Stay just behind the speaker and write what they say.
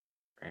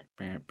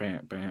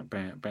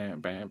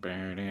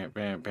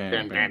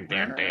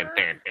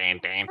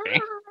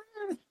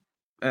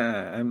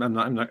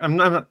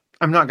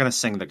I'm not gonna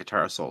sing the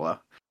guitar solo.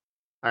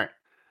 All right.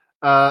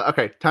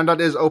 Okay. Time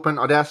is open.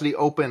 Audacity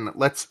open.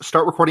 Let's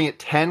start recording at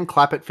 10.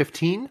 Clap at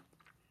 15.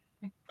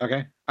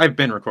 Okay. I've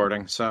been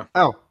recording, so.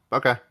 Oh,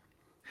 okay.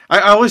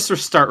 I always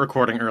start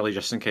recording early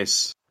just in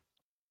case.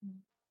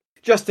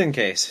 Just in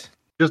case.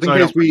 Just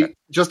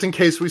in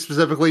case we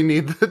specifically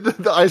need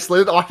the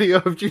isolated audio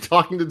of you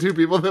talking to two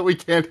people that we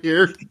can't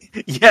hear.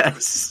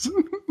 Yes.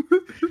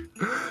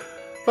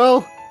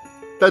 Well,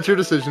 that's your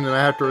decision, and I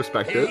have to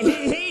respect it.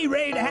 Hey,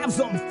 ready to have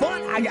some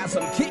fun? I got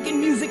some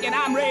kicking music, and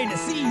I'm ready to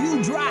see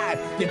you drive.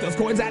 Get those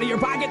coins out of your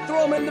pocket,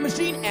 throw them in the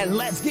machine, and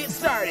let's get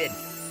started.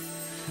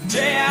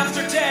 Day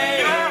after day,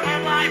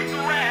 your life's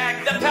a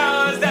wreck. The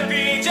powers that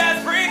be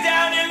just bring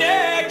down your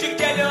neck. You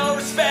get no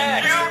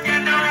respect. You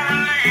get no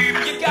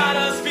relief. You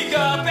gotta speak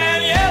up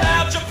and yell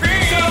out your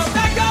piece. So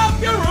back up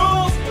your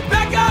rules,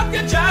 back up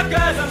your job,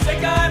 cause I'm sick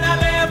of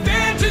not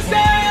living to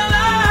stay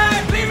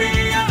alive. Leave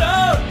me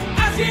alone,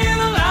 I see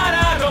the light,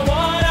 I don't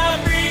wanna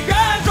be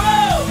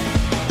controlled.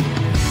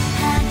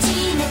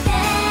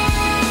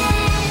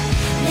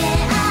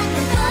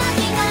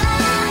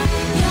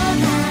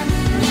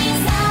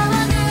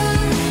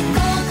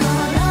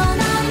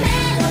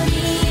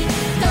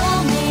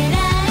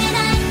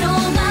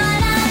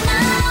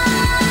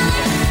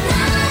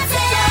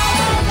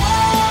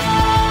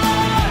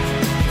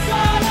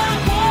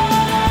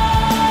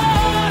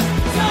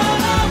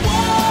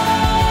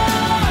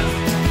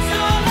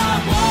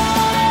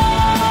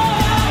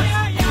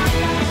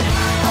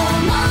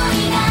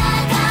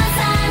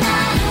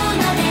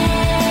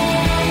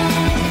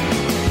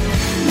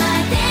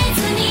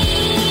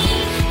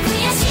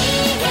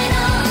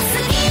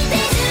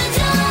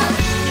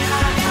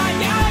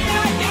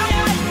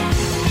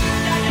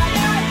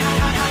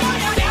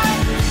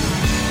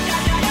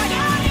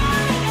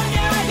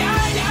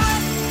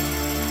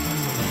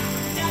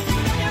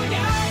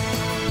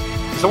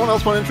 Someone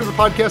else want to intro the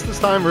podcast this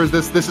time, or is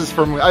this is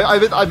from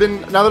I've been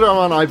now that I'm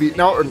on IB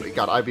now or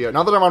God IBO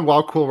now that I'm on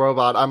Wow Cool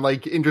Robot, I'm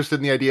like interested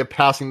in the idea of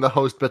passing the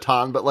host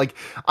baton, but like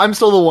I'm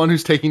still the one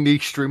who's taking the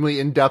extremely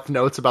in-depth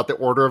notes about the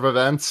order of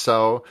events.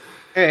 So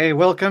hey,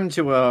 welcome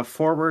to a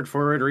Forward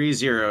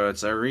ReZero.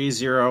 It's a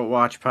ReZero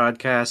watch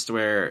podcast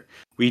where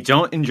we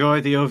don't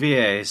enjoy the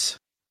OVAs.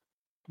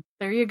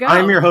 There you go.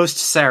 I'm your host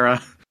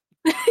Sarah.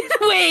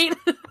 Wait.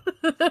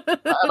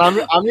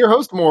 And I'm your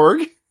host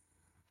Morg.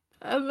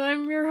 And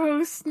I'm your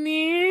host,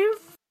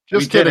 Neve.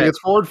 Just kidding. It's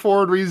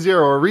Forward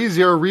ReZero, a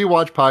ReZero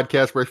rewatch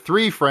podcast where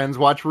three friends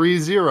watch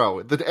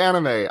ReZero, the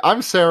anime.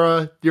 I'm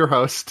Sarah, your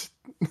host.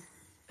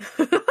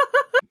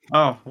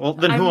 Oh, well,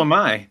 then who am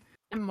I?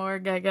 I'm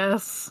Morg, I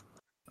guess.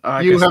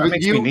 You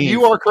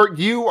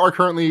are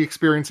currently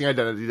experiencing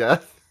identity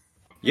death.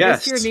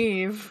 Yes. That's your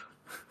Neve.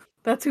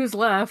 That's who's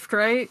left,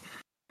 right?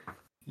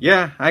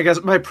 Yeah, I guess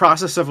by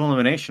process of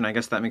elimination, I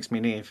guess that makes me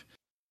Neve.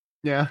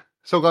 Yeah,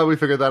 so glad we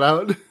figured that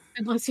out.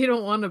 Unless you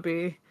don't want to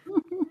be.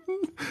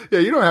 Yeah,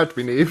 you don't have to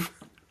be Neve.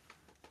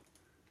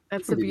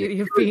 That's the beauty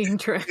of being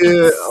trans.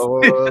 Yeah,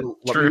 let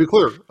me be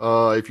clear.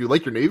 If you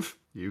like your Neve,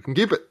 you can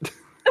keep it.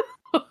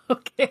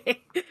 Okay.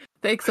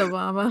 Thanks,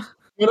 Obama.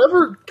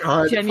 Whatever.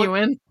 God,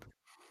 genuine.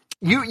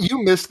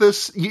 You missed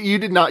this. You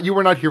did not. You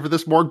were not here for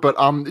this, Morg. But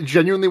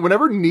genuinely,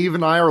 whenever Neve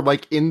and I are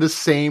like in the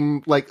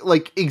same like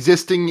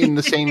existing in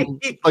the same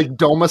like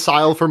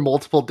domicile for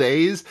multiple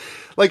days,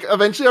 like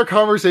eventually our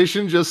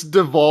conversation just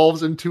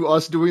devolves into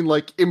us doing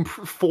like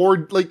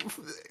four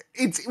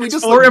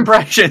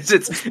impressions.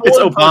 It's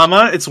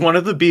Obama. It's one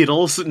of the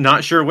Beatles.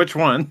 Not sure which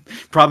one.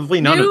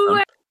 Probably none of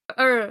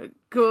them.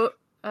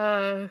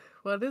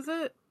 What is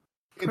it?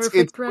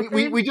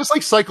 We just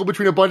like cycle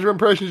between a bunch of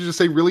impressions and just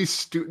say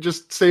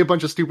just say a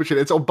bunch of stupid shit.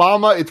 It's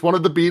Obama, it's one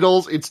of the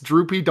Beatles, it's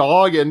Droopy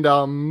Dog, and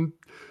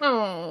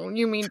Oh,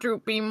 you mean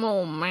Droopy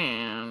Mole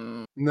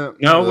Man? No,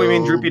 we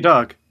mean Droopy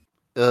Dog.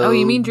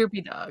 You mean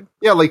Droopy Dog?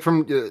 Yeah, like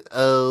from like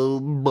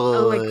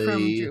from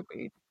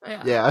Droopy.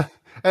 Yeah.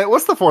 And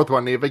what's the fourth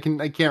one, Neve? I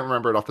can't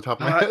remember it off the top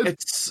of my head.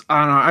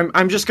 I don't know.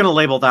 I'm just gonna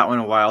label that one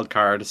a wild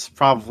card. It's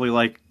probably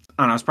like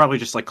I don't know. It's probably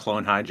just like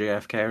Clone High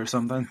JFK or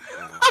something.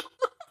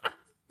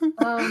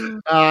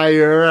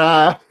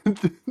 I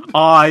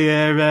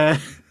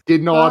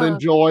did not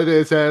enjoy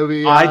this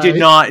OVA. I did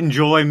not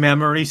enjoy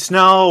Memory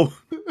Snow.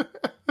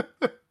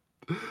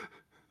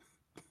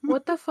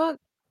 What the fuck?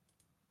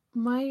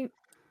 My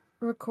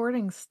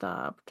recording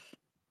stopped.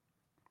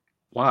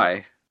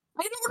 Why?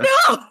 I don't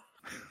know!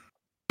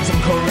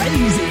 Some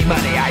crazy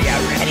money, are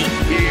you ready?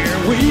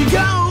 Here we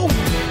go!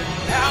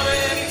 How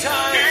many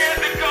times is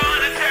it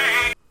gonna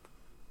take?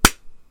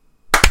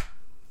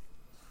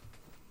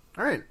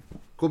 Alright.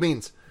 Cool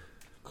beans.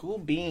 Cool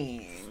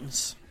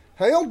beans.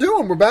 How y'all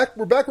doing? We're back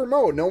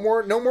remote. No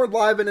more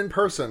live and in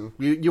person.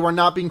 You are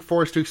not being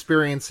forced to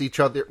experience each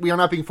other. We are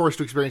not being forced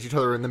to experience each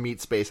other in the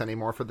meat space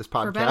anymore for this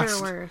podcast. For better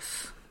or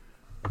worse.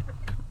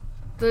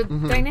 The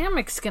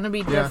dynamic's gonna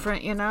be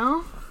different, you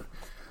know?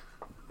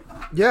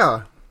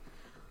 Yeah.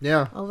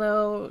 Yeah.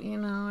 Although,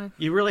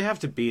 You really have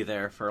to be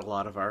there for a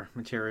lot of our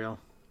material.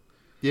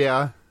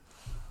 Yeah.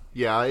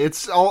 Yeah,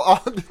 it's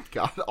all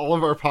God, all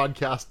of our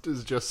podcast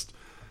is just...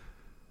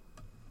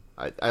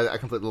 I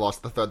completely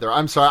lost the thread there.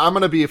 I'm sorry. I'm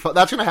going to be...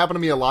 That's going to happen to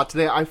me a lot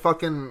today. I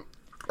fucking...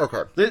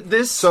 Okay.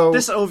 This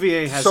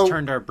OVA has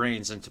turned our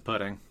brains into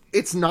pudding.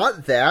 It's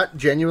not that.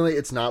 Genuinely,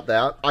 it's not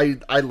that.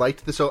 I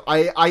liked this.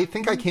 I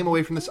think I came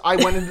away from this... I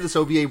went into this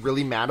OVA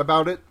really mad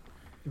about it.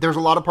 There's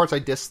a lot of parts I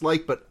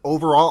dislike, but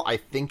overall, I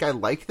think I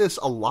like this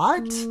a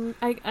lot.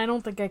 I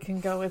don't think I can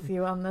go with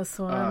you on this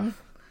one.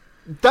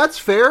 That's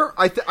fair.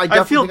 I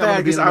definitely feel think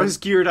bad because I was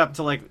geared up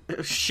to like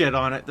shit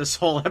on it this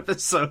whole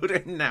episode,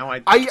 and now I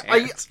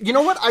can't. You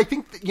know what? I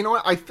think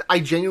I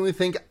genuinely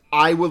think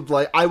I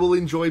will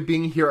enjoy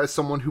being here as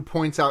someone who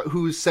points out,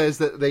 who says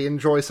that they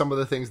enjoy some of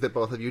the things that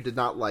both of you did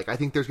not like. I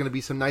think there's going to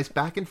be some nice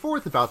back and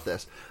forth about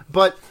this.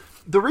 But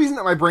the reason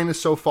that my brain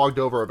is so fogged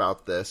over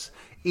about this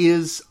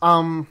is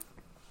well,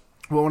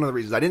 one of the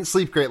reasons I didn't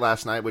sleep great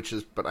last night,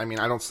 but I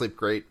don't sleep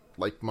great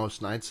like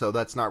most nights, so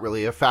that's not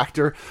really a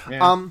factor.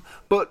 Yeah.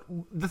 But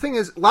the thing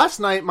is, last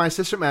night my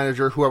assistant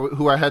manager,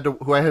 who I had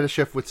a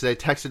shift with today,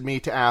 texted me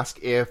to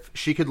ask if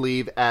she could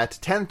leave at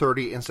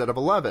 10:30 instead of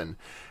 11.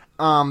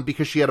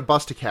 Because she had a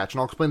bus to catch,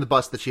 and I'll explain the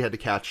bus that she had to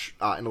catch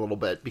in a little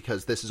bit,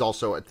 because this is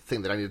also a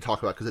thing that I need to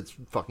talk about because it's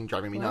fucking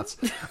driving me nuts.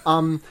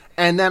 And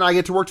then I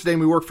get to work today, and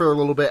we work for a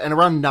little bit, and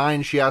around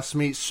 9 she asked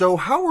me, so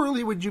how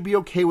early would you be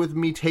okay with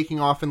me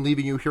taking off and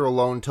leaving you here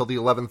alone till the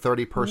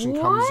 11:30 person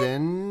comes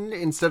in,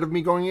 instead of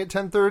me going at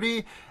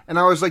 10:30? And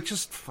I was like,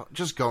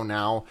 just go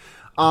now.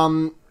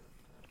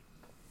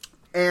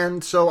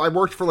 And so I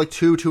worked for like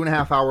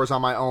 2.5 hours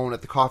on my own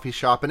at the coffee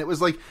shop, and it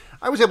was like,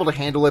 I was able to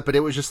handle it, but it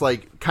was just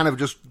like, kind of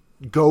just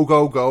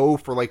go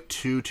for like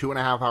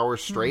 2.5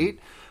 hours straight.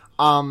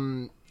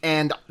 And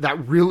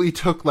that really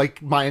took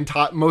like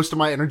most of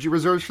my energy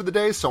reserves for the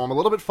day, so I'm a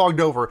little bit fogged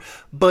over.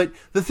 But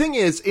the thing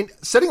is, in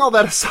setting all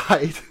that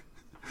aside,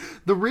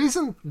 the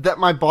reason that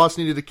my boss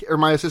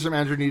my assistant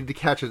manager needed to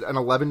catch an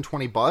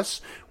 11:20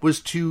 bus was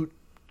to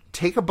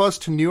take a bus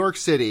to New York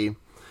City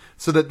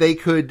so that they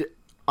could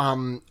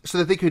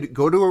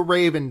go to a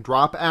rave and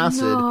drop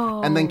acid,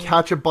 and then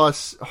catch a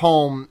bus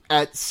home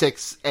at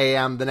 6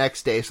 a.m. the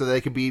next day so that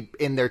they could be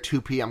in their 2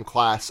 p.m.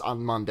 class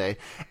on Monday.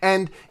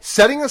 And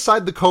setting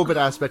aside the COVID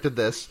aspect of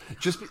this,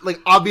 just like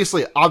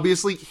obviously,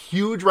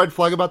 huge red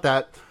flag about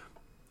that.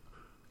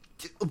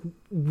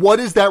 What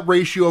is that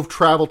ratio of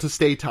travel to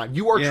stay time?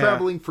 You are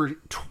traveling for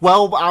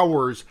 12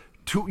 hours.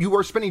 You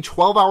are spending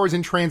 12 hours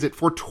in transit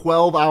for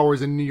 12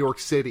 hours in New York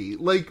City.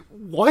 Like,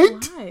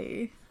 what?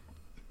 Why?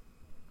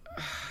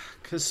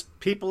 Because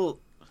people,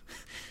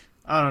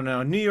 I don't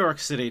know, New York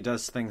City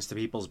does things to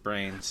people's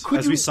brains,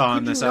 as we saw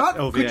in this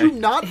OVA. Could you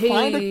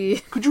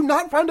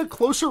not find a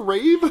closer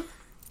rave?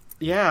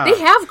 Yeah. They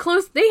have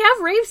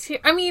raves here.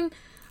 I mean,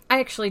 I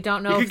actually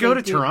don't know. You could go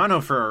to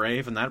Toronto for a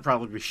rave, and that'd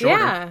probably be shorter.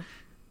 Yeah.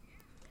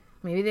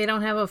 Maybe they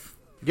don't have a...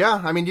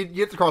 Yeah, I mean,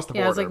 you have to cross the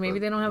border. Yeah, I was like, maybe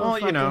they don't have a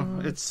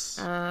fucking... it's...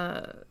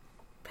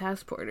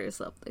 passport or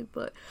something,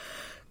 but...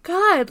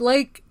 God,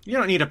 like... You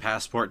don't need a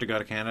passport to go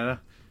to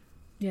Canada.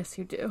 Yes,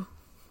 you do.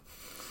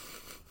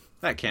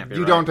 That can't be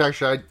You right. don't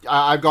actually.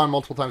 I've gone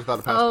multiple times without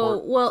a passport.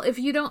 Oh, well, if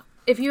you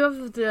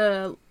have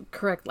the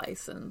correct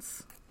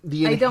license.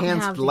 The I don't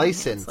enhanced have the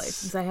license. enhanced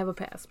license. I have a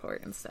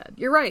passport instead.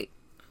 You're right.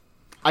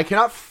 I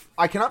cannot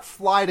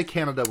fly to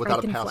Canada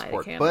without a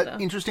passport. But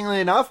interestingly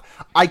enough,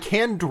 I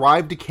can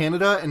drive to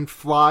Canada and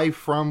fly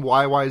from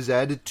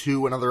YYZ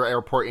to another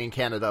airport in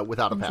Canada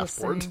without a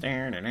passport.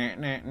 Etc.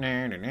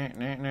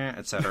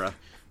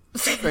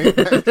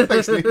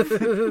 Thanks,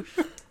 Nate.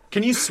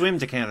 Can you swim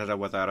to Canada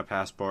without a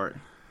passport?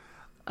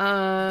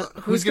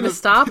 Who's gonna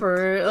stop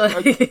her?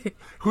 Like...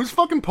 Who's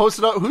fucking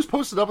posted up? Who's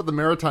posted up at the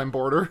maritime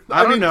border?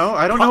 I don't know.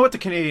 I don't know what the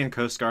Canadian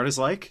Coast Guard is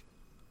like.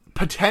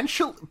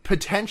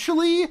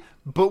 Potentially,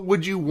 but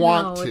would you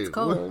want to? It's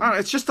cold. I don't know,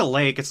 it's just a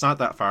lake. It's not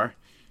that far.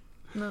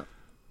 No.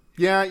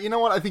 Yeah, you know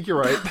what? I think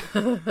you're right.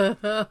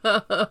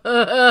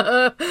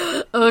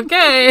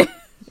 Okay.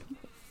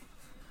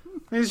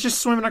 He's just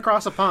swimming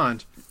across a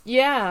pond.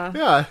 Yeah.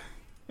 Yeah.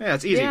 Yeah,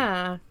 it's easy.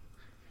 Yeah.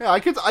 Yeah, I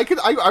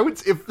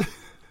would,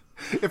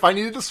 if I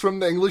needed to swim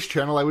the English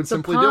Channel, I would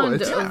simply do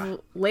it. Yeah.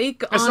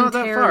 Lake it's Ontario. not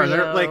that far.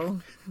 They're like...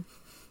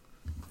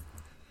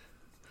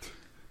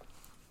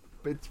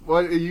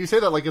 You say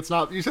that like it's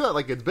not. You say that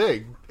like it's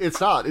big. It's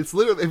not. It's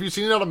literally. Have you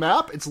seen it on a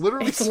map? It's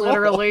literally. It's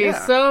literally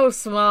so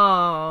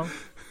small.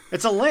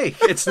 It's a lake.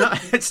 It's not.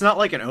 It's not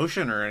like an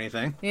ocean or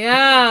anything.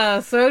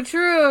 Yeah, so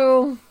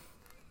true.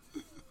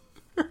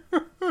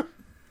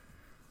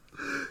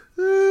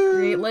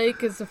 Great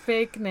Lake is a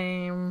fake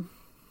name.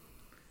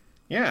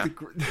 Yeah.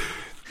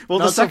 Well,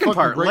 the second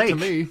part, lake. To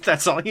me.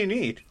 That's all you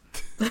need.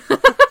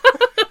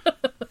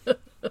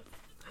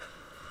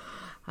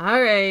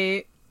 All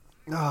right.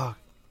 Oh.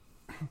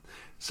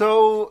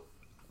 So,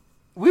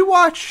 we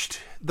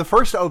watched the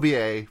first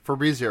OVA for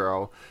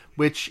ReZero,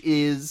 which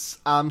is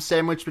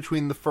sandwiched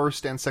between the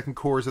first and second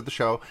cores of the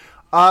show,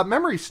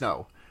 Memory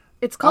Snow.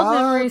 It's called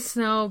Memory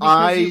Snow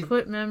because you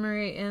put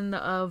memory in the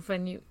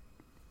oven.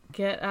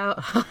 Get out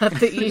hot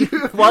to eat.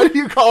 Why do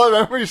you call it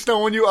memory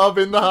stone when you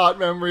oven the hot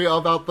memory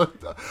of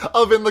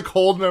the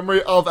cold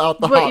memory of out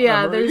the hot memory? But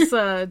yeah, there's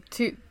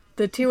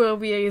the two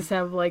OVAs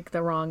have like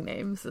the wrong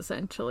names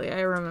essentially.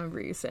 I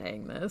remember you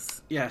saying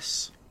this.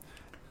 Yes.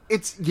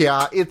 It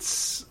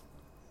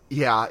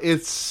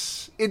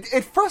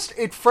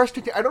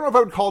frustrates me. I don't know if I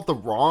would call it the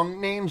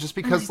wrong name, just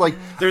because like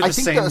they're the I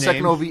think same the name.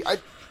 second OVA.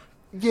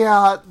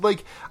 Yeah,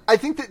 like I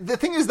think that the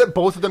thing is that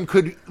both of them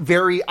could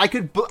vary. I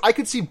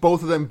could see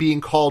both of them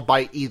being called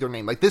by either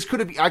name. Like this could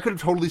have. I could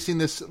have totally seen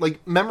this.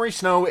 Like Memory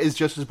Snow is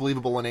just as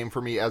believable a name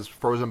for me as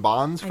Frozen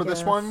Bonds for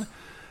this one.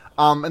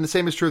 And the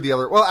same is true of the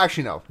other. Well,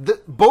 actually, no.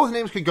 Both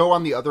names could go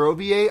on the other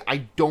OVA.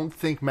 I don't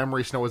think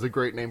Memory Snow is a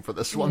great name for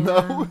this one,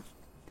 though.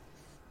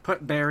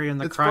 Put Barry in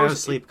the cryo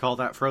sleep. Call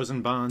that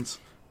Frozen Bonds.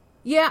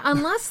 Yeah,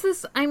 unless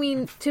this, I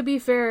mean, to be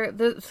fair,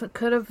 this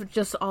could have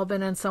just all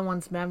been in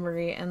someone's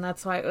memory, and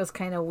that's why it was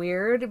kind of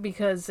weird,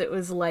 because it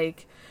was,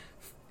 like,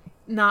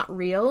 not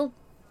real.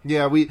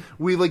 Yeah, we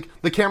like,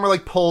 the camera,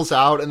 like, pulls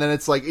out, and then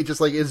it's, like, it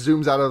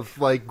zooms out of,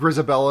 like,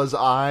 Grisabella's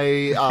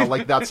eye,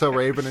 like, That's So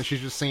Raven, and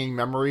she's just singing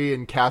Memory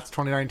in Cat's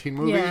 2019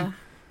 movie. Yeah.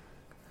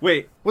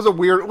 Wait. Was a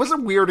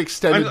weird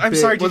extended I'm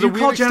sorry, did you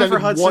call Jennifer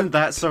Hudson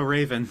That's So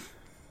Raven?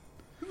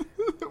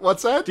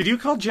 What's that? Did you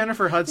call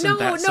Jennifer Hudson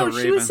That's So Raven?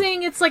 No, she was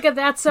saying it's like a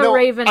That's So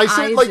Raven I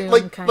said eye zoom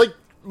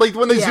like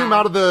when they zoom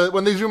out of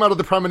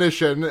the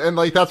premonition, and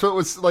like that's what it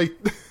was like.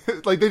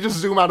 Like they just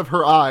zoom out of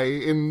her eye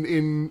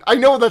in. I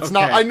know that's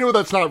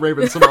not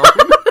Raven Simone.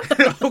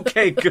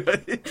 Okay,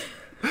 good.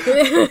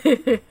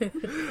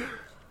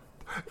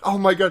 Oh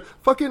my god,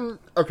 fucking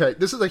okay!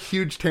 This is a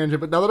huge tangent,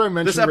 but now that I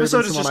mentioned this episode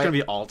Raven is just Simone, going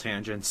to be all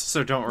tangents,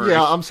 so don't worry.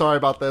 Yeah, I'm sorry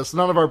about this.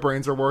 None of our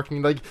brains are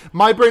working. Like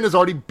my brain is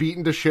already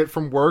beaten to shit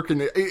from work,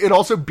 and it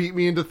also beat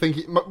me into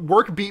thinking.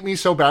 Work beat me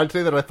so bad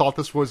today that I thought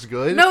this was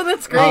good. No,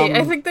 that's great.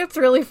 I think that's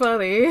really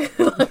funny.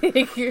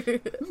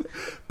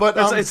 But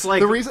it's like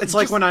the reason it's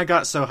like when I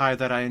got so high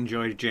that I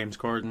enjoyed James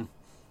Corden.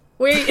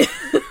 Wait,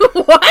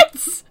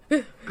 what?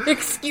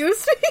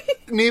 Excuse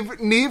me?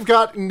 Neve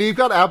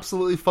got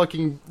absolutely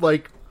fucking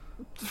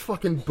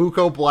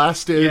buko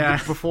blasted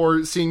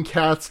before seeing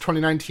Cats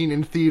 2019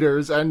 in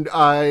theaters, and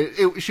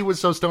she was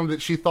so stoned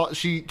that she thought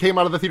she came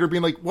out of the theater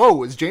being like,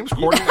 "Whoa, is James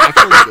Corden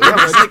actually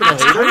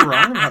good?" Am I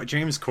wrong about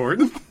James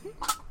Corden?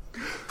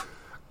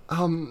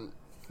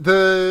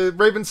 The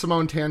Raven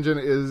Simone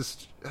tangent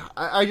is.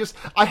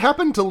 I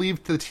happened to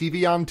leave the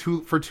TV on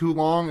for too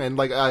long, and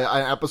like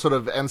an episode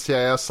of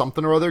NCIS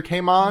something or other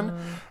came on,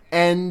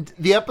 and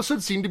the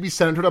episode seemed to be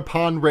centered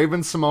upon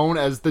Raven Simone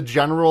as the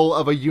general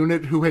of a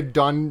unit who had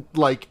done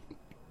like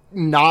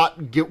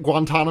not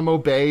Guantanamo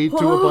Bay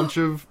to a bunch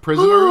of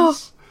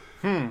prisoners.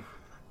 And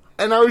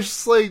I was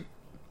just like,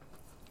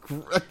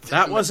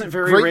 that wasn't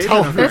very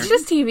Raven. That's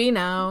just TV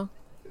now.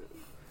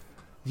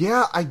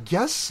 Yeah, I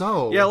guess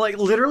so. Yeah, like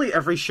literally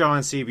every show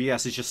on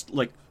CBS is just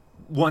like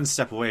one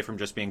step away from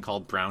just being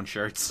called Brown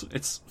Shirts.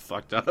 It's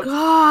fucked up.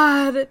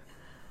 God.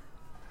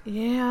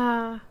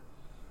 Yeah.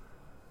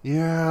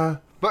 Yeah.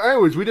 But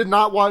anyways, we did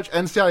not watch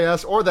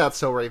NCIS or That's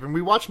So Raven.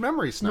 We watched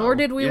Memory Snow. Nor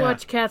did we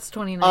watch Cats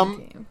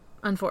 2019,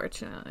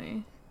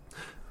 unfortunately.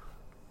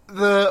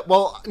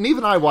 Neve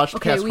and I watched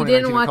Cats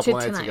 2019 a couple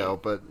nights tonight. ago,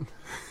 but...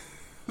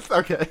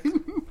 Okay.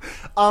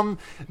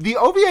 The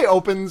OVA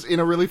opens in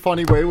a really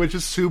funny way, which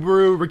is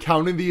Subaru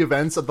recounting the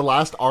events of the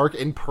last arc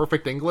in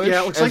perfect English.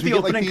 Yeah, it looks like the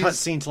opening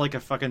cutscene to like a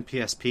fucking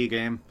PSP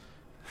game.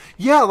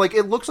 Yeah, like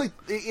it looks like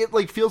it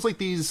like feels like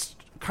these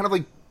kind of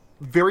like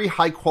very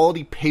high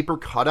quality paper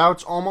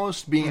cutouts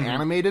almost being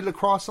animated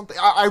across something.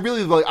 I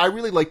really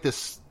like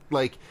this.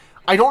 Like,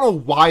 I don't know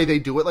why they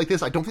do it like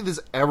this. I don't think this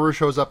ever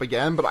shows up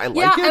again, but I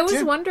like it. Yeah, I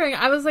was wondering.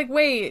 I was like,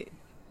 wait.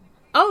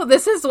 Oh,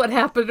 this is what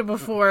happened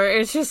before.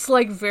 It's just,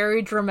 like,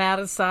 very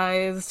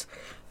dramatized.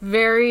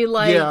 Very,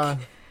 like,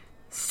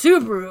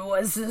 Subaru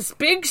was this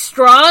big,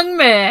 strong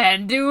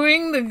man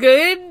doing the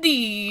good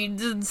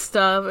deeds and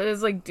stuff. And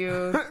it's like,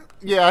 dude.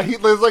 Yeah,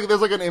 there's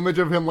like an image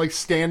of him, like,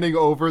 standing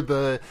over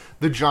the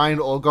giant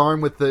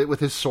Olgarn with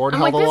his sword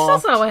held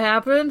aloft. This is not what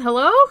happened.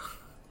 Hello?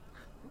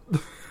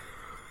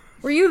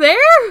 Were you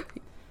there?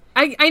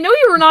 I know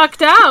you were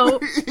knocked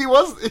out.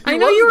 I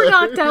know you were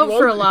knocked out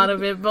for a lot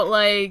of it, but,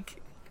 like...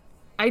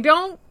 I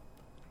don't...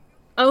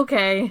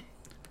 Okay.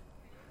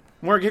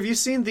 Morg, have you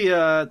seen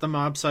the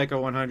Mob Psycho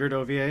 100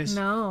 OVAs?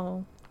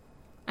 No.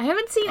 I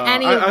haven't seen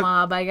any of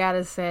Mob, I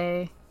gotta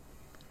say.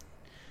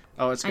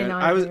 Oh, it's good.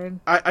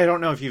 I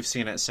don't know if you've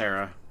seen it,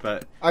 Sarah,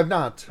 but... I've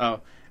not. Oh.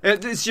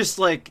 It's just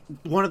like...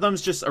 One of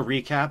them's just a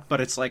recap,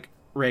 but it's like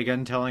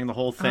Reagan telling the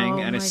whole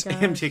thing, and it's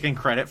him taking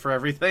credit for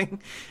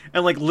everything.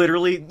 And, like,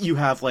 literally, you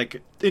have,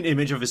 like, an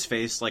image of his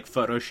face, like,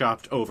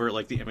 photoshopped over,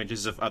 like, the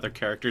images of other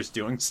characters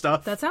doing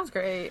stuff. That sounds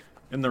great.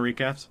 In the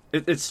recaps.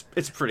 It's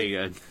pretty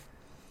good.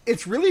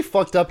 It's really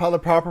fucked up how the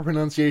proper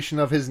pronunciation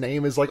of his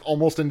name is, like,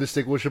 almost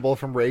indistinguishable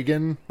from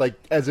Reagan, like,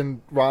 as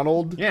in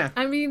Ronald. Yeah.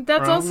 I mean,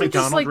 that's Ronald also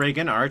McDonald just, like,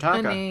 Reagan Arataka.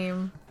 a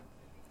name.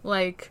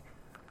 Like,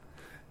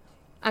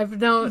 I've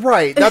known...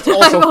 Right, that's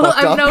also fucked up.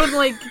 I've known,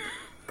 like,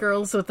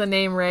 girls with the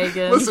name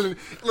Reagan. Listen.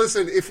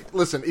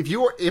 If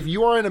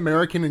you are an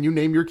American and you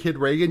name your kid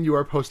Reagan, you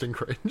are posting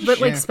cringe. But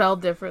like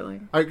spelled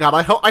differently. God,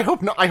 I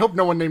hope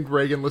no one named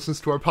Reagan listens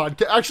to our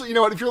podcast. Actually, you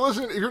know what? If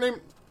your name,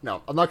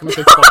 no, I'm not going to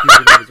say fuck you.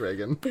 Your name is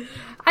Reagan.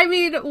 I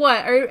mean,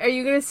 what are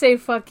you going to say?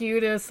 Fuck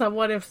you to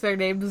someone if their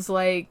name is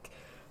like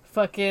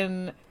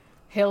fucking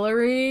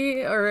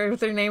Hillary, or if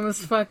their name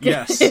is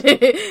fucking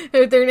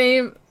if their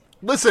name.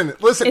 Listen.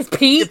 It's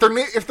Pete.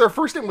 If their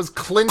first name was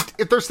Clint,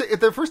 if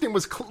their first name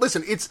was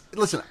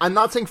listen. I'm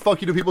not saying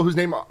fuck you to people whose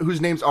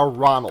names are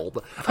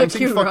Ronald. I'm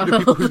saying fuck you to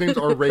people whose names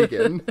are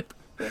Reagan.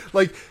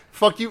 Like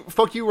fuck you,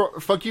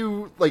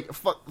 like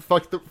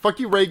fuck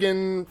you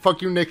Reagan,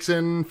 fuck you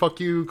Nixon, fuck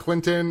you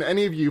Clinton,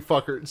 any of you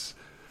fuckers.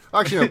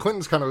 Actually, no,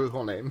 Clinton's kind of a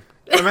cool name.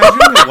 Imagine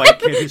a white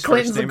kid whose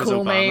Clinton's first name a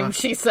cool is Obama. name,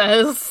 she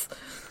says.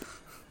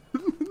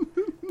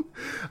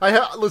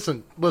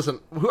 Listen.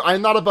 I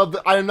am not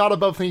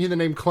above thinking the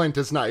name Clint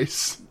is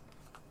nice.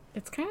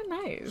 It's kind of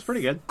nice. It's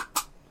pretty good.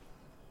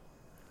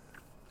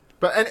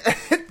 But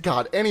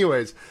God,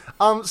 anyways,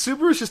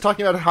 Subaru's just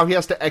talking about how he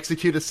has to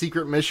execute a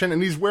secret mission,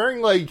 and he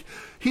looks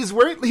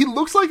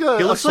like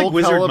Soul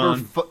Wizard Calibur.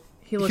 Mon.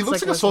 He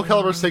looks like a Soul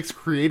Calibur 6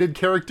 created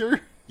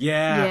character.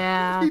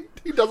 Yeah.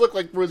 He does look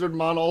like Wizard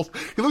Mon.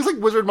 He looks like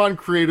Wizard Mon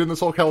created in the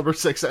Soul Calibur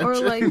 6 engine. Or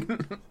like,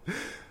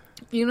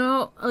 you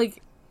know,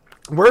 like.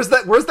 Where's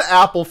the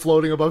apple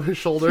floating above his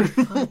shoulder?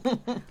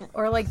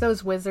 Or like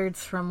those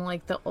wizards from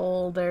like the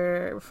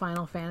older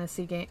Final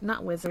Fantasy game.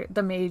 Not wizard,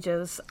 the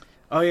mages.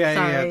 Oh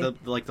yeah. The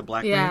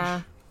black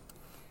mage.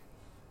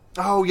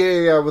 Oh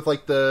yeah. With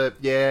like the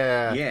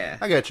Yeah.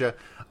 I getcha.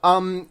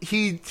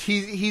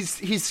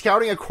 He's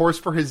scouting a course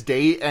for his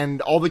date,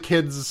 and all the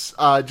kids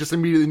just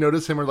immediately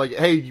notice him. Are like,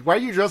 "Hey, why are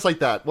you dressed like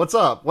that? What's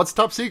up? What's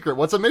top secret?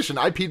 What's a mission?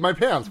 I peed my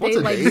pants. What's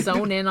They a like date?"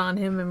 zone in on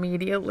him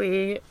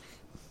immediately.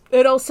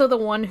 And also the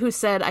one who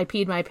said I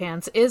peed my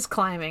pants is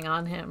climbing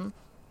on him.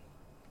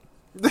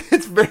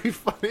 It's very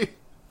funny.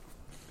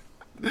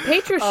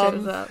 Petra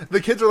shows up.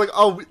 The kids are like,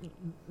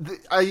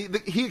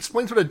 he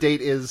explains what a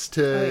date is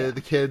to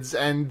the kids,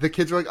 and the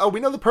kids are like, oh, we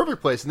know the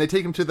perfect place. And they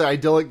take him to the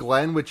idyllic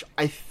Glen, which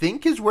I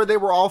think is where they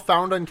were all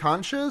found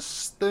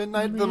unconscious the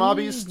night the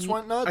mobbies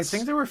went nuts. I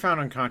think they were found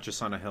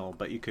unconscious on a hill,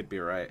 but you could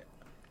be right.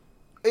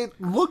 It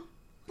looked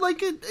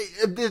like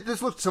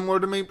this looked similar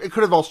to me. It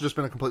could have also just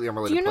been a completely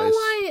unrelated place.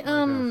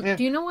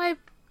 Do you know why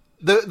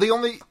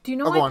Do you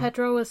know why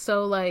Petra was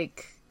so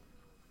like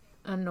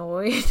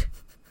annoyed?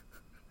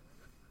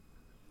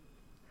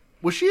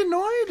 Was she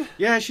annoyed?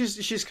 Yeah,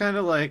 she's kind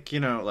of like,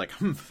 like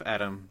humph at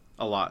him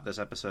a lot this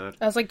episode.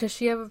 I was like, does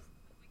she have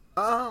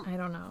I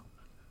don't know.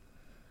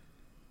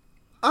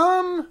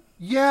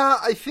 Yeah,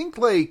 I think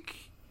like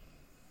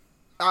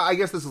I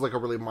guess this is like a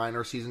really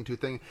minor season 2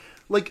 thing.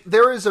 Like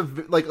there is a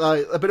bit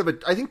of a.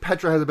 I think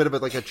Petra has a bit of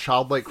a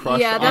childlike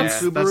crush on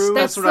Subaru.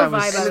 That's what I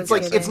was. And it's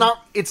like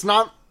it's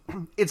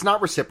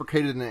not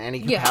reciprocated in any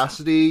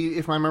capacity,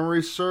 if my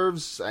memory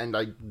serves. And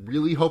I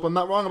really hope I'm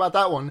not wrong about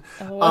that one.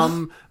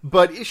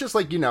 But it's just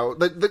like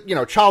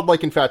the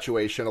childlike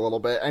infatuation a little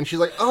bit. And she's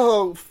like,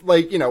 oh,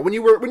 like when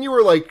you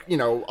were like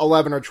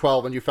 11 or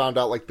 12 and you found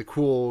out like the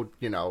cool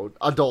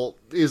adult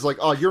is like,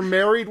 oh, you're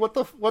married. What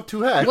to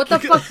heck? What the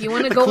fuck? You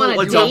want to go on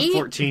a date?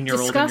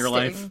 14-year-old in your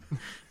life.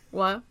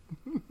 What?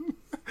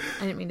 I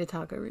didn't mean to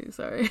talk over you.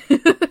 Sorry.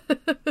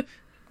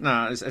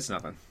 No, it's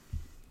nothing.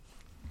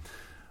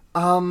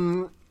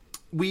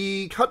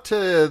 We cut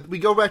to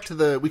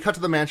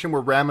the mansion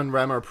where Ram and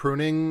Rem are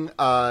pruning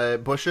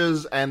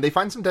bushes, and they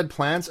find some dead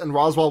plants. And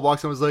Roswell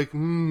walks in and was like,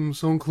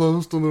 so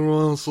close to the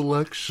royal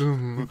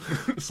selection,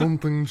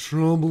 something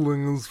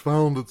troubling has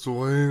found its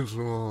way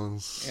to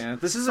us. Yeah,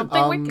 this is a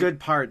good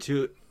part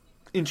to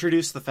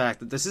introduce the fact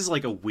that this is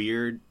like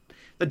the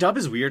dub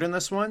is weird in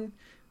this one.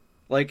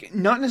 Like,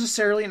 not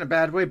necessarily in a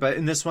bad way, but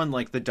in this one,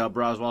 like, the dub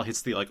Roswell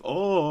hits the, like, a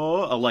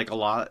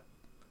lot,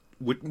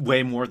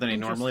 way more than he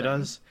normally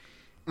does.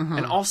 Mm-hmm.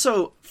 And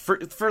also, for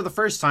the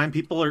first time,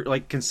 people are,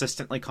 like,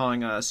 consistently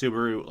calling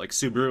Subaru, like,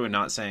 Subaru and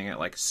not saying it,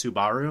 like,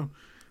 Subaru,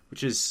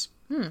 which is,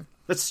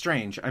 that's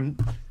strange. I'm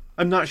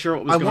not sure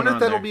what was going on there. I wonder if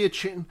that'll be a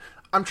change.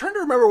 I'm trying to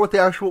remember what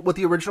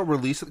the original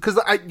release, because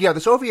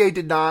this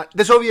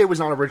OVA was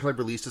not originally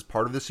released as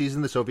part of the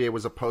season. This OVA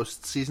was a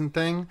post-season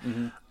thing.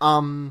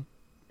 Mm-hmm.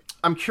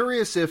 I'm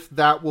curious if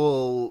that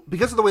will,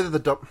 because of the way that the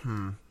dub.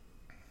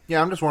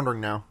 Yeah, I'm just wondering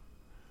now,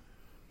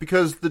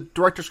 because the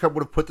director's cut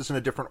would have put this in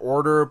a different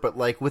order, but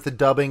like with the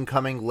dubbing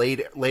coming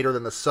later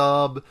than the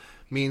sub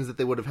means that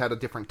they would have had a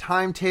different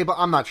timetable.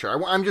 I'm not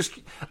sure.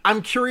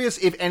 I'm curious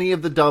if any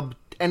of the dub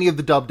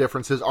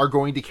differences are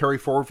going to carry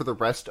forward for the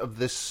rest of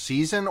this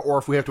season, or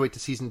if we have to wait to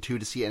season 2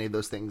 to see any of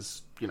those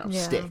things,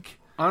 stick.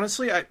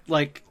 Honestly,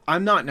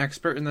 I'm not an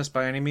expert in this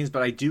by any means,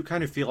 but I do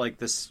kind of feel like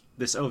this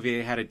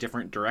OVA had a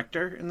different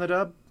director in the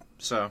dub,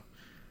 so.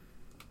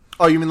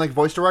 Oh, you mean like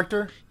voice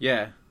director?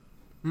 Yeah.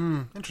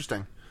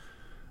 Interesting.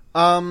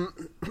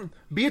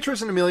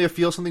 Beatrice and Amelia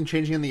feel something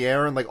changing in the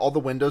air, and like all the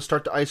windows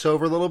start to ice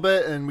over a little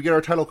bit, and we get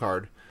our title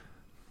card.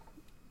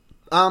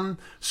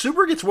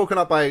 Subaru gets woken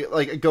up by,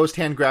 like, a ghost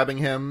hand grabbing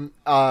him.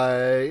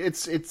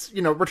 It's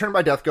returned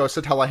by Death Ghost,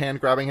 Satella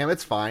hand grabbing him.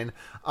 It's fine.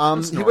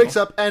 He wakes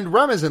up, and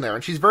Rem is in there,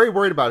 and she's very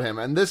worried about him.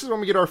 And this is when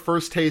we get our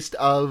first taste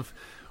of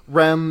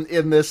Rem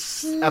in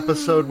this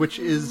episode, which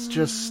is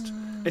just...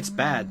 It's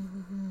bad.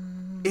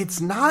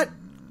 It's not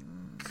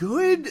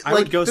good. I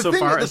would go so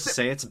far as to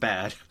say it's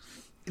bad.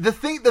 The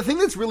thing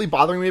that's really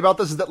bothering me about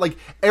this is that, like,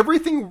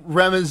 everything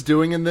Rem is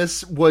doing in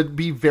this would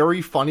be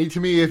very funny to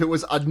me if it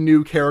was a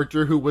new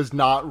character who was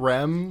not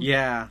Rem.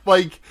 Yeah.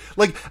 Like,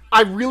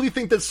 I really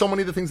think that so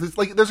many of the things that,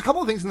 like, there's a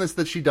couple of things in this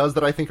that she does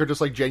that I think are just,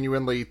 like,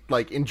 genuinely,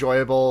 like,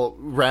 enjoyable,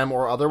 Rem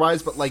or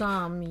otherwise, but, like...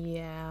 Some,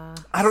 yeah.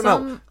 I don't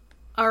know.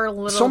 Are a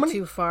little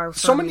too far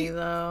from me,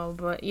 though.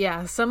 But,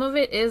 yeah, some of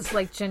it is,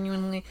 like,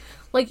 genuinely...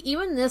 Like,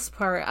 even this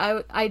part,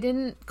 I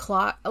didn't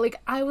clock... Like,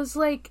 I was,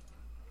 like...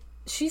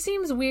 She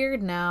seems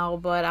weird now,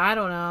 but I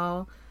don't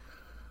know.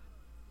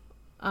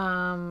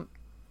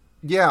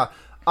 Yeah.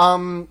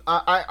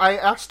 I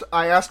asked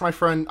my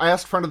friend,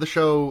 friend of the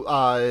show,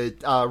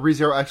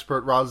 ReZero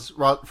expert,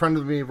 friend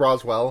of me,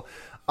 Roswell,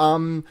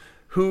 who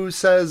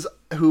said,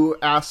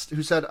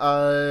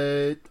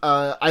 I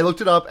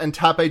looked it up and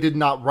Tappei did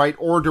not write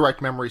or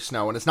direct Memory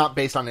Snow, and it's not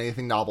based on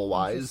anything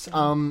novel-wise.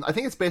 I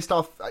think it's based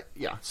off,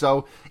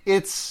 so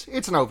it's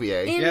an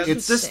OVA. Yeah,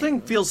 this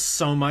thing feels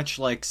so much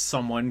like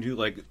someone who,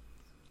 like,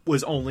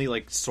 was only,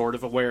 like, sort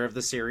of aware of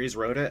the series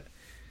wrote it.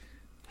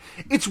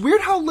 It's weird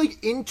how,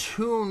 like, in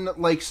tune,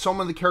 like, some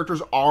of the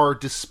characters are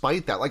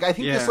despite that. Like, I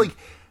think this, like,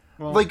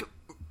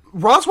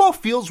 Roswell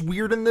feels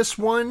weird in this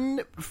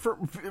one.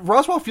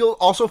 Roswell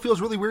also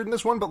feels really weird in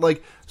this one, but,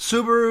 like,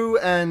 Subaru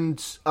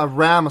and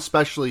Ram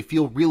especially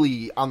feel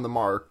really on the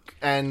mark.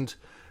 And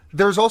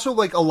there's also,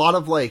 like, a lot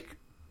of, like,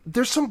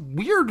 there's some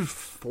weird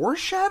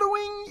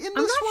foreshadowing in this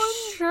one. I'm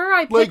not sure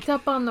I picked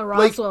up on the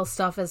Roswell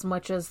stuff as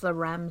much as the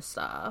Rem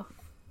stuff.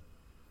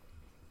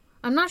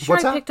 I'm not sure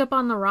I picked up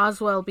on the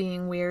Roswell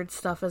being weird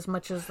stuff as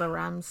much as the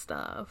Rem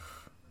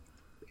stuff.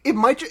 It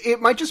might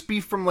just be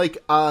from, like,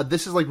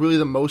 this is, like, really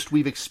the most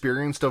we've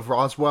experienced of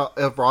Roswell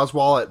at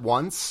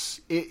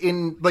once.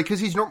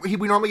 Because we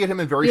normally get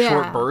him in very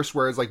short bursts,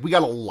 whereas, like, we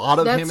got a lot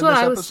of him in this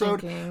episode.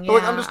 Thinking.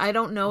 But, yeah, like, I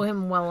don't know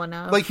him well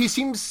enough. Like, he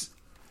seems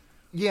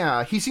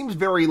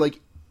very,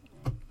 like,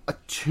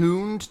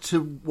 attuned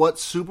to what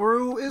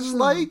Subaru is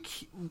like.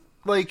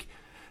 Like,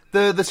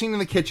 the scene in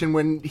the kitchen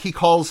when he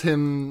calls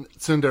him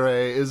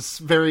tsundere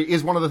is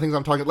one of the things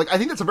I'm talking. Like, I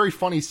think that's a very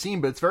funny scene,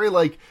 but it's very,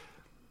 like,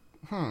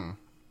 but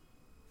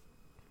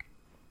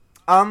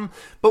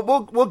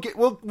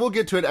we'll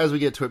get to it as we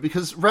get to it,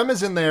 because Rem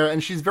is in there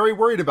and she's very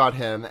worried about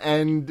him,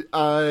 and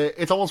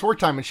it's almost work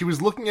time, and she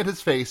was looking at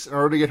his face in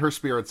order to get her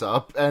spirits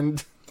up,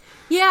 and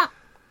yeah.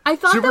 I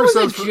thought that was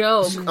a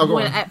joke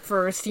at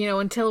first,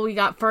 until we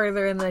got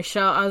further in the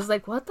show. I was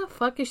like, what the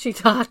fuck is she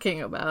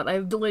talking about? I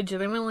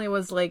legitimately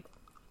was like,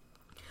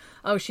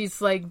 oh, she's,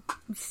 like,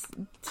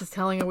 just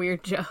telling a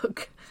weird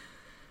joke.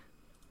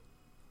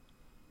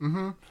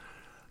 Mm-hmm.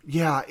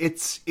 Yeah,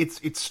 it's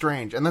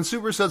strange. And then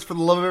Subaru says, for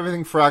the love of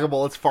everything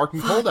fraggable, it's fucking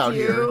cold out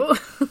here.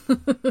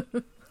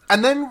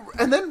 and then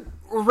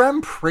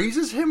Rem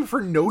praises him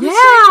for noticing.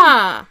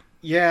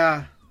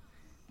 Yeah.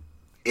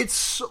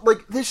 It's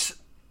like this.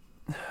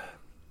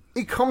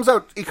 It comes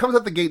out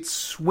the gate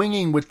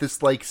swinging with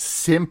this, like,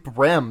 simp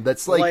Rem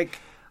that's like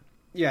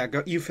yeah,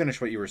 you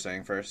finish what you were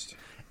saying first.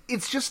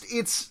 It's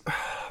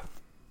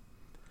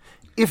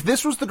if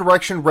this was the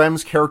direction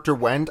Rem's character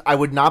went, I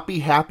would not be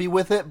happy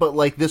with it, but,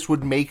 like, this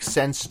would make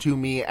sense to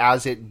me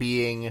as it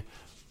being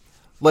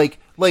like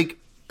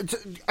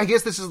I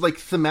guess this is, like,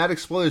 thematic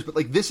spoilers, but,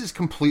 like, this is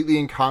completely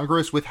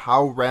incongruous with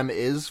how Rem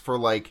is for,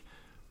 like,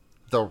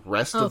 the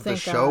rest of the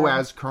show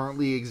as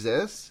currently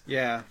exists.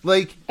 Yeah.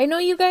 Like, I know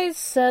you guys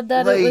said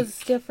that it was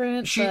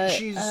different,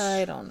 but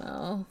I don't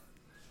know.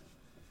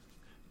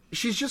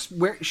 She just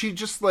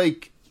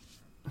like,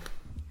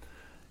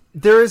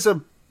 there is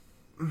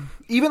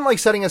even, like,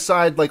 setting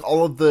aside, like,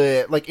 all of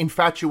the, like,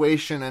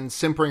 infatuation and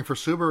simpering for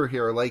Subaru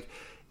here, like,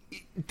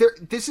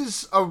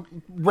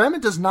 Rem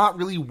does not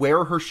really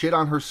wear her shit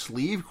on her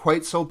sleeve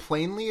quite so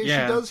plainly as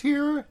she does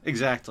here.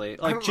 Exactly.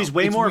 Like, she's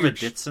way more of a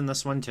ditz in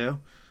this one, too.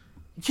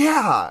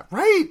 Yeah,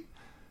 right?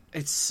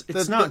 It's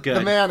not good.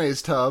 The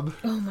mayonnaise tub.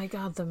 Oh my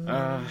god, the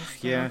mayonnaise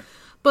tub. Yeah.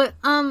 But,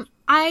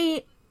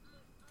 I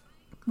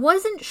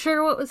wasn't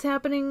sure what was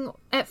happening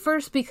at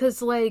first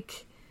because,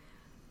 like,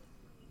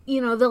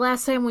 the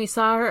last time we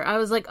saw her, I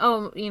was like,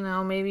 oh,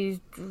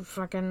 maybe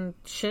fucking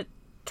shit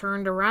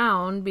turned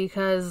around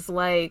because,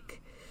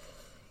 like,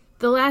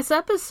 the last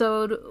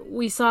episode,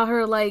 we saw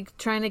her, like,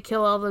 trying to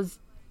kill all those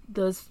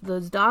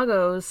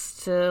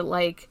doggos to,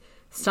 like,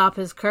 stop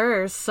his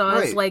curse. So I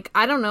was like,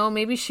 I don't know,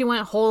 maybe she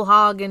went whole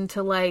hog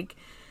into, like,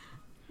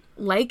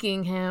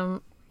 liking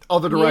him.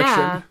 Other direction.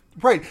 Yeah.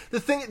 Right.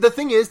 The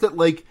thing is that,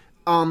 like,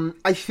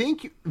 I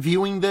think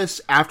viewing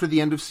this after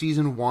the end of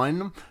season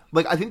 1,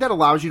 like, I think that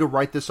allows you to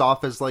write this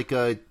off as, like,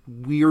 a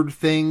weird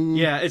thing.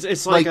 Yeah,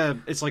 it's like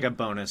a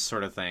bonus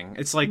sort of thing.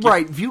 It's like,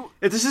 right,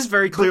 this is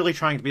very clearly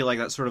trying to be like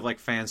that sort of, like,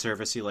 fan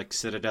servicey, like,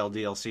 Citadel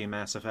DLC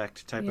Mass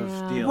Effect type of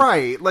deal.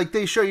 Right, like,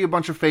 they show you a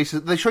bunch of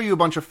faces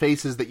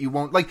that you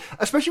won't, like,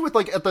 especially with,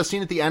 like, at the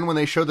scene at the end when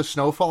they show the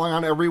snow falling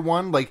on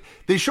everyone, like,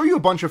 they show you a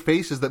bunch of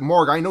faces that,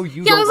 Morg, I know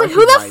you don't recognize. Yeah, I was like,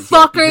 who the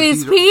fuck are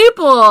these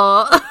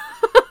people?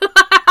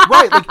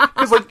 Right, like,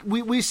 because, like,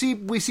 we see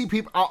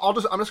people, I'm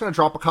just gonna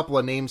drop a couple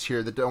of names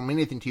here that don't mean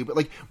anything to you, but,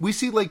 like, we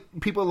see, like,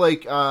 people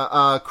like,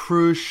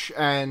 Krush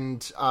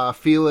and,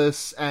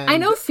 Felis and I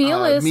know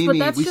Felis, Mimi. but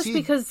that's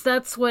because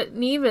that's what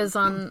Neve is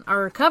on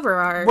our cover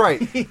art.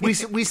 Right. we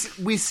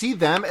see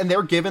them, and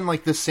they're given,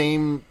 like, the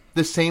same,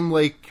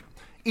 like,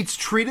 it's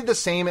treated the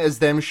same as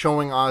them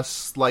showing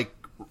us, like,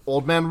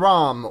 Old Man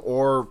Rom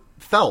or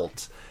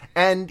Felt.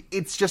 And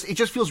it just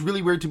feels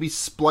really weird to be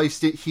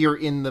spliced it here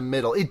in the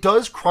middle. It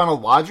does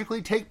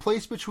chronologically take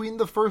place between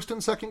the first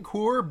and second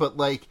core, but,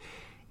 like,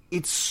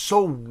 it's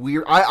so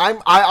weird. I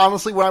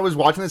honestly, when I was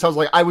watching this, I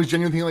was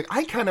genuinely thinking, like,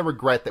 I kind of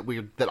regret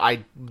that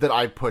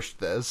I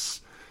pushed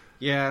this.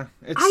 Yeah,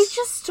 I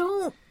just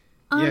don't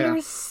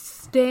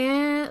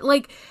understand.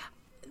 Like,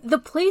 the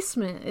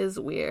placement is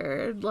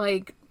weird.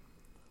 Like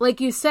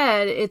you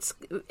said,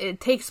 it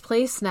takes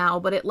place now,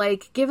 but it,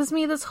 like, gives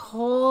me this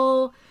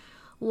whole,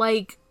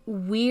 like,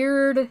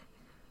 weird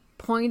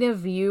point of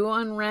view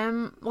on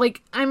Rem.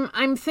 Like,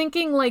 I'm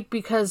thinking, like,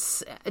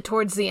 because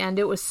towards the end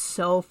it was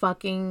so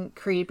fucking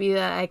creepy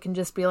that I can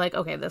just be like,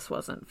 okay, this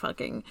wasn't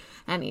fucking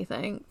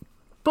anything.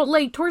 But,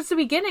 like, towards the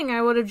beginning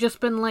I would have just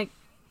been like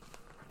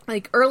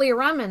earlier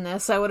on in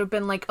this I would have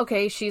been like,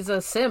 okay, she's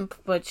a simp,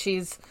 but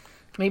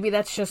maybe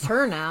that's just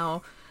her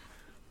now.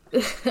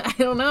 I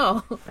don't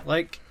know.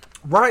 Like,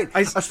 right,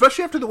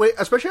 especially after the way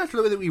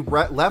that we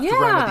left Rem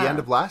at the end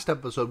of last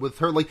episode with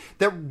her, like,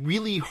 that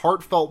really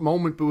heartfelt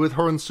moment with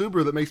her and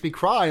Subaru that makes me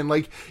cry. And,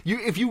 like,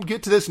 if you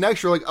get to this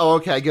next, you're like, oh,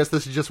 okay, I guess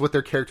this is just what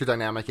their character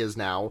dynamic is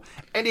now,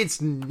 and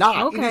it's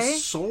not. Okay.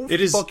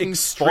 It is fucking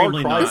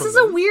extremely not. This is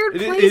a weird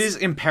place. It is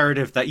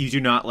imperative that you do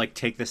not, like,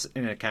 take this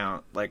into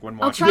account, like, when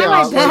watching.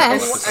 I'll try my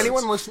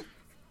best.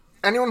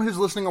 Anyone who's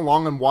listening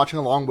along and watching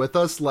along with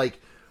us, like,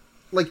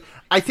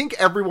 I think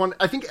everyone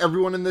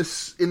in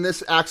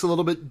this acts a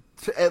little bit,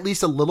 at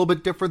least a little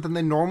bit different than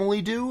they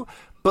normally do.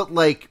 But,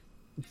 like,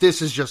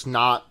 this is just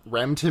not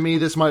Rem to me.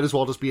 This might as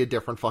well just be a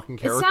different fucking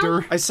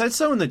character. I said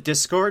so in the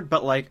Discord,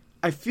 but, like,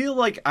 I feel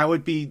like I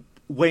would be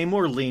way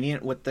more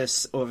lenient with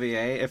this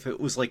OVA if it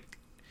was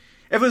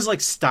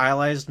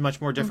stylized much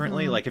more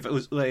differently, like if it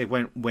was, like, it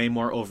went way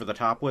more over the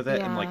top with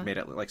it and, like, made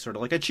it like sort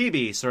of like a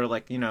chibi, sort of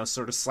like, you know,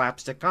 sort of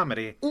slapstick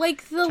comedy,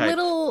 like the type,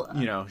 little,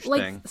 you know,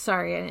 like, thing.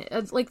 Sorry,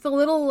 like the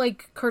little,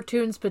 like,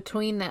 cartoons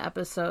between the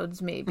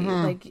episodes, maybe.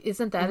 Like,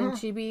 isn't that in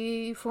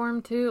chibi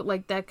form too?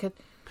 Like, that could.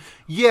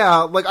 Yeah,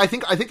 like, I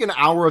think an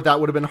hour of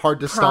that would have been hard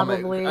to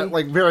stomach,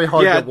 like, very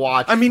hard to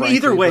watch. I mean, frankly,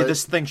 either way,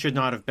 this thing should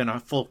not have been a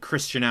full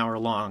Christian hour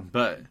long,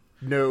 but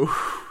no.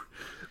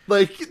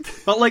 Like,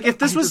 but, like, if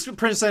this was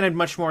presented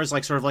much more as,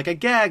 like, sort of like a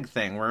gag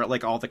thing where,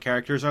 like, all the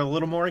characters are a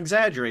little more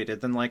exaggerated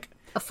than, like,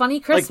 a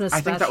funny Christmas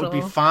I think special. that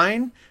would be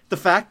fine. The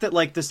fact that,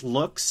 like, this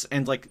looks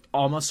and, like,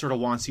 almost sort of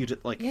wants you to,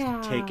 like,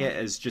 take it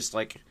as just,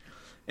 like,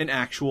 an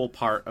actual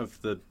part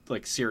of the,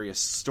 like, serious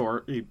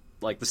story,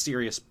 like, the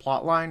serious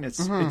plot line, it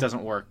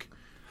doesn't work.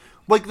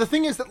 Like, the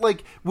thing is that,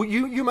 like,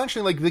 you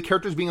mentioned, like, the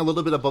characters being a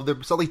little bit above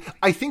their... So, like,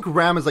 I think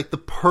Ram is, like, the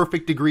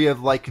perfect degree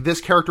of, like,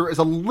 this character is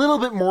a little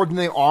bit more than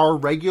they are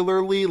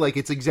regularly. Like,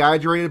 it's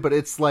exaggerated, but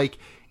it's, like,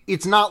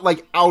 it's not,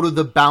 like, out of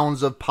the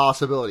bounds of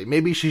possibility.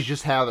 Maybe she's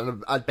just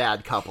having a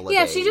bad couple of days.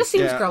 Yeah, she just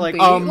seems grumpy.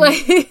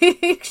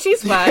 Like,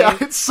 she's fine. Yeah,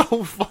 it's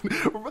so funny.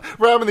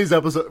 Ram in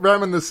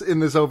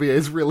this OVA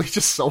is really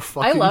just so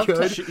fucking good. I loved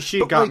her.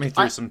 She got me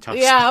through some tough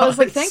spots. Yeah, I was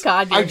like, thank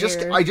God you're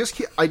here.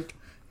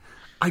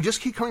 I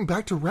just keep coming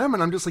back to Rem,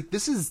 and I'm just like,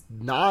 this is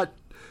not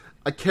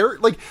a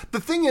character. Like,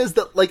 the thing is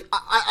that, like,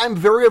 I'm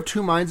very of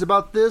two minds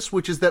about this,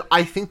 which is that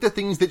I think the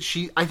things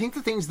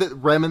that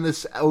Rem in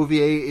this OVA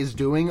is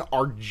doing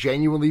are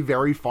genuinely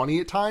very funny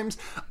at times.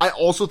 I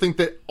also think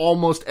that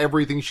almost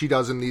everything she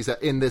does in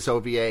this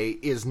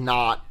OVA is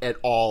not at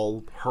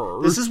all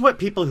her. This is what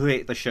people who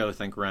hate the show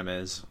think Rem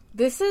is.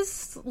 This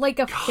is like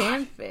a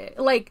fanfic.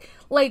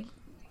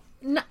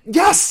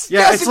 Yes,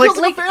 it's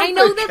like I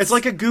know that's it's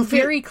like a goofy,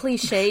 very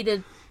cliche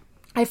to.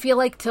 I feel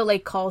like to,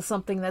 like, call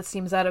something that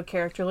seems out of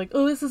character, like,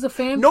 oh, this is a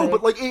fanfic. No,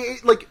 but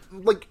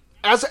like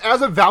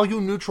as a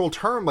value neutral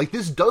term, like,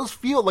 this does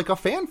feel like a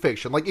fan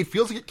fiction. Like, it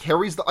feels like it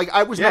carries the, like,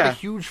 I was not a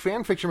huge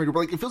fan fiction reader, but,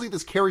 like, it feels like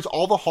this carries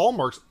all the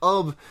hallmarks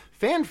of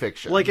fan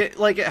fiction. Like, it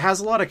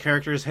has a lot of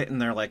characters hitting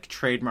their, like,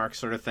 trademark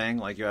sort of thing.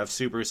 Like, you have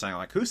Subaru saying,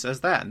 like, who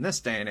says that in this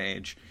day and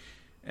age?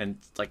 And,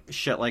 like,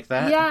 shit like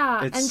that.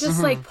 Yeah, and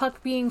just, like,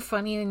 Puck being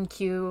funny and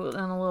cute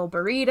and a little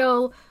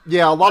burrito.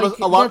 Yeah, a lot.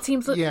 That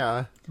seems like,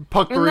 yeah,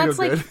 Puck burrito that's,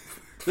 like, good.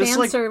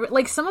 Fan service.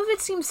 Like, some of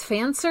it seems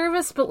fan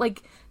service, but,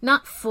 like,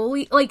 not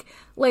fully.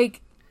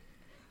 Like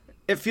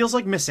It feels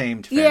like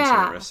misaimed fan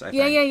service, I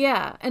think.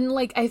 Yeah. And,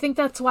 like, I think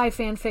that's why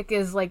fanfic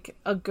is, like,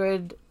 a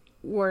good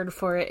word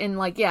for it in,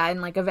 like,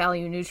 in, like, a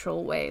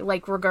value-neutral way.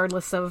 Like,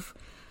 regardless of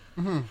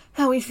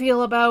how we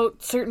feel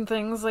about certain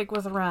things, like,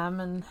 with Rem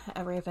and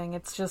everything.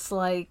 It's just,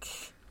 like...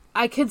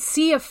 I could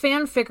see a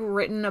fanfic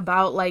written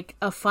about, like,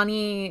 a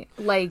funny,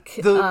 like,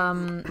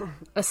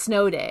 a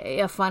snow day.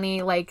 A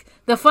funny, like,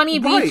 the funny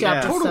beach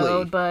episode,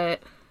 totally.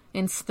 But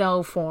in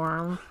snow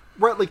form.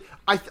 Right, like,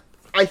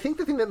 I think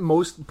the thing that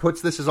most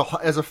puts this as a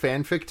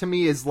fanfic to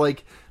me is,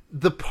 like,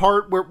 the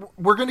part where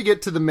we're going to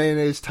get to the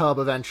mayonnaise tub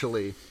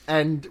eventually,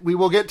 and we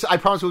will get to, I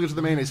promise we'll get to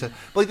the mayonnaise tub.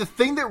 But, like, the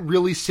thing that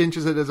really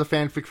cinches it as a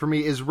fanfic for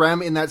me is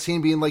Rem in that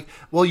scene being like,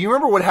 well, you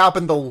remember what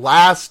happened the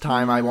last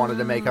time I wanted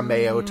to make a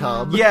mayo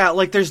tub? Yeah,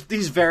 like, there's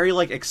these very,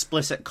 like,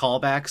 explicit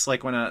callbacks,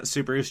 like when a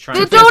Subaru's trying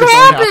to... That don't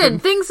happen!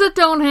 Things that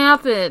don't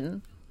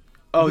happen!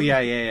 Oh,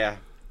 yeah.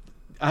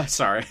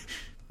 Sorry.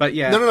 But,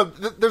 yeah. No.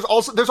 There's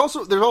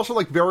also,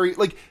 like, very,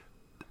 like...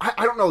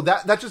 I don't know,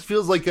 that just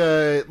feels like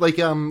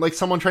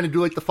someone trying to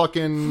do like the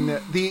fucking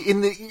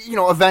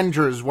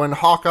Avengers when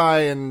Hawkeye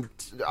and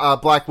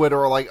Black Widow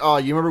are like, oh,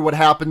 you remember what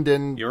happened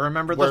in you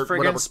remember the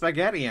friggin'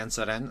 spaghetti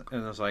incident,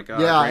 and it was like, oh,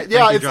 it's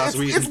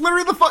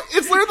literally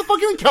the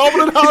fucking Calvin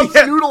and Hobbes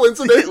noodle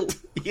incident.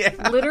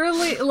 Yeah,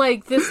 literally,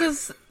 like, this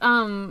is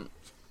oh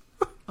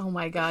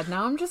my god,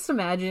 now I'm just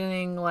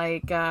imagining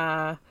like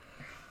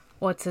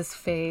what's his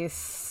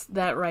face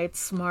that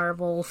writes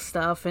Marvel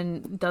stuff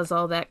and does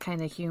all that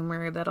kind of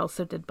humor that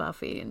also did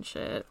Buffy and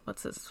shit.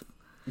 What's his...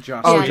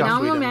 Joss. Yeah, Joss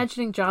now Whedon. I'm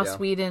imagining Joss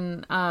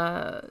Whedon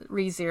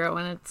ReZero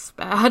and it's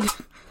bad.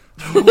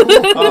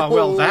 Oh,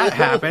 well, that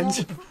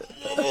happened.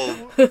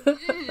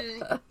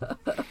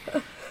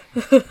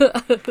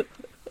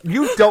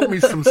 You dealt me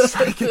some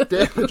psychic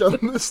damage on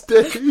this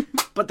day.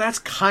 But that's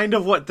kind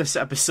of what this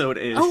episode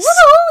is. Oh,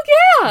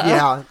 well, yeah!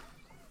 Yeah.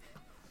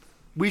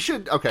 We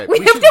should... Okay. We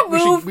have to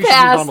move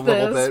past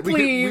this,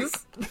 please.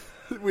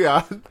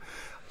 Yeah.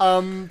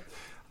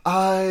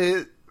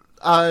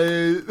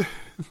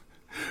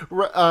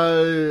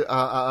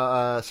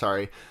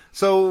 Sorry.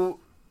 So,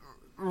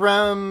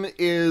 Rem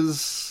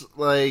is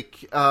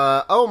like,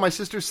 oh, my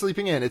sister's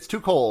sleeping in. It's too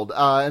cold.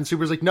 And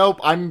Super's like, nope,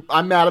 I'm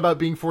mad about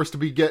being forced to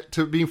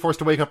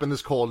wake up in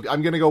this cold.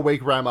 I'm gonna go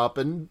wake Rem up.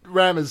 And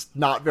Rem is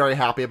not very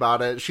happy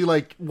about it. She,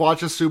 like,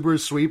 watches Subaru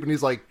sweep and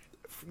he's like,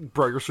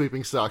 bro, your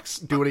sweeping sucks.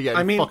 Do it again.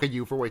 I mean, fucking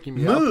you for waking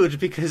me up.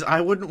 Because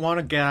I wouldn't want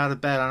to get out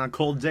of bed on a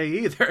cold day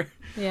either.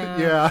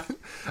 Yeah.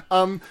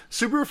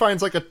 Subaru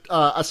finds like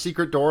a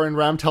secret door and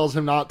Ram tells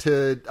him not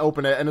to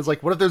open it and is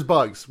like, what if there's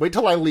bugs? Wait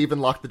till I leave and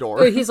lock the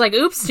door. He's like,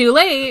 oops, too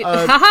late.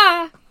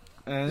 Haha.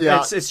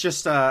 Yeah. It's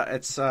just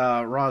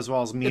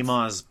Roswell's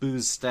Mima's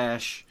booze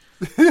stash.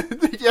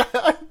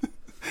 Yeah.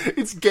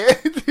 It's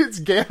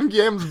Gam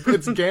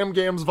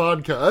Gam's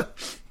vodka.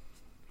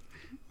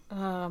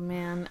 Oh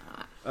man.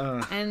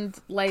 And,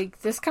 like,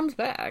 this comes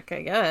back,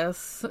 I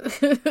guess.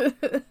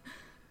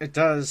 It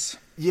does.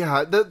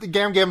 Yeah, the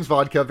Gam Gam's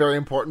vodka, very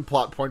important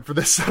plot point for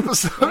this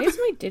episode. Why is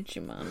my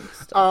Digimon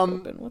stuff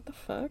open? What the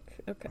fuck?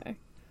 Okay.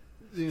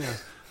 Yeah.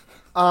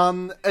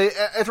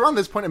 At around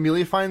this point,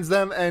 Amelia finds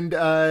them, and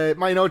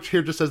my note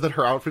here just says that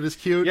her outfit is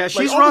cute. Yeah,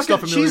 she's like,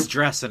 rocking. She's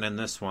dressing in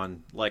this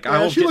one. Like, I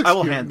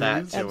will hand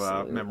that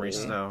to Memory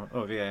Snow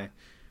OVA.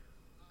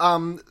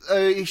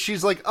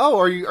 She's like, oh,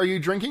 are you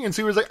drinking? And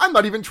Subaru's like, I'm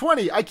not even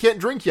 20. I can't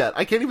drink yet.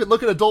 I can't even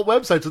look at adult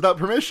websites without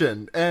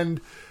permission.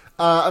 And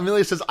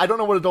Amelia says, I don't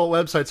know what adult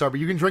websites are, but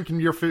you can drink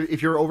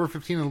if you're over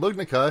 15 in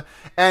Lugnica.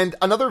 And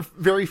another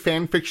very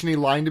fan-fiction-y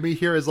line to me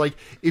here is like,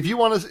 if you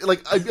want to,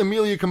 like,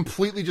 Amelia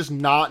completely just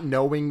not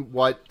knowing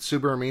what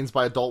Subaru means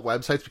by adult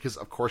websites, because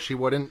of course she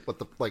wouldn't.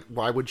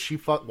 Why would she?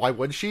 The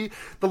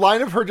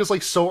line of her just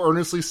like so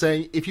earnestly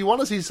saying, if you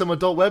want to see some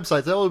adult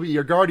websites, I will be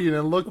your guardian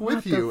and look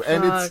with you.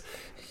 And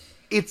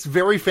it's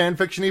very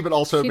fan-fiction-y, but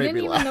also it made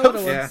me laugh. She didn't even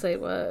know what a website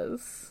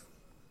was.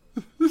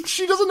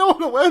 She doesn't know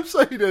what a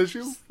website is.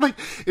 She's like,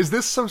 is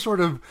this some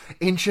sort of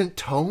ancient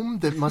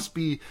tome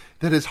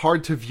that is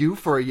hard to view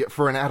for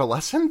an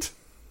adolescent?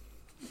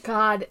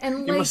 God,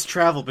 and you must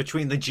travel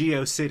between the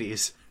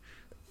GeoCities.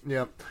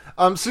 Yeah.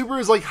 Subaru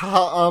is like,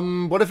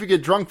 what if you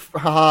get drunk?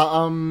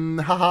 And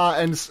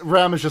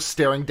Ram is just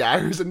staring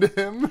daggers into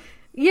him.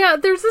 Yeah,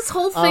 there's this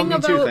whole thing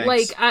about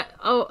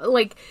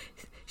like,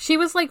 she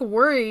was, like,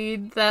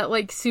 worried that,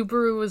 like,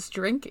 Subaru was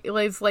drinking,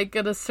 like,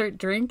 gonna start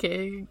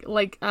drinking,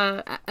 like,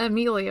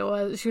 Amelia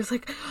was. She was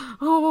like,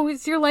 oh,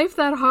 is your life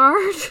that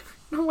hard?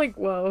 I'm like,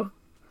 whoa.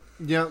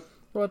 Yeah.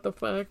 What the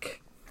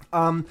fuck?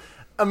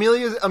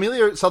 Amelia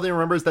suddenly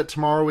remembers that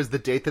tomorrow is the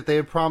date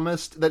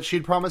that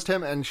she'd promised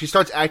him, and she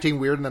starts acting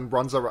weird and then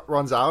runs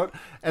out.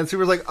 And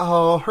Subaru's like,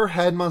 oh, her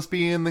head must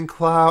be in the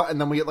cloud. And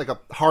then we get, like, a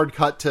hard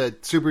cut to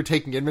Subaru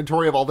taking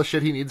inventory of all the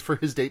shit he needs for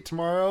his date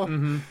tomorrow.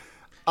 Mm-hmm.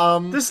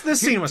 This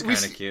scene was kind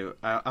of cute.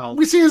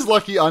 We see his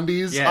lucky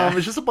undies. Yeah.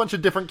 It's just a bunch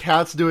of different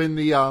cats doing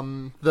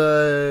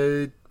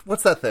the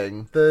what's that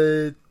thing?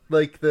 The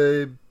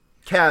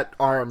cat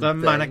arm. The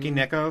thing. Maneki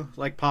Neko,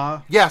 like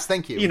paw. Yes,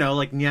 thank you. You know,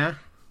 like nya.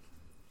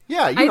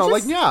 Yeah,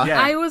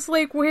 yeah. I was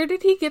like, where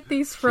did he get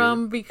these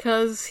from?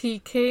 Because he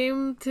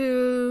came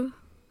to...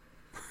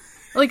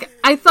 Like,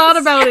 I thought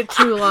about it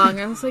too long.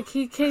 I was like,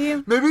 he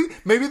came...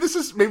 Maybe this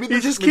is... Maybe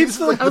this just keeps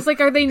like, I was like,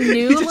 are they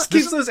new? He just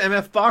keeps those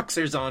MF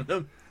boxers on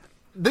him.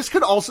 This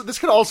could also,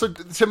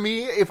 to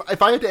me,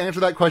 if I had to answer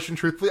that question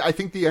truthfully, I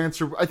think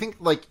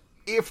like,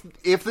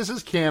 if this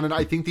is canon,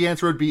 I think the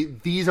answer would be,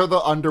 these are the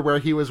underwear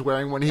he was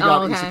wearing when he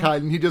got isekai,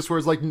 and he just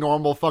wears, like,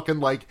 normal fucking,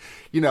 like,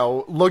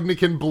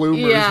 Lugnikin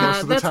bloomers most of the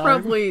time. Yeah, that's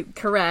probably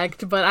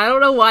correct, but I don't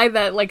know why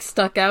that, like,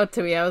 stuck out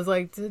to me. I was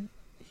like, did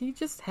he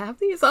just have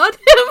these on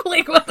him?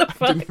 Like, what the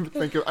fuck?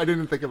 I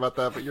didn't think about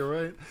that, but you're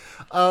right.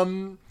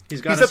 He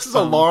sets his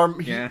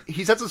alarm. Yeah.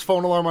 He sets his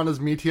phone alarm on his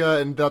Meteor,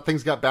 and that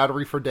thing's got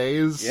battery for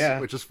days,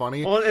 which is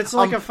funny. Well, it's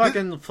like a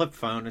fucking flip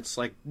phone. It's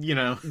like,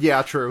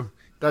 Yeah, true.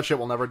 That shit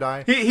will never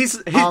die. He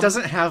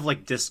doesn't have,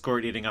 like,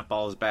 Discord eating up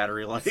all his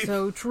battery life.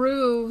 So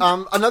true.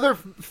 Another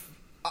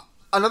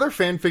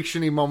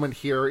fanfiction-y moment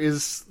here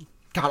is...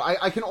 God,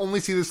 I can only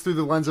see this through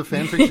the lens of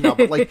fanfiction now,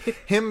 but, like,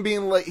 him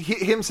being like...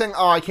 him saying,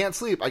 oh, I can't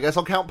sleep. I guess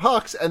I'll count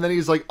pucks. And then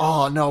he's like,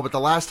 oh, no, but the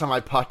last time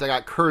I pucked, I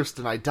got cursed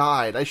and I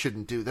died. I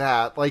shouldn't do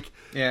that. Like...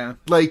 Yeah.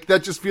 Like,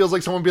 that just feels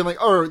like someone being like,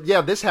 oh,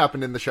 yeah, this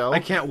happened in the show. I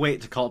can't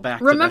wait to call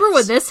back Remember to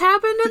when this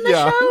happened in the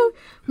show?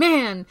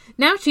 Man,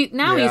 now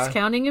he's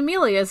counting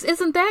Amelia's.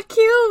 Isn't that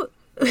cute?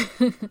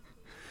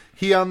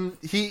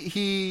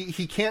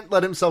 He can't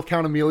let himself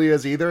count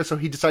Amelia's either, so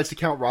he decides to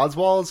count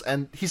Roswell's,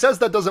 and he says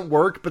that doesn't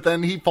work, but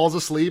then he falls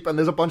asleep, and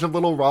there's a bunch of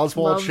little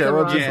Roswell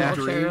cherubs in his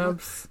dream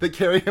that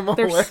carry him away.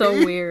 They're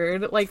so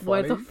weird. Like,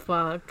 what the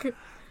fuck?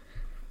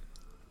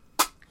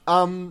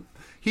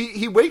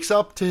 He wakes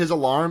up to his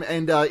alarm,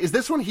 and is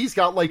this when he's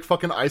got, like,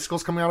 fucking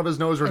icicles coming out of his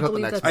nose, or is that the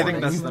next morning? I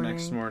think that's the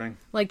next morning.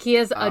 Like, he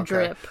has a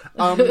drip.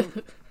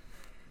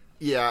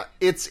 Yeah,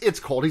 it's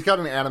cold. He's got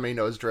an anime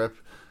nose drip.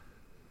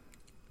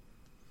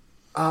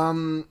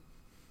 And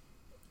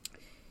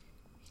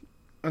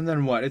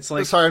then what? It's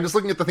like... Sorry, I'm just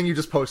looking at the thing you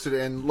just posted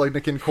in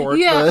Lignikin Court.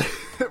 Yeah.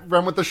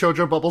 Rem with the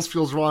shoujo bubbles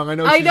feels wrong.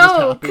 I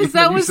know, because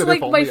that was like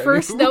my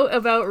first note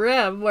about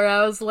Rem, where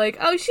I was like,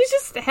 oh, she's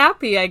just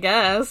happy, I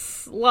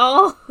guess.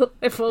 Well,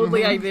 if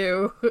only I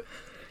knew.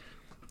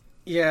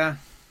 Yeah.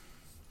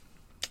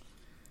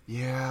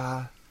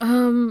 Yeah.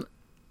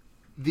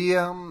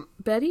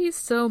 Betty's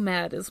so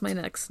mad is my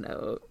next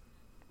note.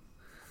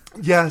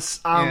 Yes,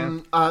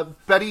 Betty,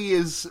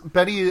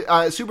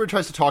 Subaru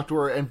tries to talk to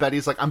her, and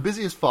Betty's like, I'm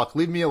busy as fuck,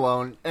 leave me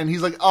alone. And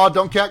he's like, oh,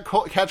 don't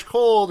catch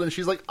cold. And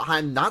she's like,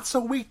 I'm not so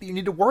weak that you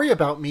need to worry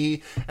about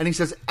me. And he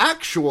says,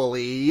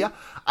 actually,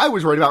 I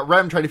was worried about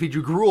Rem trying to feed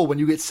you gruel when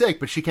you get sick,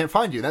 but she can't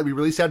find you. That'd be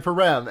really sad for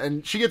Rem.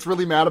 And she gets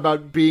really mad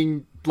about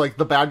being, like,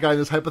 the bad guy in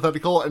this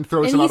hypothetical and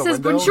throws him out a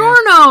window. And he says,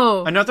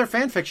 buongiorno! Another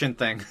fanfiction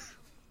thing.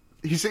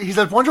 He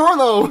said,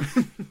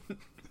 buongiorno!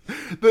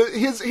 The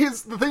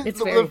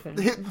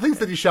things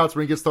that he shouts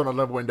when he gets thrown out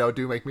of a window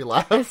do make me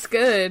laugh. That's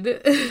good.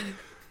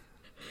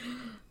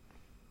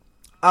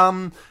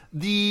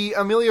 The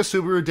Amelia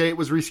Subaru date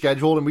was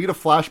rescheduled, and we get a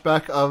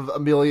flashback of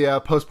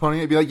Amelia postponing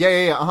it. Be like,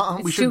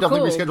 we should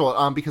definitely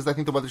reschedule it, because I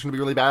think the weather's going to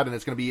be really bad, and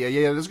it's going to be,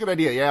 that's a good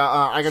idea.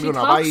 I gotta go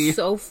now. Bye. She talks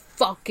so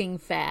fucking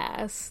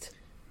fast.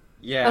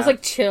 Yeah. I was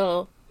like,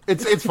 chill.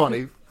 It's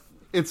funny.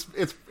 It's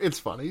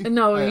funny.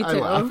 No, me too. I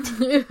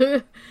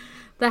laughed.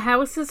 The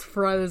house is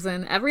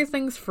frozen.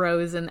 Everything's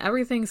frozen.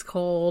 Everything's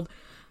cold.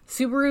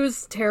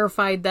 Subaru's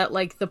terrified that,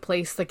 like, the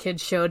place the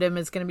kids showed him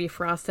is going to be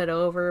frosted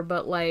over.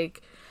 But,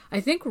 like, I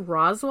think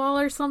Roswell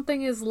or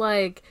something is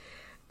like,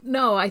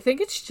 no, I think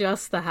it's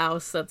just the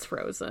house that's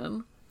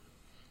frozen.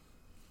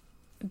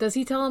 Does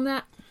he tell him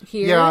that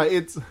here?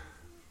 Yeah,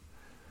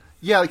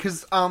 Yeah,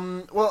 because,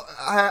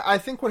 I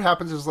think what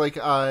happens is, like,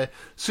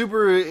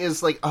 Subaru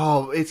is like,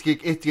 oh, it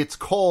gets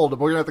cold, and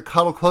we're gonna have to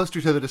cuddle close to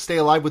each other to stay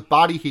alive with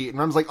body heat. And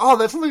Rem's like, oh,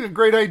 that's like a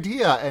great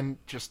idea, and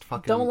just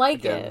fucking... Don't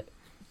like it.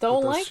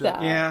 Don't like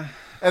that. Yeah.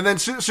 And then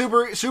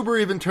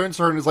Subaru even turns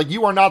to her and is like,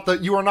 you are not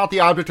the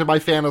object of my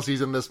fantasies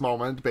in this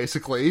moment,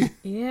 basically.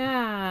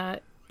 Yeah.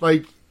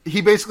 Like,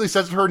 he basically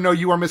says to her, no,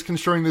 you are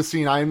misconstruing this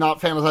scene. I am not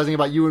fantasizing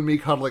about you and me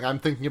cuddling. I'm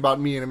thinking about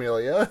me and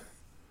Amelia.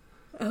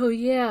 Oh,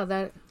 yeah,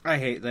 that... I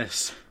hate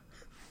this.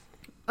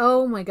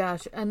 Oh my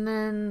gosh. And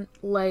then,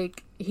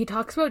 like, he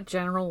talks about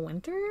General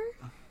Winter?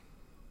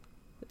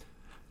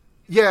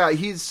 Yeah,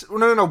 he's...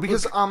 No,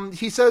 because,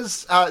 he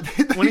says...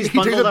 when he's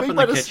bundled up in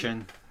the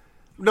kitchen.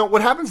 No,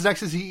 what happens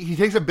next is he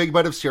takes a big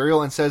bite of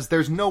cereal and says,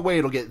 there's no way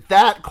it'll get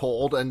that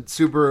cold, and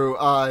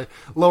Subaru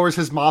lowers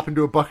his mop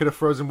into a bucket of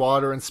frozen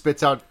water and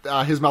spits out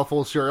his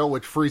mouthful of cereal,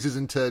 which freezes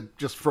into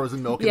just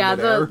frozen milk in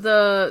midair.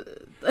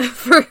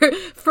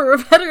 For a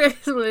better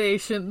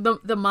explanation,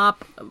 the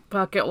mop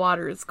bucket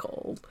water is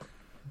cold.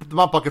 The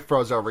mop bucket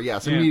froze over,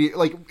 yes. Yeah. Immediately,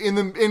 like,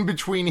 in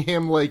between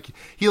him, like,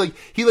 he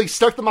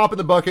stuck the mop in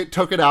the bucket,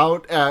 took it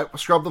out,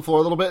 scrubbed the floor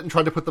a little bit, and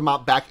tried to put the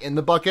mop back in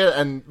the bucket,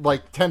 and,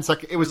 like, 10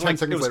 seconds later,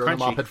 crunchy.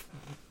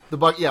 The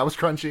mop had... it was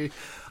crunchy.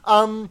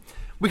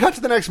 We cut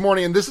to the next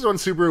morning, and this is when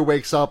Subaru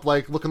wakes up,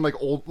 like, looking like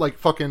old, like,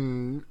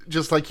 fucking,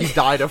 just like he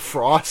died of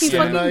frost. He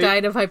fucking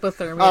died of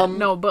hypothermia.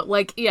 No, but,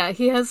 like, yeah,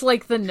 he has,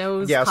 like, the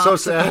nose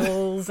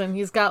popsicles, and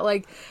he's got,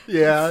 like,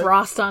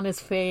 frost on his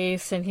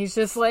face, and he's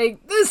just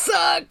like, this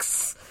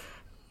sucks!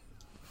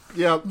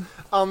 Yeah.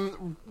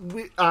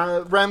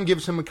 Rem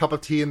gives him a cup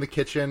of tea in the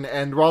kitchen,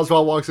 and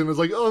Roswell walks in and is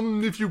like,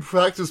 if you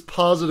practice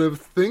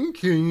positive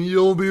thinking,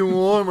 you'll be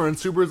warmer. And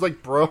Subaru's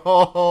like,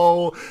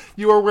 bro,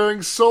 you are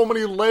wearing so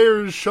many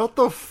layers, shut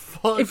the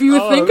fuck If you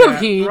up. think of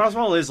heat.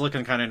 Roswell is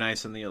looking kind of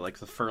nice in the, like,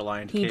 the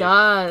fur-lined cape. He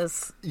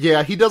does.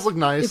 Yeah, he does look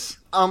nice.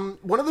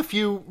 One of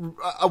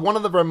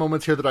the Rem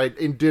moments here that I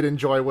did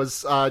enjoy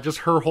was just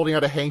her holding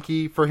out a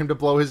hanky for him to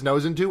blow his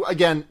nose into.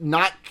 Again,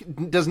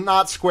 does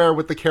not square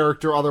with the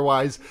character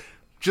otherwise.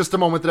 Just a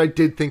moment that I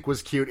did think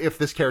was cute if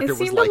this character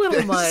was like this. It seemed a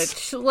little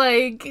much.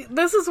 Like,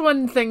 this is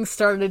when things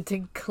started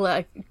to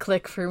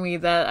click for me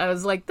that I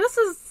was like, this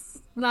is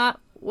not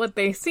what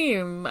they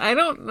seem. I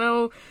don't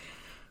know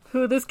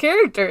who this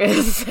character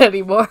is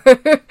anymore.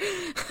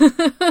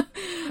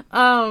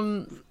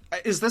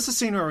 Is this a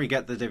scene where we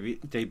get the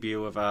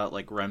debut of,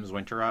 like, Rem's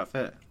winter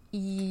outfit?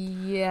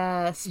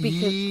 Yes,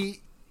 because...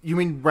 You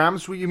mean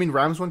Ram's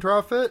winter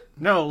outfit?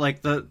 No,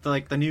 like,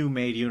 the new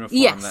maid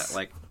uniform that,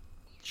 like,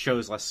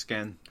 shows less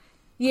skin.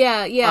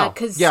 Yeah,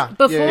 because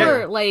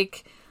before,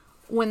 like,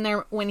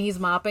 when he's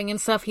mopping and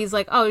stuff, he's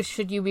like, oh,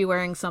 should you be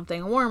wearing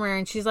something warmer?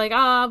 And she's like, oh,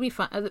 I'll be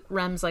fine.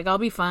 Rem's like, I'll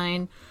be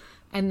fine.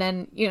 And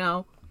then,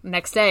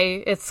 next day,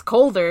 it's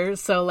colder,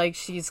 so, like,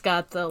 she's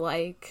got the,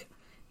 like,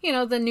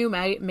 the new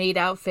maid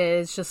outfit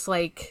is just,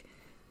 like,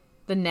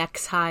 the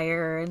neck's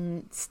higher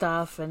and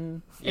stuff,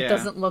 and it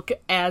doesn't look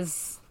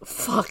as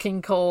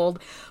fucking cold.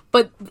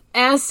 But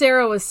as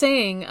Sarah was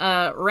saying,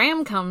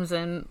 Ram comes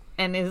in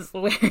and is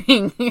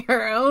wearing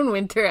her own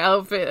winter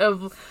outfit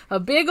of a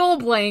big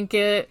old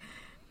blanket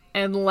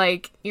and,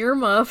 like,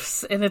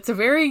 earmuffs, and it's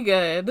very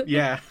good.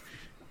 Yeah.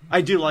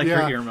 I do like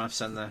her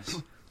earmuffs in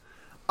this.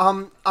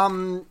 But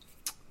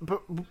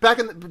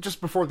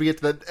just before we get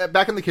to that,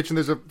 back in the kitchen,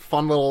 there's a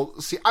fun little...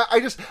 See,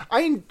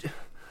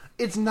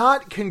 it's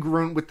not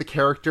congruent with the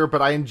character,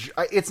 but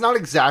it's not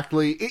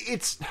exactly...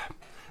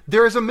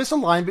 There is a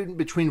misalignment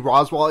between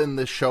Roswell in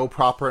the show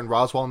proper and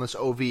Roswell in this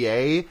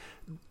OVA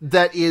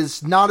that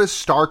is not as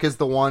stark as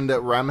the one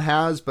that Rem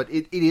has, but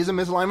it is a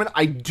misalignment.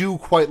 I do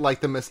quite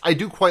like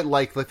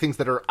the things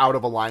that are out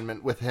of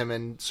alignment with him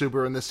and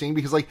Subaru in this scene,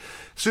 because, like,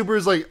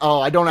 Subaru's like, oh,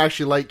 I don't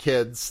actually like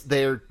kids.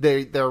 They're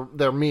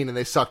mean and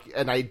they suck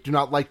and I do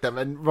not like them.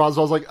 And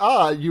Roswell's like,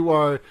 you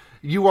are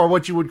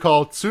what you would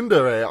call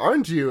tsundere,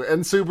 aren't you?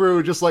 And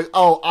Subaru just like,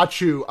 oh,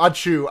 achu.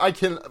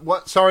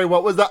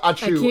 What was that?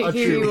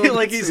 Achu.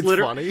 Like, he's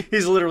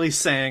literally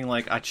saying,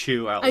 like,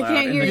 achu out loud. I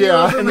can't hear you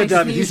over my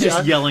dub, he's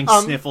just yelling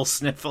sniffle,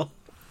 sniffle.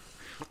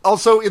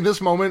 Also, in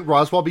this moment,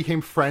 Roswell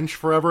became French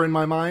forever in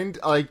my mind.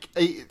 Like,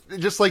 I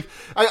just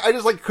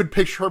could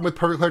picture him with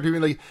perfect clarity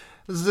being like,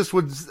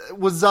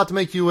 was that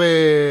make you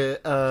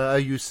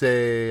you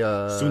say,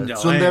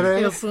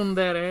 tsundere?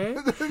 Tsundere.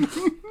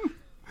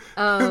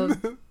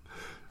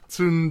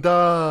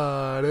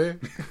 Tsundere.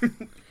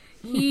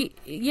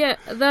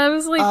 That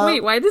was like,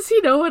 wait, why does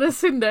he know what a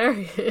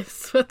tsundere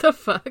is? What the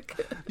fuck?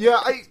 Yeah,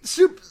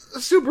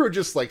 Subaru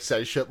just, like,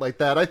 says shit like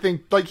that. I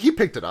think, like, he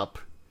picked it up.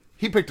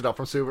 He picked it up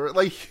from Subaru.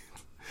 Like,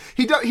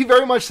 he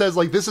very much says,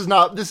 like, this is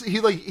not, this, he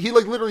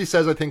literally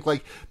says, I think,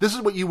 like, this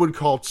is what you would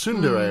call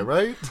tsundere,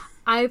 right?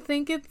 I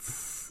think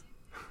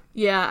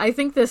I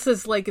think this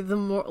is, like, a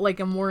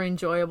more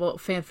enjoyable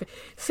fanfic.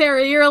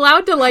 Sarah, you're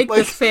allowed to like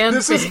this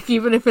fanfic,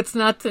 even if it's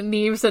not to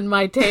Neves and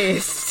my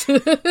taste.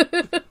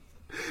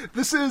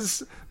 This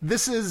is,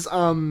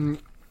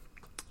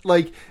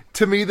 like,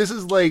 to me, this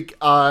is like,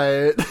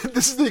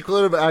 this is the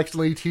equivalent of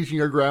actually teaching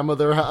your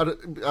grandmother how to,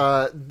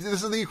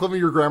 this is the equivalent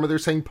of your grandmother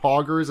saying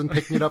poggers and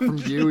picking it up from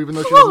you, even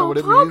though she doesn't know what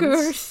it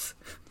means.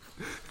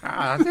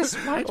 This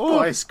white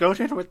boy's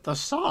goated with the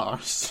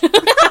sauce.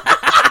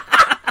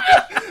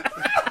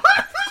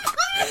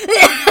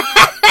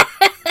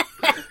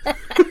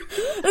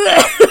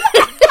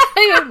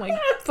 Oh my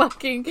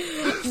fucking...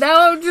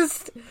 Now I'm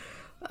just...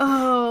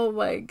 Oh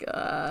my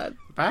god.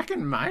 Back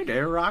in my day,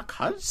 Rock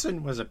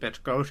Hudson was a bit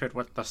goated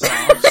with the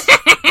sauce.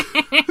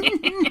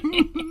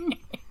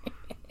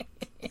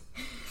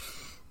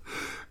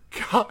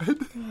 God.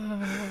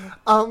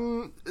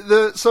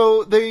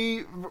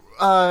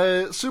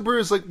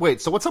 Subaru's like,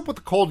 wait, so what's up with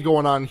the cold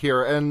going on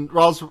here? And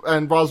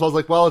Roswell's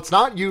like, well, it's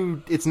not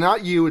you, it's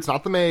not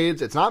the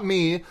maids, it's not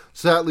me,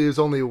 so that leaves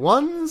only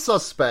one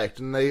suspect.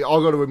 And they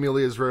all go to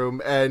Amelia's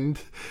room, and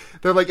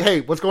they're like,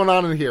 hey, what's going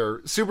on in here?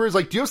 Subaru's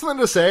like, do you have something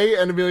to say?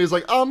 And Amelia's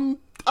like, good morning.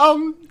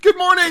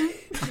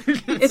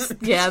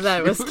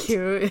 That was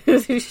cute.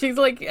 She's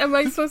like, am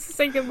I supposed to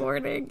say good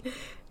morning?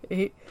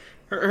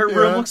 Her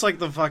room looks like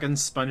the fucking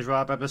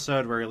SpongeBob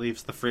episode where he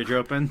leaves the fridge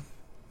open.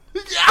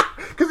 Yeah,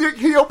 because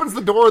he opens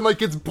the door and, like,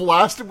 gets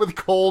blasted with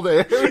cold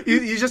air.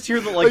 You just hear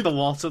the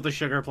waltz of the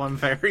Sugar Plum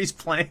Fairies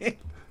playing.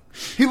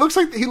 He looks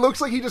like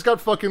he just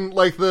got fucking,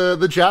 like,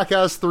 the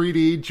Jackass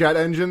 3D jet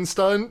engine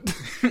stunt.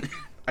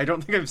 I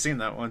don't think I've seen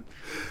that one.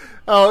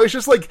 Oh, it's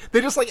just like they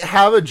just like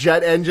have a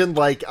jet engine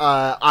like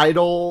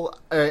idle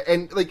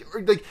and like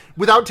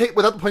without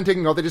the plane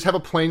taking off, they just have a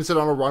plane sit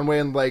on a runway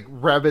and like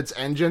rev its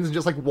engines and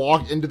just like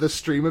walk into the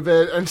stream of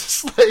it and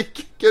just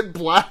like get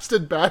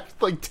blasted back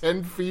like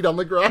 10 feet on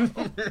the ground.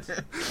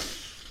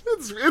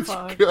 it's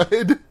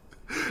good.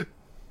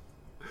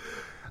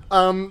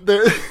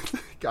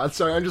 God,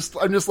 sorry, I'm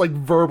just like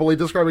verbally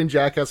describing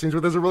Jackass scenes,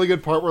 but there's a really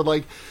good part where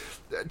like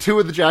two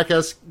of the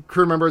Jackass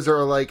crew members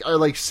are like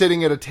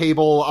sitting at a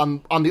table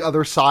on the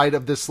other side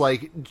of this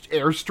like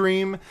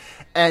airstream,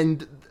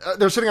 and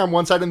they're sitting on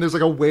one side, and there's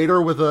like a waiter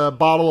with a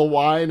bottle of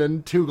wine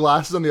and 2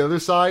 glasses on the other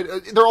side.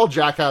 They're all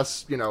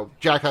Jackass,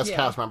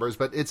 cast members,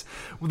 but it's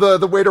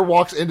the waiter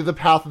walks into the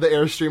path of the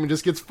airstream and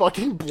just gets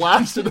fucking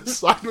blasted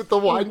aside with the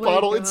wine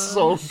bottle. Gosh. It's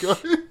so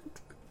good.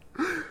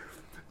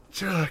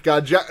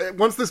 God,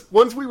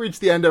 once we reach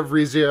the end of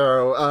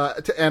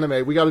ReZero to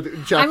anime, we gotta do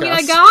Jackass. I mean,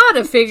 I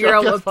gotta figure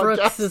out what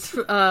Brooks'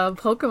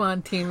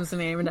 Pokemon team's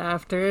named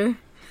after.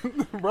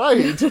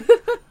 Right.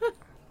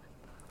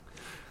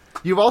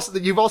 You've also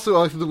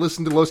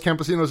listened to Los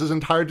Campesinos'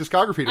 entire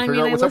discography to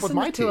figure out what's up with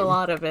my team. I listened to a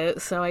lot of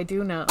it, so I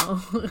do know.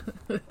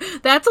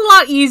 That's a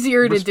lot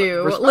easier to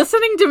do.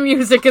 Listening to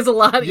music is a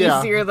lot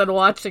easier than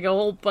watching a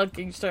whole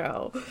fucking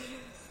show.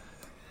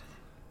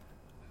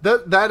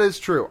 That is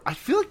true. I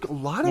feel like a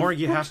lot of... Or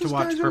you have to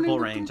watch Purple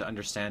Rain to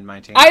understand my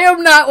team. I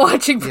am not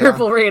watching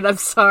Purple Rain, I'm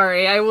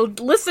sorry. I will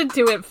listen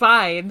to it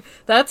fine.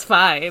 That's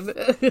fine.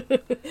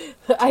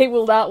 I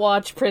will not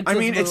watch Prince's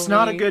movie. It's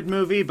not a good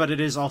movie, but it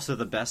is also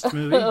the best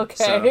movie.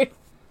 Okay.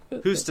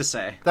 So, who's to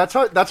say? That's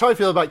how I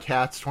feel about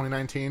Cats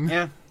 2019.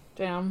 Yeah.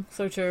 Damn,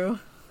 so true.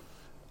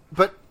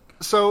 But...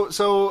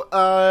 So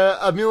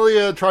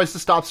Amelia tries to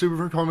stop Subaru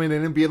from coming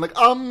in and being like,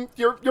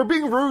 you're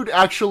being rude,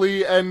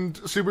 actually, and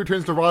Subaru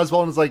turns to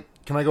Roswell and is like,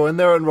 can I go in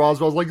there? And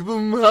Roswell's like, the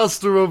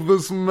master of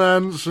this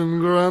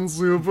mansion grants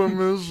you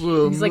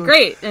permission. He's like,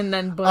 great, and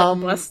then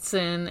busts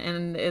in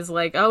and is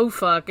like, oh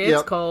fuck,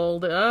 it's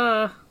cold,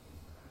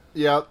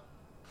 Yeah.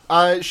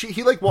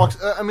 He walks.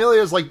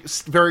 Amelia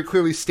is very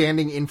clearly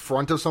standing in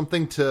front of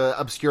something to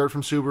obscure it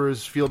from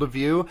Subaru's field of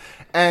view,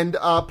 and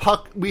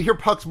Puck. We hear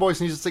Puck's voice,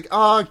 and he's just like,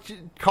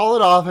 call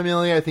it off,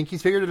 Amelia. I think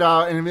he's figured it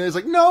out." And Amelia's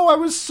like, "No, I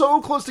was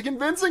so close to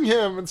convincing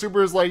him." And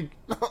Subaru's like,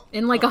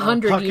 "In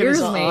 100 years,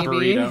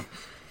 maybe."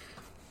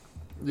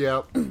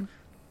 Yeah.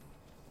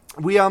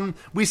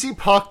 We see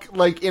Puck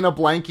in a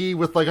blankie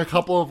with a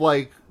couple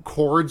of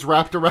cords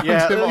wrapped around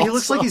him. He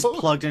looks like he's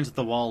plugged into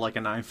the wall like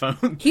an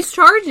iPhone. He's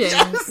charging.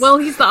 Yes! Well,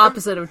 he's the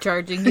opposite of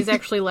charging. He's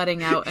actually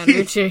letting out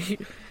energy.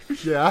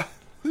 Yeah.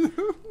 Then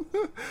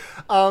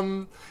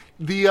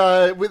we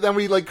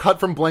cut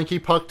from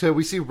Blanky Puck to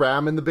we see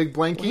Ram in the big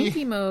Blanky.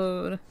 Blanky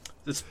mode.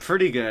 It's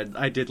pretty good.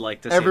 I did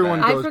like to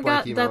Everyone see that. goes I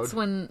forgot Blanky that's mode.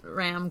 when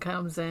Ram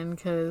comes in,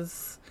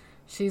 because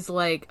she's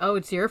like, oh,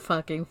 it's your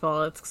fucking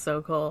fault. It's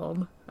so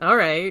cold. All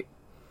right.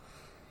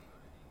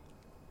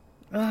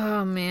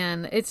 Oh,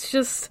 man. It's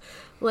just,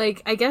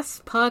 I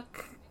guess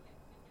Puck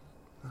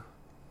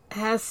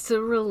has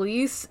to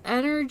release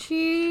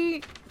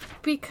energy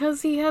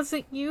because he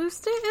hasn't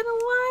used it in a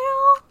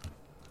while?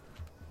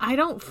 I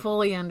don't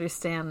fully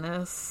understand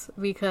this,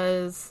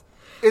 because,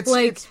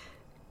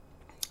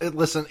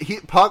 listen,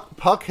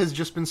 Puck has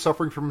just been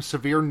suffering from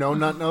severe No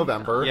Nut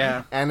November.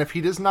 Yeah. And if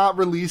he does not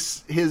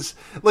release his...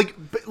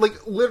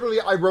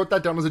 literally, I wrote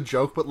that down as a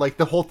joke, but,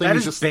 the whole thing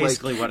is just,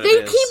 basically what it they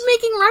is. keep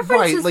making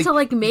references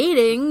right, to,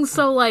 mating,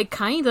 so,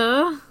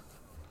 kinda.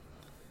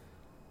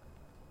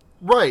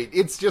 Right,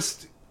 it's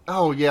just...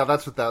 Oh, yeah,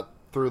 that's what that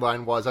through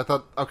line was. I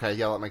thought, okay,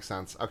 yeah, that makes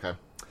sense. Okay.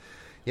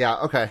 Yeah,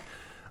 okay.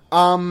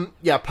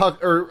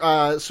 Puck,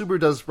 Subaru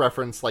does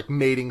reference,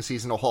 mating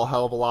season a whole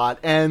hell of a lot,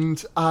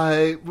 and,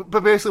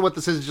 but basically what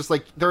this is just,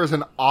 there is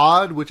an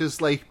odd, which is,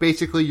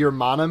 basically your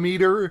mana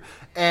meter,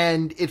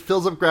 and it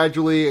fills up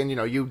gradually, and,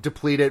 you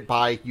deplete it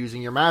by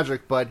using your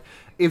magic, but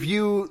if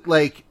you,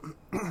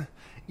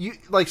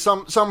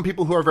 some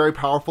people who are very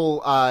powerful,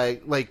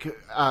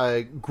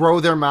 grow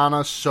their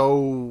mana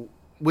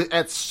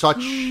at such,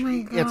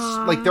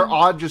 it's their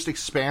odd just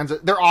expands.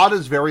 Their odd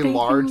is very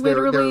large.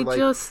 Literally,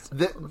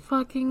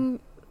 fucking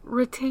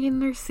retain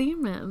their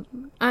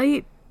semen.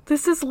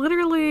 This is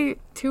literally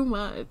too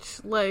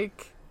much.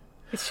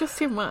 It's just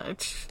too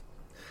much.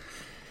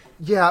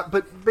 Yeah,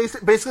 but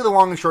basically the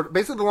long and short of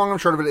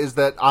it is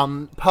that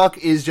Puck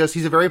is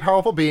he's a very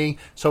powerful being,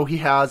 so he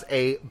has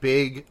a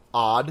big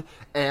odd,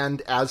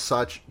 and as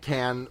such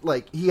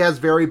he has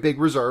very big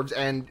reserves,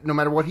 and no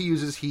matter what he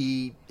uses,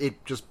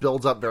 it just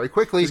builds up very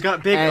quickly. He's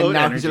got big and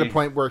now energy. He's at a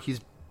point where he's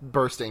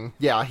bursting.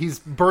 Yeah, he's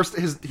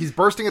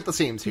bursting at the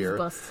seams here. He's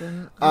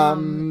busting.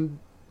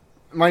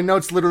 My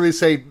notes literally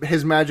say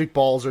his magic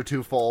balls are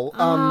too full.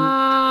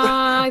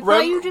 I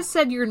thought you just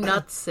said your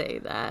nuts say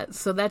that,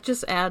 so that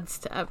just adds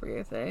to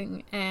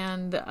everything.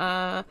 And hold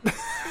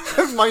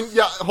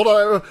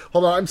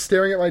on, I'm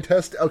staring at my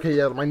test. Okay,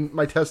 yeah,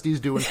 my testes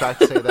do in fact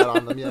say that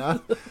on them. Yeah.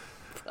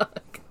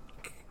 Fuck.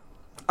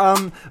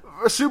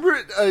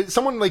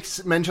 someone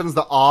like mentions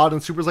the odd,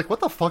 and Super's like, "What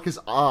the fuck is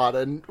odd?"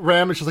 And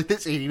Ram is just like,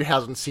 "This idiot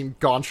hasn't seen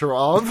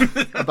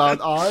Goncharov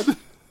about odd.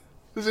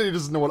 This idiot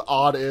doesn't know what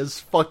odd is.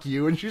 Fuck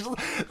you." And she's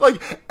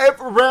like,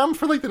 Ram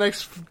for like the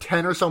next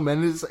 10 or so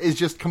minutes is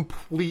just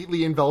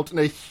completely enveloped in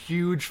a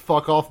huge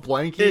fuck off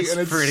blankie, and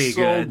it's pretty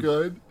so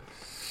good.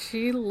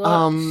 She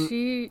loves.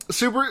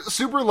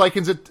 Super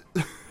likens it.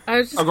 I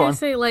was just gonna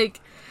say,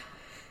 like,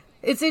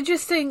 it's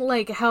interesting,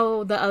 like,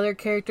 how the other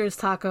characters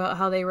talk about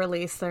how they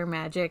release their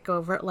magic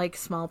over, like,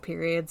 small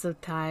periods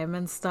of time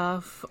and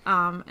stuff,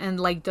 and,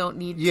 like, don't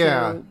need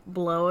to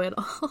blow it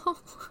all.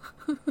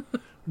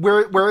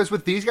 Whereas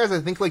with these guys, I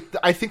think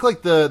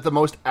the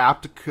most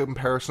apt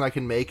comparison I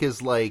can make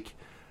is, like,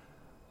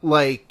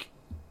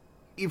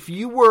 if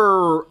you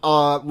were,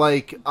 I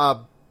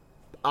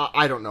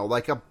don't know,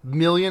 like a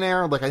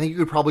millionaire, like, I think you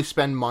could probably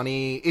spend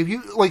money, if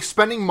you, like,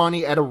 spending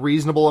money at a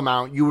reasonable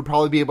amount, you would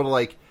probably be able to,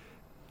 like,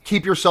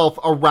 keep yourself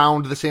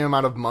around the same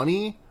amount of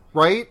money,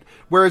 right?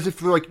 Whereas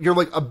if you're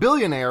like a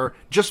billionaire,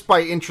 just by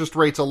interest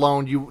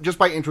alone, you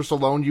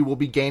will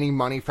be gaining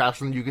money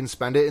faster than you can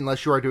spend it,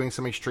 unless you are doing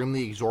some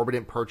extremely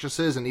exorbitant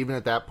purchases, and even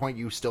at that point,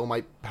 you still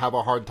might have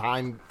a hard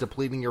time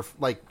depleting your,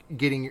 like,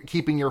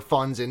 keeping your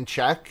funds in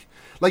check.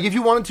 Like, if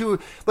you wanted to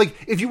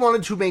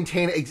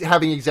maintain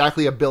having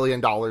exactly $1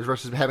 billion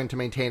versus having to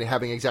maintain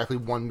having exactly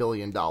 $1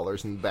 million in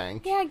the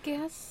bank. Yeah, I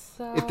guess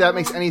so. If that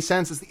makes any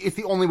sense, it's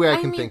the only way I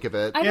can think of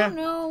it. I don't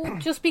know,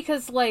 just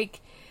because,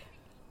 like,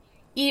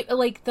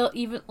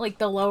 the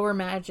lower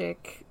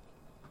magic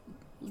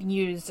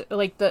use,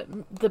 like,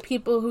 the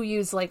people who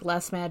use, like,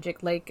 less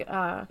magic, like,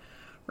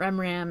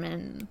 Ram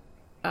and,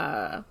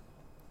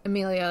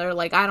 Amelia are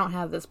like, I don't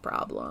have this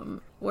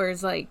problem.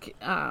 Whereas, like,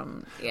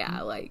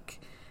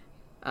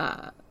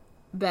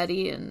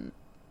 Betty and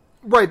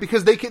right,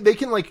 because they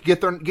can like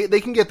get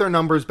their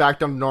numbers back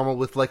down to normal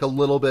with like a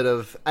little bit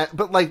of,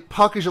 but like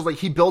Puck is just like,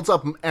 he builds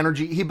up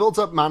energy, he builds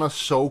up mana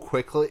so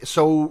quickly,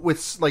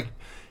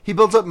 he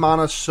builds up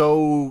mana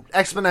so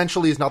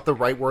exponentially is not the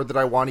right word that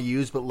I want to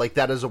use, but like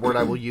that is a word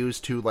I will use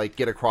to like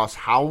get across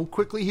how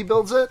quickly he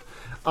builds it.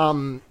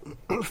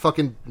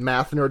 Fucking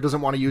math nerd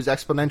doesn't want to use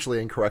exponentially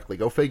incorrectly.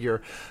 Go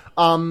figure.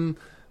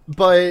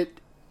 But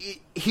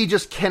he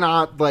just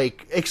cannot,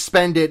 like,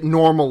 expend it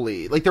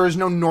normally. Like, there is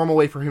no normal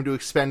way for him to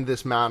expend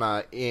this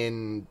mana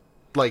in,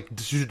 like,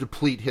 to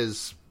deplete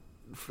his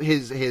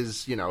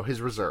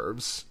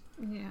reserves.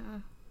 Yeah.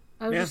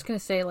 I was just gonna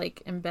say,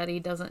 like, and Betty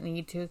doesn't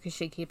need to, because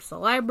she keeps the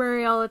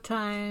library all the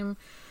time,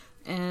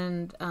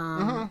 and,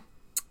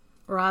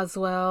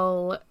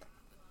 Roswell,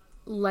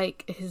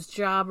 like, his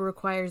job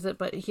requires it,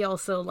 but he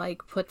also,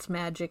 like, puts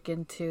magic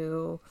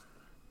into,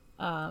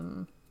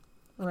 Ram,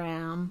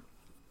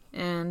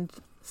 and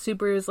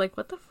Super is like,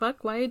 what the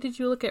fuck? Why did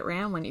you look at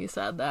Ram when you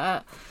said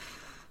that?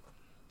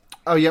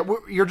 Oh yeah,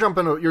 you're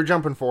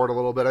jumping forward a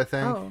little bit, I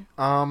think.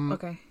 Oh.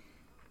 Okay.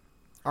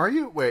 Are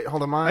you? Wait,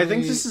 hold on. I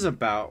think this is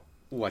about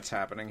what's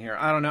happening here.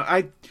 I don't know.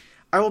 I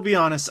will be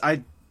honest.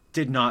 I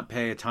did not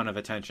pay a ton of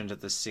attention to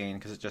this scene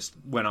because it just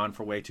went on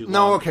for way too long.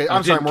 No, okay.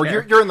 I'm sorry,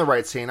 Morg. You're in the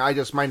right scene.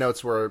 My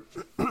notes were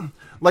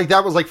like,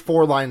 that was like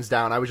 4 lines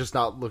down. I was just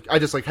not I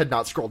just like had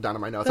not scrolled down to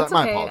my notes. That's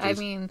my okay. apologies.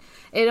 I mean,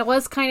 it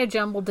was kind of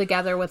jumbled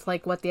together with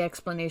like what the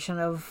explanation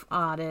of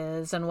odd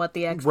is and what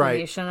the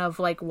explanation of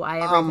like why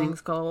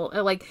everything's gold.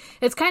 Like,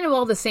 it's kind of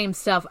all the same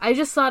stuff. I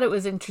just thought it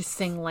was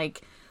interesting,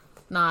 like,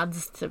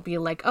 nods to be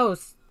like, oh,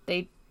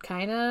 they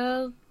kind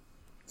of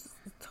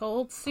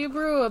told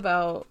Subaru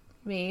about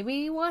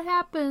maybe what's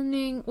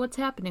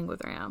happening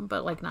with Ram,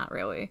 but like not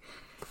really.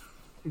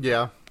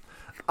 Yeah.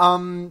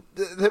 Beako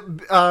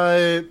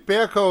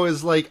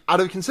is like, out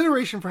of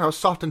consideration for how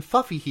soft and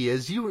fluffy he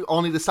is, you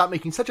all need to stop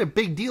making such a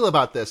big deal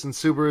about this. And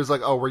Subaru is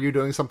like, oh, were you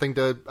doing something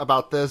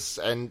about this?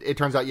 And it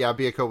turns out, yeah,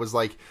 Beako was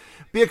like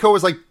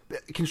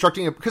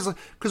constructing it,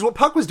 because what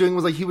Puck was doing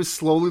was like, he was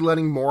slowly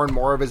letting more and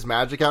more of his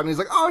magic out, and he's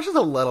like, oh, it's just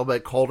a little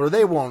bit colder,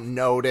 they won't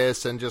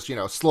notice, and just,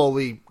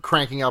 slowly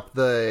cranking up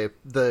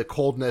the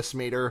coldness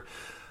meter.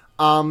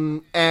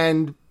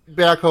 And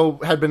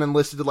Beako had been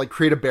enlisted to like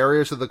create a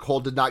barrier so the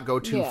cold did not go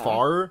too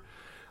far.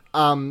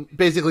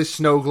 Basically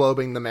snow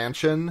globing the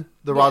mansion,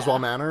 the Roswell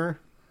Manor.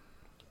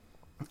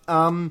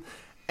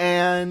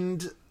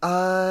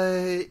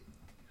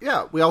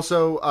 Yeah, we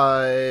also,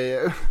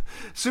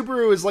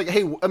 Subaru is like,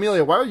 hey,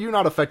 Amelia, why are you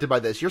not affected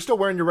by this? You're still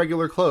wearing your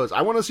regular clothes.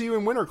 I want to see you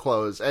in winter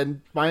clothes. And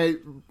my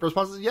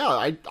response is,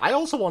 yeah, I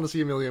also want to see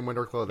Amelia in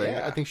winter clothing.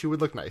 Yeah. I think she would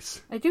look nice.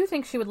 I do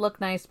think she would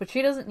look nice, but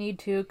she doesn't need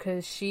to,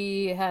 because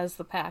she has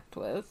the pact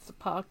with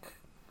Puck.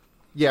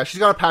 Yeah, she's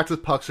got a pact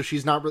with Puck, so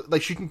she's not,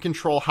 like, she can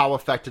control how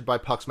affected by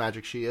Puck's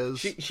magic she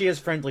is. She has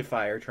friendly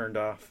fire turned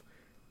off.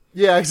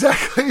 Yeah,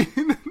 exactly.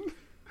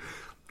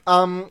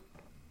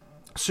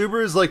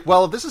 Subaru is like,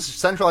 well, if this is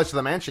centralized to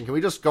the mansion, can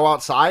we just go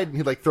outside? And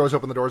he like throws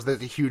open the doors.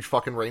 There's a huge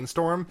fucking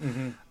rainstorm.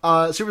 Mm-hmm.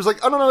 Subaru's like,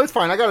 oh no, it's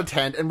fine. I got a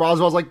tent. And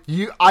Roswell's like,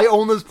 I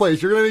own this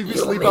place. You're gonna make me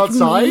sleep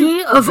outside?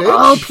 Me, of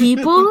all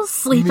people,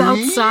 sleep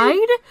outside?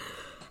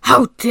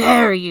 How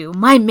dare you?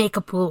 My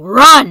makeup will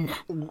run.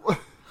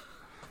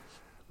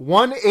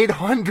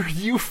 1-800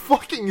 you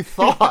fucking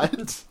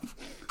thought.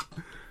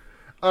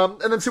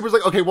 And then Super's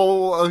like, okay,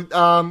 well,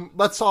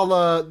 let's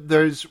all,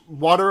 there's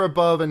water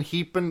above and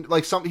heap and,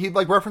 like, he,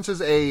 like,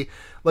 references a,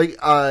 like,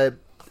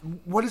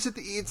 what is it?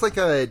 It's like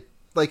a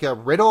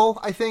riddle,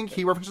 I think.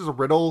 He references a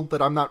riddle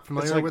that I'm not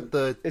familiar with.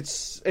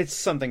 It's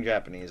something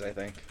Japanese, I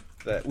think,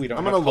 that we don't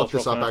I'm have going to look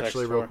this cultural up,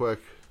 actually, context real for. quick.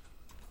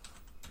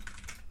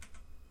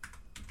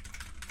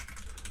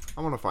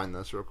 I want to find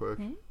this real quick.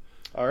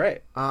 All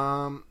right.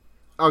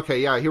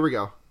 Okay, yeah, here we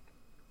go.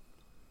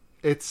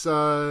 It's,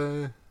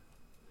 what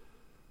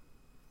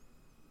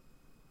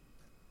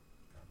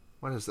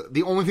is that?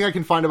 The only thing I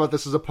can find about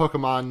this is a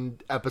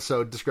Pokemon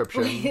episode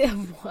description.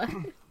 What?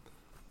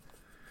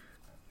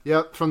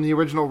 Yep, from the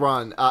original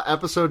run.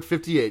 Episode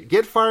 58.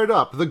 Get fired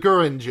up, the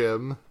Gurren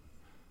Gym.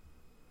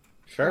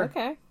 Sure.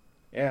 Okay.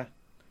 Yeah.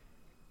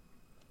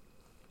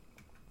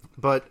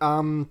 But,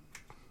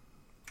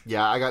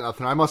 yeah, I got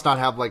nothing. I must not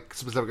have, like,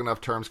 specific enough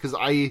terms, because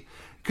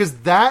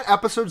that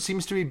episode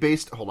seems to be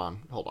based... Hold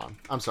on.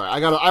 I'm sorry.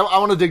 I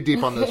want to dig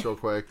deep on this real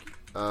quick.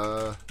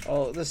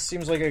 Oh, this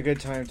seems like a good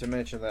time to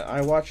mention that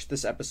I watched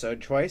this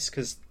episode twice,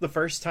 because the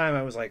first time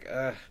I was like,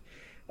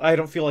 I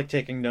don't feel like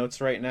taking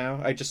notes right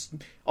now.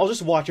 I'll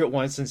just watch it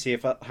once and see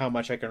how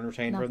much I can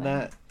retain from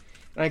that.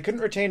 And I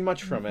couldn't retain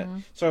much from it,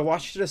 so I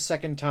watched it a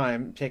second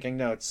time, taking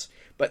notes.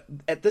 But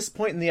at this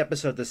point in the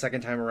episode, the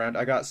second time around,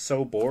 I got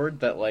so bored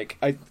that, like,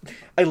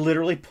 I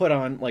literally put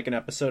on, like, an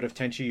episode of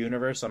Tenchi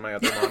Universe on my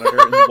other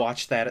monitor and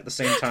watched that at the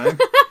same time.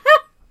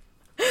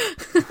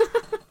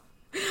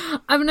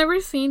 I've never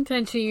seen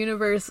Tenchi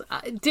Universe.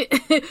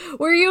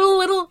 Were you a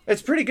little...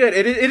 It's pretty good.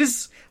 It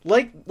is,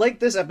 like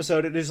this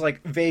episode, it is,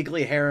 like,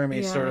 vaguely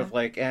harem-y, sort of,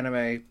 like,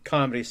 anime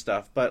comedy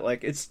stuff, but,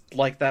 like, it's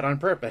like that on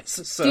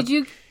purpose. So. Did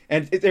you...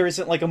 And there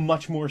isn't, like, a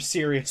much more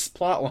serious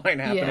plot line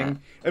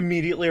happening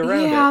immediately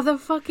around it. Yeah, the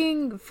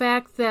fucking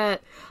fact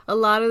that a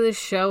lot of this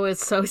show is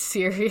so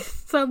serious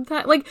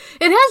sometimes. Like,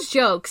 it has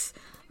jokes.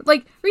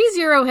 Like,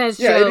 ReZero has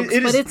jokes,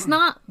 but it's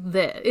not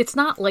this. It's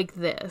not like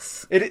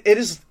this. It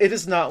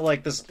is not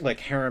like this,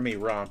 like, harem-y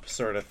romp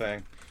sort of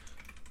thing.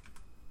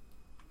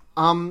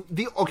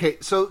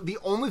 So the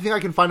only thing I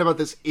can find about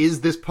this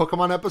is this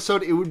Pokemon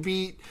episode. It would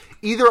be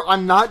either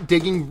I'm not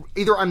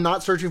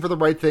searching for the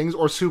right things,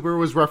 or Super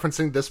was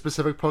referencing this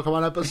specific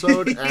Pokemon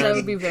episode. And that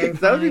would be very funny.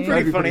 That would be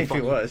pretty funny if he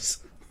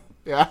was.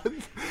 Yeah.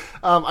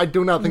 I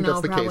do not think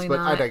that's the case, but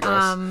I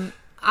digress.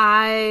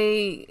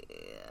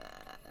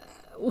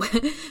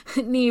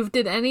 Neve,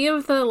 did any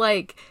of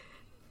the,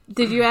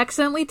 did you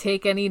accidentally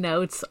take any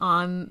notes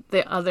on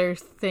the other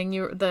thing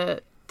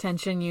the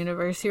Tension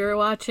Universe you were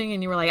watching,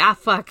 and you were like,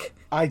 fuck.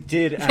 I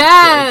did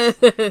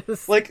actually.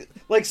 Yes!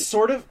 Like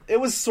sort of, it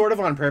was sort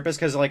of on purpose,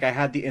 because, like, I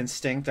had the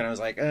instinct, and I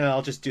was like,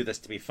 I'll just do this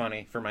to be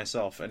funny for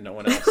myself and no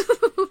one else.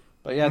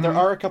 But yeah, there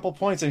are a couple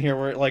points in here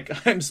where,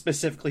 like, I'm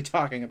specifically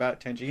talking about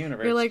Tenchi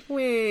Universe. You're like,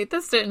 wait,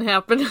 this didn't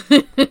happen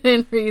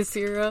in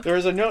ReZero. There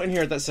is a note in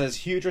here that says,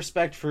 huge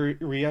respect for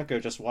Ryuko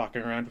just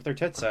walking around with her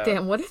tits out.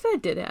 Damn, what if that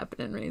did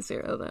happen in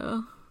ReZero,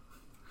 though?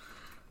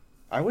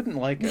 I wouldn't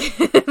like it.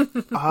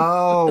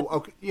 Oh,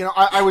 okay. You know,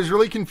 I was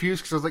really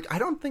confused because I was like, I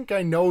don't think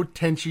I know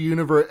Tenchi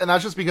Universe, and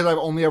that's just because I've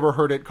only ever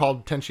heard it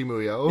called Tenchi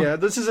Muyo. Yeah,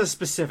 this is a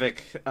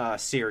specific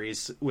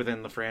series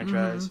within the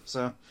franchise,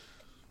 so.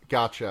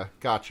 Gotcha.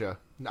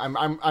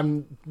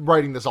 I'm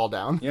writing this all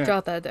down. Yeah.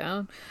 Jot that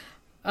down.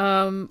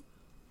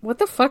 What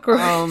the fuck were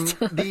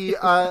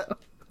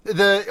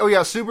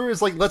Subaru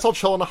is like, let's all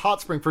chill in a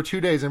hot spring for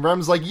 2 days, and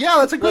Rem's like, yeah,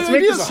 that's a good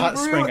idea. Let's make this a hot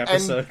spring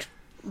episode.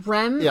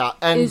 Rem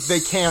and is they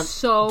can't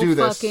so do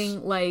this.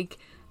 Fucking, like...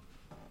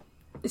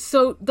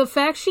 So, the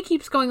fact she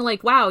keeps going,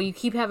 like, wow, you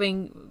keep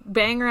having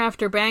banger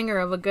after banger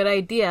of a good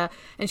idea,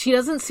 and she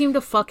doesn't seem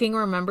to fucking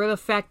remember the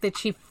fact that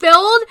she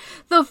filled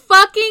the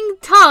fucking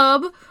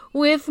tub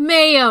with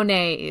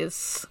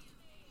mayonnaise.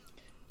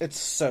 It's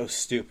so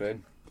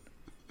stupid.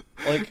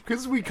 Like,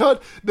 because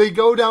they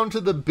go down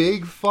to the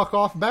big fuck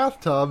off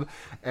bathtub,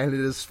 and it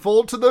is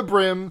full to the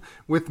brim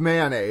with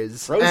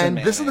mayonnaise.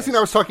 Mayonnaise. This is the thing I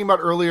was talking about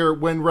earlier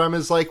when Rem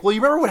is like, well,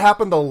 you remember what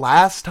happened the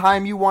last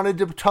time you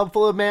wanted a tub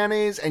full of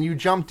mayonnaise, and you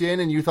jumped in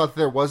and you thought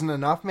there wasn't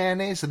enough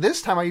mayonnaise? So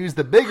this time I used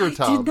the bigger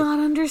tub. I did not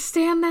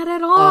understand that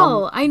at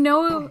all. I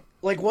know.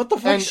 Like, what the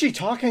fuck is she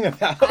talking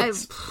about? I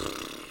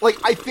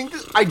think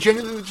I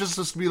genuinely think it's just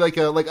supposed to be like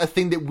a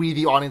thing that we,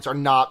 the audience, are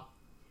not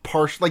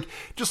partial,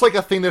 just like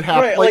a thing that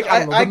happened. Right,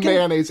 I don't know,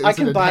 mayonnaise incident.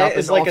 I can buy it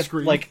as like a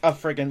friggin'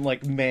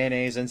 friggin'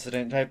 mayonnaise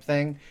incident type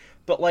thing,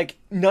 but like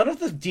none of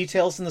the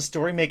details in the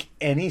story make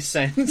any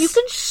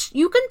sense.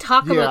 You can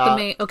talk about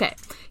the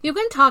you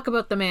can talk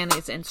about the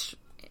mayonnaise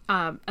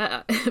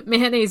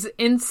mayonnaise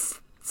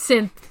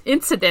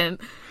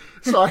incident.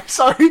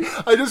 Sorry.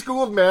 I just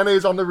googled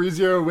mayonnaise on the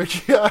ReZero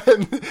wiki,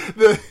 and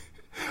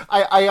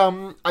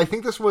I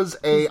think this was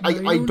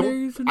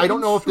I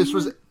don't know if this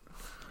was.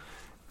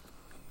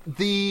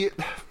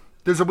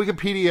 There's a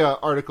Wikipedia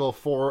article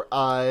for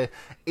a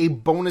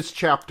bonus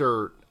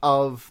chapter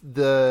of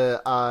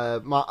the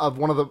of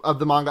one of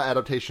the manga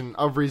adaptation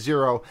of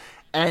ReZero,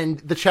 and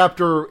the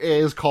chapter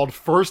is called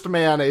First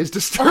Mayonnaise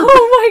Disturbance.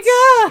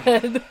 Oh my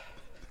god!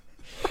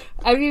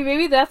 I mean,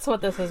 maybe that's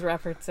what this is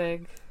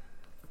referencing.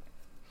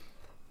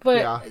 But,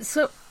 yeah.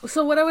 so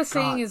what I was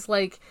saying is,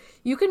 like,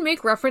 you can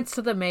make reference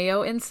to the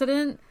Mayo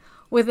incident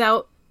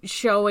without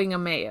showing a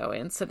Mayo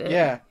incident.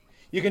 Yeah.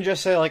 You can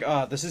just say, like,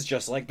 oh, this is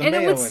just like the and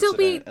Mayo it would still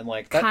incident. be and,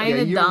 like, kind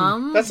of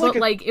dumb, that's but,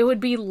 like, it would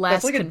be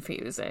less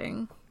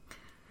confusing.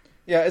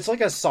 Yeah, it's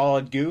like a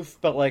solid goof,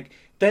 but, like,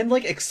 then,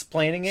 like,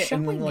 explaining it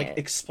Showing and then, like, it.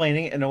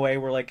 explaining it in a way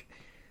where, like,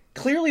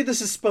 clearly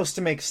this is supposed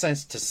to make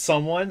sense to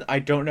someone. I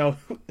don't know.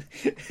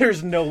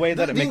 There's no way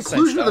that it makes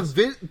sense to us.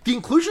 The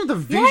inclusion of the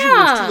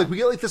visuals too. Like, we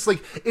get like this,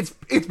 like, it's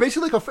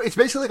basically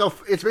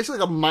like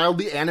a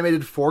mildly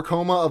animated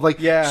 4-coma of, like,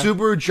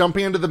 Subaru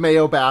jumping into the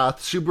Mayo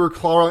bath, Subaru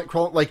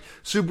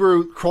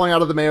crawling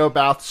out of the Mayo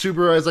bath,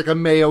 Subaru as, like, a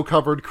Mayo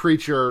covered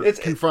creature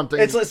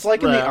confronting. It's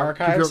like in the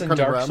archives in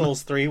Dark Rem.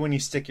 Souls 3 when you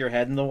stick your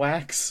head in the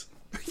wax.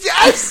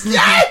 Yes,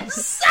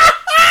 yes.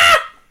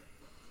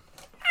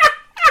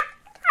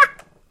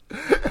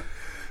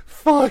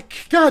 Fuck.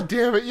 God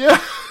damn it, yeah.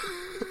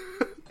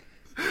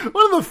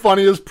 One of the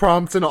funniest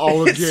prompts in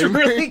all of gaming.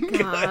 Really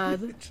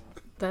God.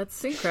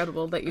 That's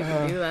incredible that you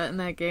can do that in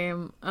that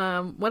game.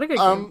 What a good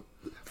game.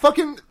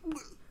 Fucking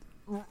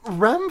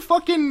Rem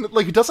fucking,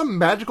 like, does a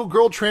magical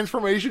girl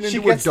transformation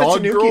into a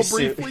dog girl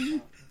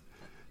briefly.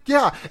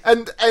 Yeah,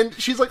 and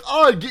she's like,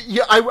 oh,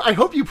 yeah, I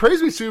hope you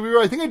praise me,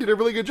 Subaru. I think I did a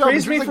really good job.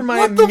 Praise me like, for my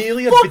what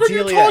Amelia the fuck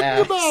Bedelia are you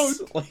ass.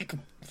 talking about? Like,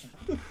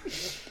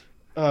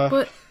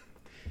 But...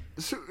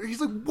 So he's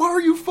like, what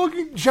are you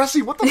fucking...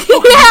 Jesse, what the fuck yeah, are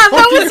you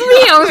that was talking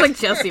me. I was like,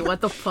 Jesse, what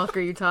the fuck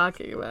are you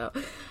talking about?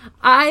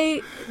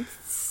 Rem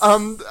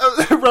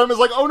is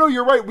like, oh no,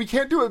 you're right. We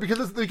can't do it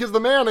because the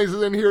mayonnaise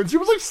is in here. And she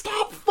was like,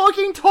 stop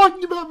fucking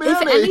talking about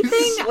mayonnaise. If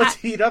anything, let's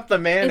heat up the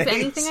mayonnaise. If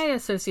anything, I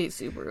associate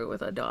Subaru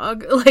with a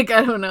dog. Like,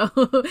 I don't know.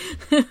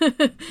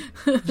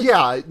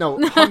 Yeah, no,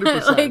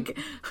 100%. Like,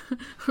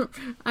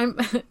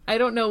 I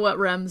don't know what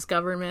Rem's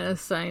government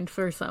assigned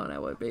persona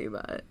would be,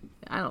 but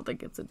I don't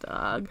think it's a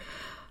dog.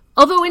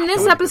 Although in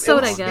this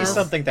episode, I guess, be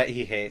something that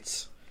he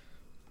hates.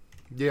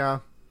 Yeah,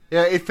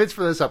 it fits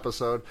for this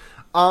episode.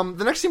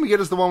 The next scene we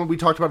get is the one we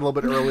talked about a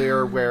little bit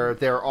earlier, where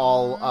they're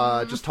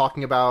all just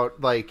talking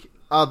about, like,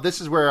 this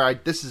is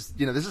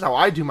how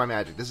I do my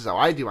magic. This is how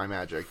I do my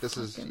magic. This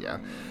is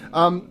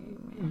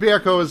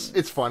Byaku's,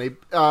 it's funny.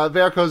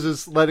 Byaku's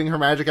is letting her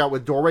magic out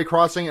with doorway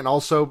crossing and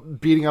also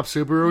beating up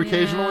Subaru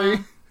occasionally.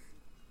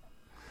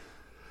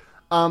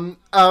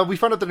 We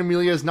found out that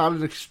Amelia is not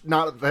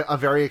a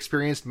very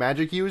experienced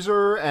magic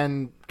user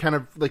and kind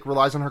of, like,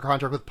 relies on her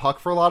contract with Puck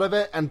for a lot of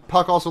it. And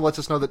Puck also lets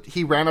us know that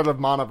he ran out of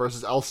mana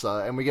versus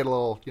Elsa, and we get a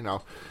little, a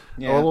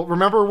little,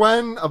 remember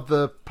when of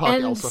the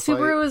Puck Elsa fight. And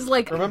Subaru is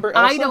like, remember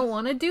I Elsa? don't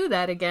want to do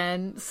that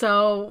again,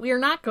 so we're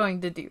not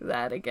going to do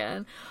that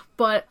again.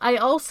 But I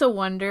also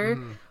wonder,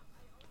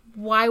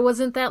 why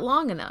wasn't that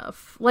long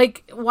enough?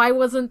 Like, why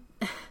wasn't...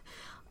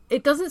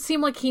 It doesn't seem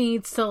like he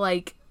needs to,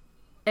 like,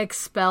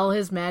 expel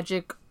his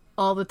magic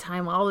all the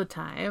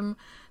time.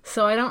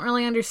 So I don't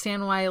really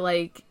understand why,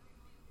 like,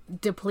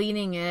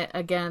 depleting it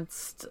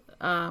against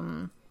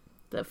the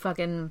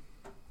fucking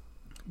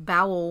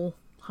bowel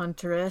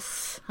hunter.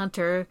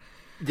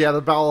 Yeah,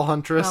 the bowel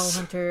huntress. Bowel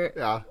hunter.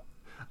 Yeah.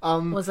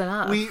 Was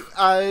enough.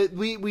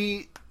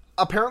 We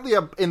apparently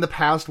in the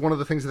past, one of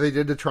the things that they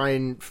did to try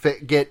and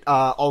get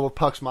all of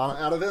Puck's mana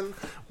out of him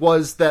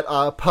was that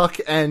Puck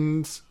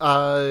and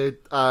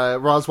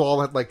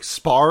Roswell had, like,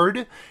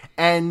 sparred.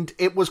 And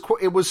it was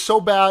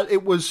so bad,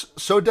 it was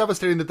so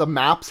devastating that the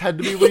maps had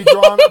to be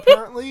redrawn.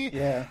 Apparently,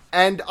 yeah.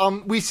 And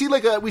we see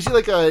like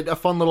a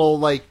fun little,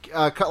 like,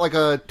 cut, like,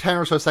 a 10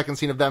 or so second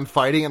scene of them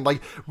fighting, and,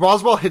 like,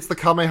 Roswell hits the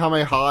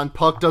Kamehameha and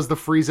Puck does the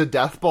Frieza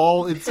death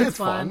ball. It's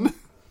fun.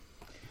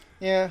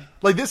 Yeah,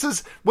 like, this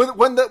is when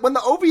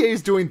the OVA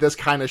is doing this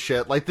kind of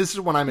shit. Like, this is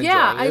when I'm enjoying it.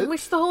 Yeah, I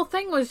wish the whole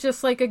thing was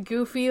just like a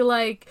goofy,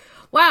 like,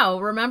 wow,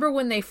 remember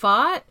when they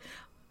fought?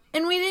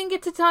 And we didn't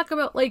get to talk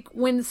about, like,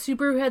 when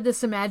Subaru had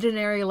this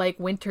imaginary, like,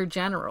 winter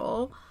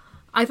general.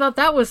 I thought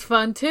that was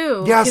fun,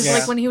 too. Yes. Because,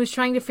 like, when he was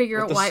trying to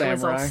figure out why it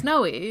was all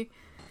snowy.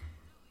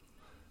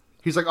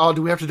 He's like, oh,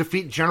 do we have to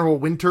defeat General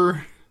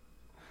Winter?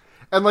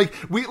 And, like,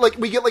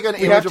 we get, like, an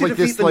image of, like,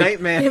 this, like...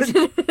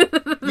 Nightman.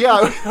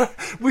 Yeah,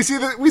 we see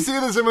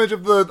this image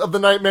of the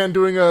Nightman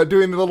doing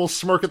the little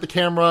smirk at the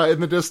camera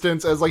in the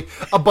distance as, like,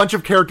 a bunch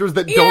of characters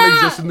that don't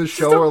exist in the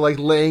show are, like,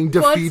 laying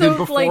defeated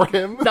before like,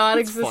 him.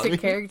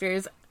 Non-existent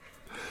characters.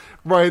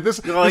 Right, this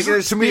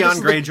there's to me,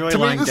 Beyond Greyjoy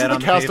lying dead on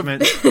the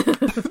pavement.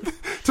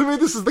 To me,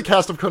 this is the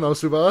cast of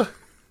Konosuba.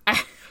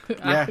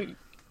 Yeah,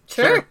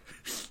 Sure.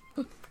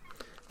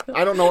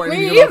 I don't know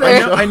anything Me about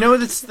that show. I know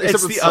it's the it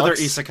other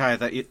sucks. isekai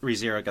that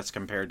ReZero gets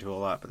compared to a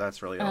lot, but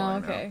that's really all I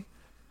know. Okay.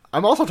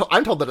 I'm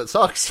told that it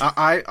sucks.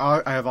 I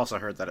have also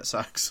heard that it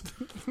sucks.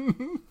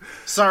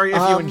 Sorry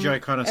if you enjoy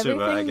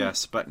Konosuba, I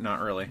guess, but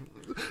not really.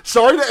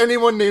 Sorry to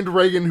anyone named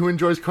Reagan who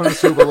enjoys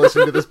Konosuba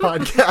listening to this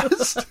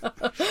podcast.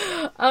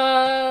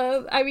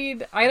 I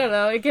mean, I don't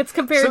know. It gets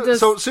compared to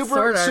Sword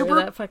Art, and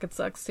that fucking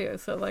sucks too.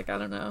 So, like, I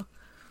don't know.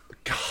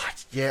 God,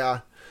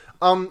 yeah.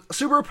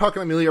 Subaru, Puck,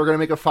 and Amelia are going to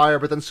make a fire,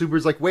 but then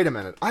Subaru's like, wait a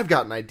minute, I've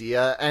got an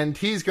idea, and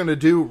he's going to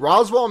do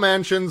Roswell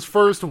Mansion's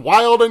first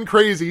wild and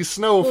crazy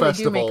snow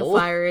festival. They do make a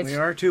fire. We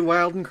are two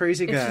wild and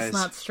crazy guys. It's just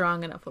not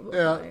strong enough of a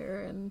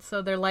fire, and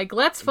so they're like,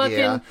 let's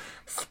fucking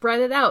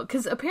spread it out,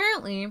 because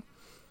apparently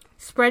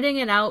spreading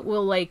it out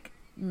will, like,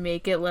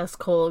 make it less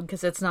cold,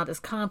 because it's not as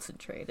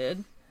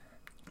concentrated,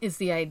 is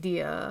the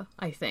idea,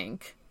 I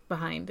think,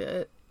 behind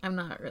it. I'm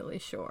not really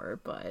sure,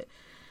 but...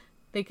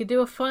 They could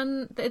do a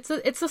fun... It's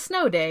a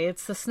snow day.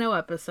 It's the snow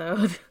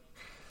episode.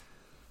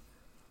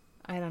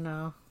 I don't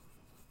know.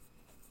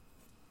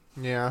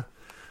 Yeah.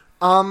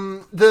 We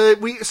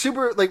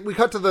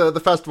cut to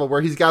the festival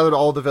where he's gathered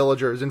all the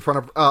villagers in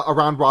front of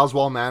around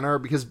Roswell Manor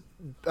because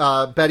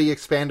Betty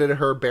expanded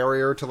her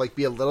barrier to like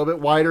be a little bit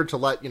wider to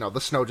let the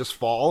snow just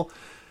fall.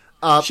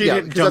 She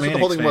did because that's what the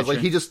whole thing was. Like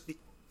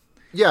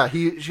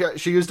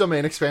she used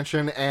domain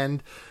expansion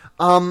and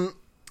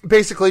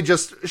basically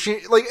just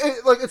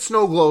it's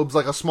snow globes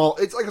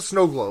it's like a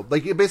snow globe.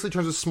 Like it basically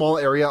turns a small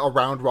area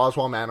around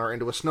Roswell Manor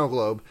into a snow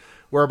globe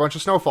where a bunch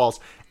of snow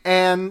falls.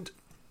 And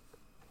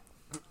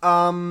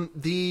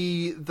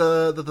the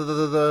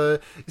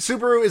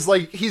Subaru is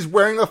like he's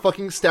wearing a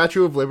fucking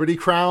Statue of Liberty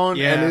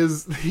crown and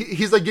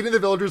he's like getting the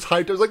villagers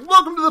hyped. I was like,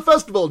 welcome to the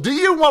festival. Do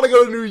you want to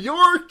go to New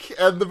York?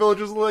 And the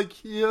villagers are like,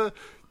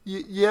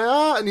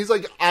 yeah, and he's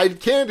like, I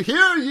can't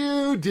hear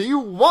you. Do you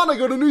want to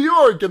go to New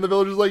York? And the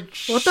villager's like,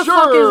 sure. What the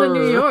fuck is in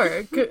New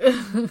York?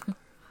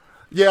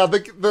 Yeah,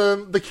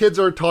 the kids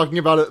are talking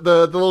about it.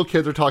 The little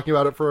kids are talking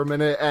about it for a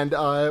minute, and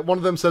one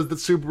of them says that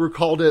Subaru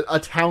called it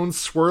a town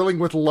swirling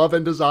with love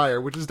and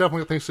desire, which is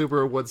definitely a thing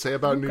Subaru would say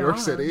about New York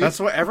City. That's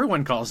what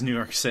everyone calls New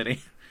York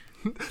City.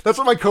 That's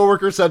what my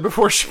coworker said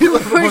before she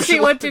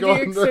went to New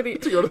York City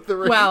to go to the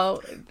race.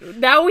 Well,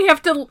 now we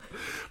have to.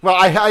 Well,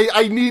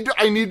 I need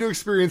to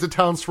experience a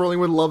town swirling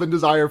with love and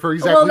desire for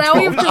exactly. Well, now 12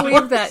 we have to hours.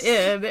 leave that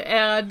in,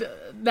 and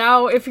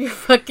now if your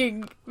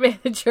fucking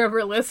manager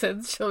ever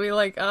listens, she'll be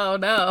like, "Oh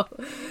no."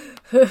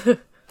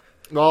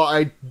 Well,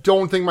 I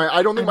don't think my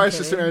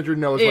assistant manager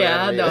knows what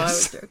anime is. I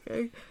was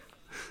joking.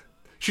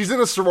 She's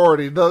in a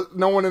sorority.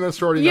 No one in a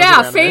sorority knows Yeah,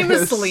 what anime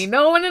famously, is.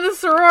 no one in a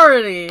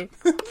sorority.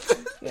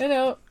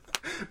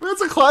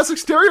 That's a classic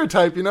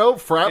stereotype,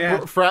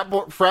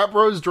 Frat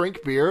bros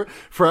drink beer.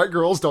 Frat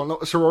girls don't know.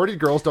 Sorority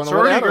girls don't know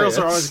what anime girls is.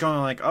 are always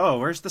going like, "Oh,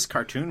 where's this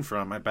cartoon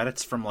from? I bet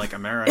it's from like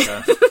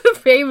America."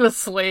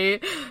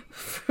 Famously,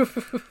 I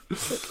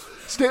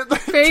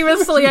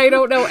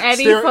don't know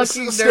any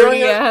fucking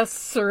nerdy ass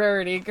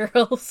sorority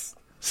girls.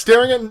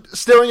 Staring at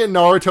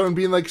Naruto and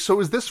being like,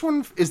 "So is this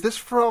from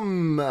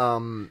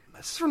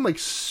like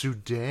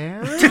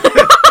Sudan?"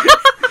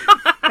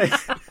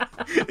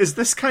 Is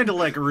this kind of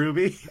like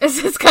Ruby?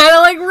 Is this kind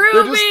of like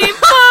Ruby?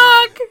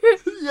 Fuck!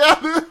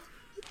 Yeah.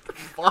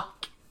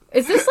 Fuck.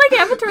 Is this like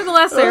Avatar: The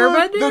Last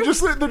Airbender?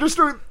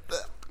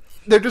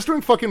 They're just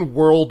doing fucking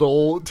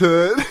Worldle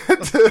to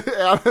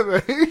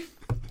anime.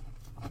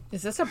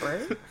 Is this a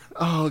bird?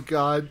 Oh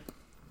god.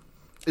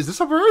 Is this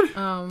a bird?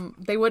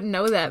 They wouldn't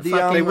know that.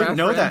 They wouldn't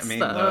know that meme,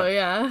 though.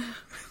 Yeah.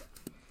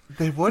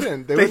 They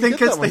wouldn't. They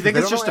think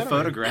it's just a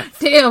photograph.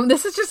 Damn,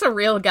 this is just a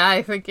real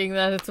guy thinking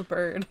that it's a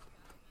bird.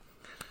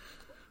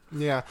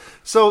 Yeah.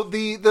 So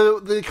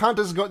the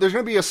contest is going. There's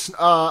going to be a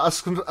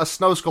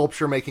snow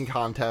sculpture making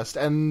contest,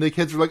 and the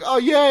kids are like, "Oh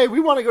yay,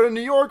 we want to go to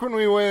New York when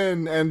we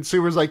win." And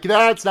Subaru's like,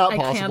 "That's not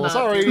possible.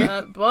 Sorry." Do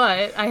that,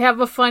 but I have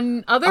a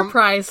fun other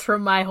prize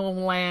from my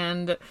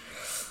homeland.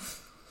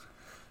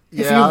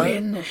 Yeah. If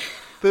you win.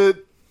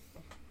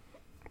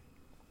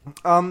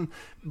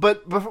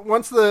 But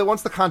once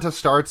the contest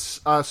starts,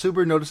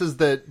 Subaru notices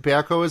that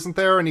Bayako isn't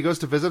there, and he goes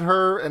to visit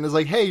her, and is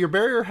like, "Hey, your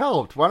barrier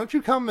helped. Why don't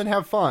you come and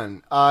have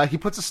fun?" He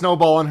puts a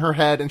snowball on her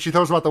head, and she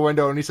throws him out the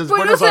window, and he says,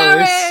 "Buenos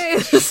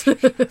Aires."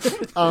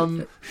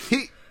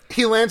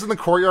 He lands in the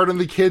courtyard,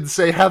 and the kids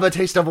say, "Have a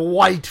taste of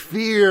white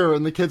fear,"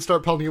 and the kids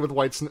start pelting it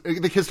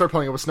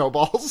with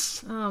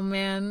snowballs. Oh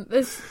man,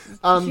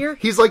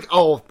 he's like,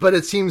 "Oh, but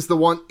it seems the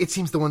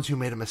ones who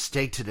made a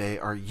mistake today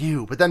are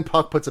you." But then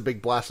Puck puts a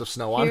big blast of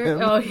snow on him.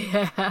 Oh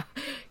yeah,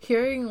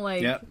 hearing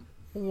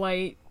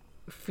white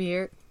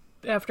fear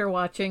after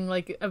watching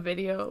like a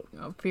video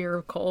of Fear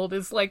of Cold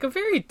is like a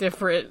very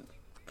different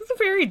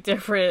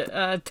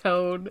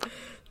tone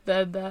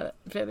than that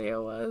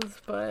video was,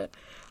 but.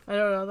 I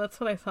don't know. That's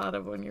what I thought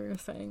of when you were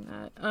saying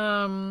that.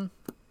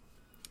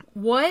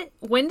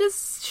 When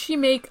does she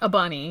make a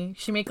bunny?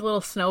 She make a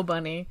little snow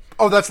bunny.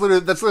 Oh, that's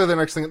literally the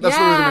next thing. That's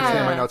literally the next thing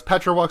in my notes.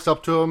 Petra walks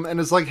up to him and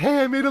is like,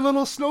 "Hey, I made a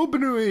little snow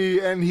bunny,"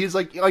 and he's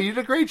like, "Oh, you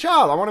did a great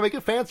job. I want to make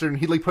it fancier." And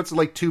he like puts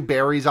like 2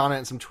 berries on it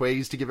and some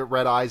twigs to give it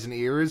red eyes and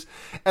ears.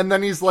 And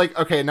then he's like,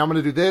 "Okay, now I'm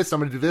gonna do this. I'm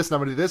gonna do this. And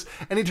I'm gonna do this."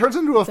 And he turns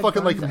into a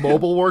fucking like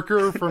mobile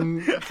worker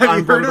from Have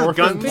you heard of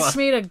Gunpla? Bitch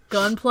made a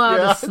gunpla out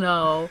of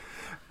snow.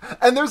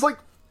 And there's like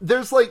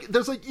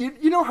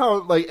you know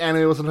how like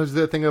anime will sometimes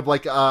do the thing of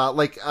like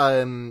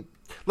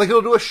like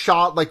it'll do a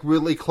shot like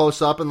really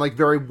close up and like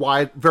very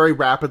wide, very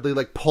rapidly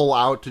like pull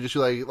out to just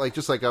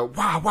like a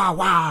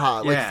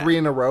wow, like 3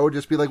 in a row.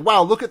 Just be like,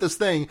 wow, look at this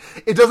thing.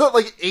 It does it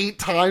like 8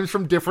 times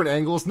from different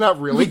angles. And that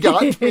really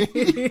got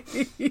me.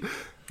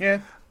 Yeah.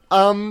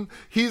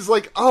 He's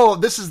like, oh,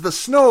 this is the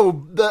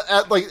snow.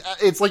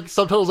 It's like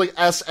subtitles like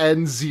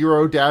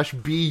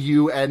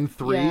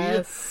SN0-BUN3.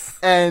 Yes.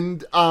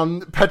 And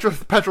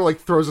Petra like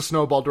throws a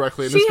snowball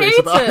directly in his face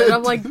about it.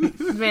 I'm like,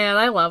 man,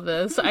 I love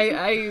this.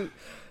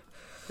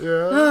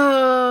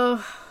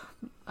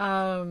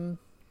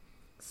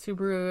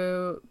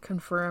 Subaru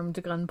confirmed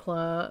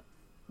Gunpla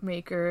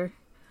maker.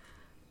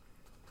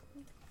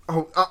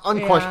 Oh,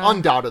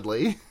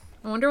 undoubtedly.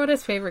 I wonder what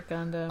his favorite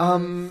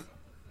Gundam is.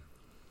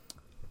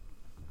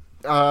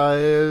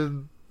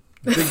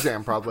 Big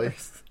Zam probably.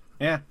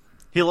 Yeah,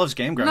 he loves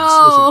Game Grumps.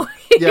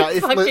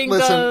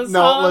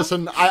 No,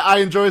 listen. I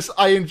enjoy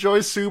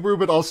Subaru,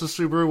 but also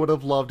Subaru would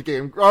have loved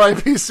Game.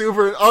 R.I.P.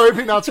 Subaru, R.I.P.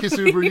 Natsuki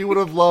Subaru. You would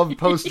have loved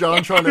post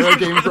JonTron era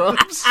Game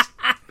Grumps.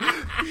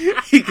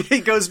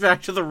 He goes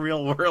back to the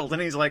real world,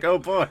 and he's like, "Oh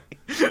boy,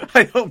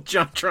 I hope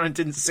JonTron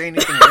didn't say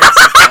anything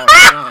racist while I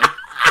was gone."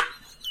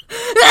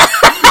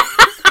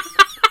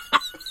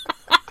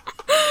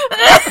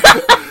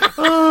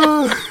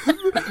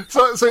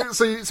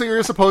 So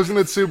you're supposing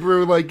that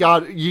Subaru like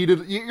got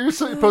yeeted. You're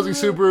supposing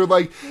Subaru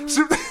like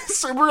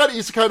Subaru got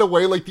isekai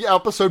away like the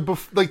episode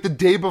like the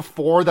day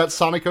before that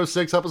Sonic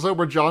 06 episode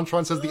where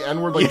JonTron says the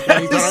N-word like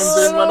 20 times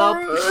and went up.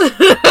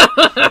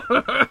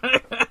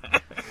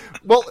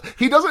 Well,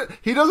 he doesn't.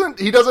 You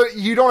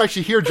don't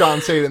actually hear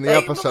John say it in the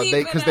episode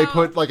because they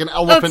put like an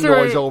elephant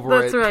noise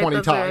over it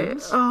 20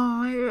 times. Right. Oh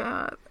my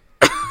god.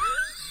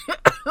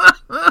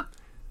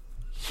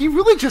 He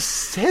really just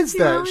says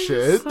that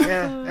shit.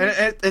 Yeah,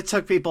 and it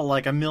took people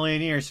like a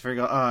million years to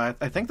figure out,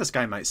 I think this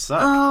guy might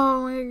suck.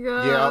 Oh my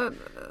god. Yep.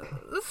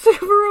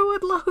 Subaru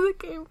would love the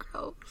Game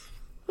Grumps.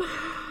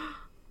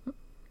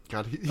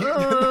 God,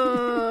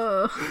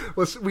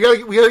 listen, we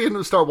gotta get him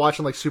to start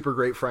watching like Super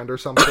Great Friend or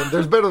something.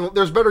 There's better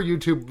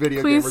YouTube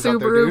video Please, gamers Subaru, out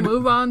there, dude.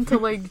 move on to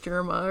like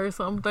Germa or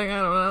something.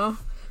 I don't know.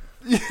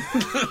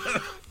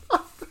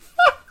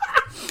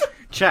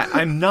 Chat,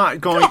 I'm not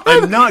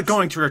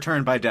going to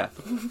return by death.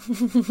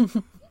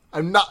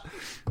 I'm not.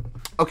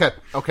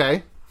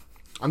 Okay.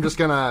 I'm just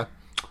gonna.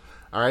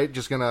 All right,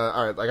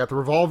 I got the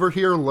revolver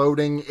here,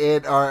 loading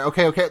it. All right,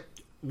 okay.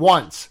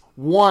 Once.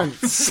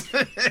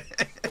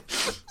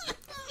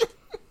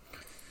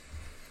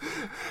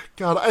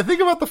 God, I think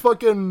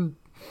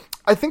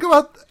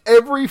about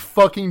every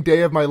fucking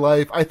day of my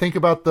life. I think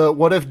about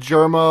what if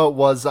Germa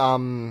was I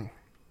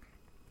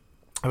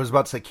was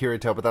about to say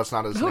Kirito, but that's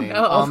not his name.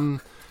 No.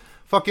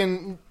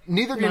 Fucking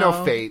neither of you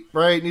know Fate,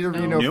 right? Neither of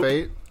you know Nope.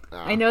 Fate.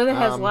 I know that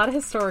has a lot of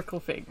historical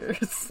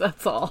figures.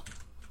 That's all.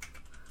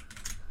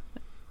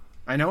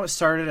 I know it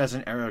started as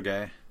an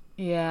eroge.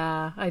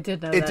 Yeah, I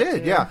did know It that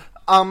did, too. yeah.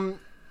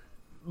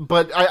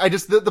 But I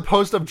just the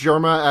post of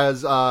Germa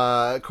as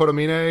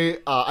Kodomine,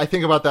 I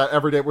think about that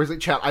every day. Where he's like,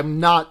 "Chat, I am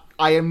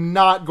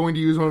not going to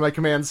use one of my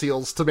command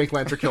seals to make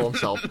Lancer kill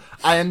himself.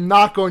 I am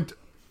not going to."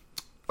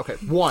 Okay,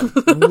 one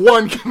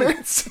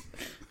command seal.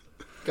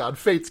 God,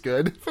 Fate's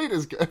good. Fate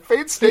is good.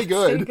 Fate stay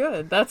good. Stay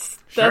good. That's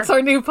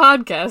our new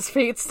podcast.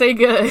 Fate stay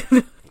good.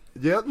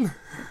 Yep.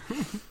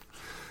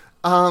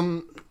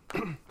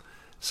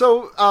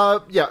 So,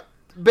 yeah.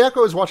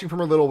 Bayako is watching from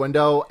her little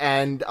window,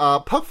 and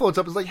Puck floats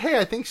up and is like, hey,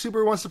 I think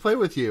Subaru wants to play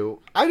with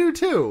you. I do,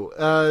 too.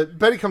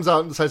 Betty comes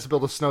out and decides to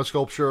build a snow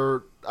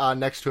sculpture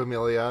next to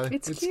Amelia.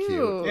 It's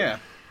cute. Yeah.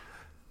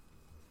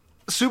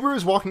 Subaru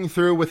is walking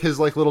through with his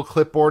like little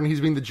clipboard, and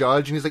he's being the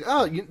judge, and he's like,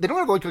 "Oh, they don't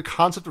have like a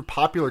concept of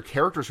popular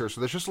characters here,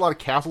 so there's just a lot of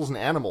castles and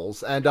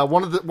animals." And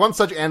one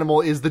such animal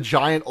is the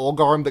giant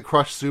Olgarm that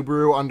crushed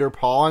Subaru under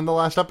paw in the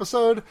last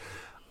episode.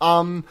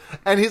 And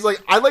he's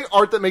like, "I like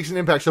art that makes an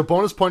impact, so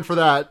bonus point for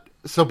that.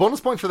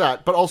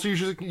 But also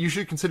you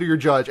should consider your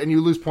judge, and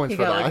you lose points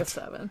for that." Like a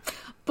 7,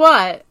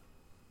 but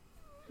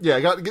yeah,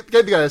 get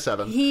the guy a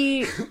 7.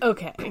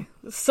 Okay.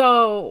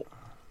 So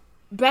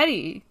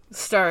Betty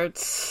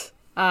starts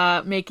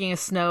making a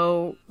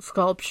snow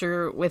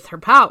sculpture with her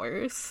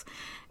powers,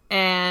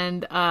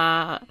 and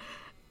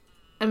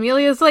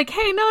Amelia's like,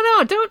 "Hey,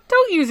 no,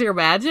 don't use your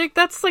magic.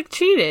 That's like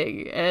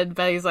cheating." And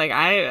Betty's like,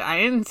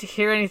 "I didn't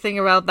hear anything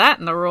about that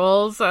in the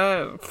rules.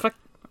 Fuck,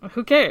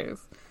 who cares?"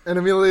 And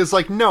Amelia's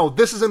like, "No,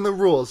 this is in the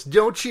rules.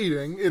 No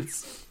cheating.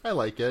 I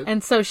like it."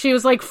 And so she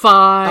was like,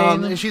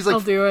 "Fine, and she's like,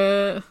 I'll do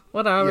it.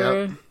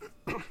 Whatever."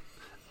 Yep.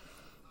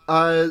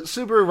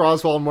 Subaru,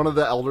 Roswell, and one of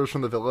the elders from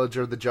the village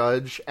are the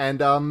judge, and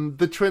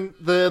the twin.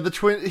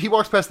 He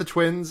walks past the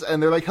twins,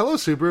 and they're like, "Hello,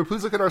 Subaru.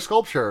 Please look at our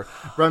sculpture."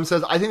 Rem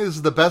says, "I think this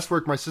is the best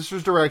work my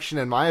sister's direction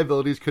and my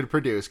abilities could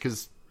produce,"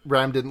 because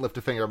Rem didn't lift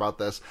a finger about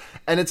this.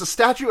 And it's a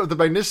statue of the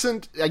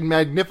magnificent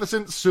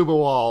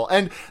Subuwal.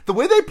 And the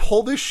way they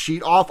pull this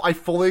sheet off, I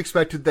fully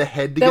expected the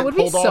head to get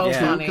pulled off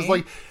too, because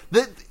like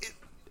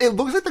it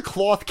looks like the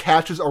cloth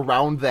catches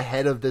around the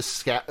head of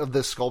this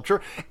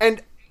sculpture,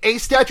 and a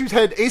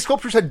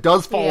sculpture's head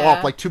does fall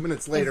off like 2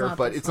 minutes later,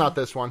 but it's not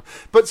this one.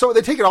 But so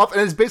they take it off,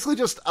 and it's basically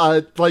just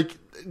like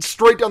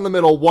straight down the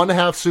middle, one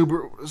half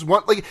Subaru.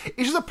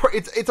 It's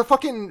just it's a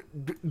fucking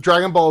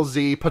Dragon Ball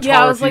Z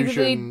Patara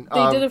fusion.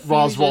 They did a fusion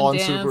Roswell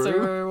dance and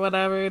Subaru or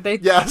whatever. They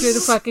did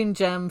a fucking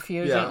gem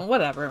fusion,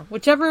 whatever,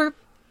 whichever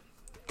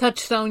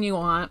touchstone you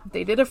want.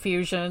 They did a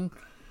fusion.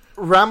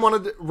 Ram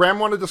wanted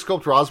to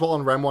sculpt Roswell,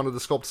 and Ram wanted to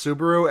sculpt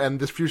Subaru, and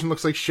this fusion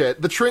looks like shit.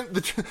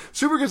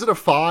 Subaru gives it a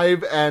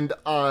 5, and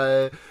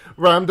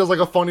Ram does like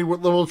a funny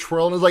little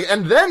twirl, and is like,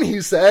 and then he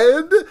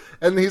said,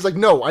 and he's like,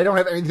 no, I don't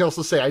have anything else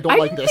to say. I don't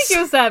like this. I didn't think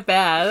it was that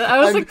bad. I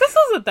was like, this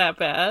isn't that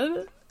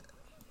bad.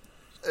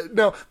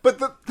 No,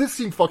 but this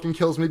scene fucking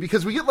kills me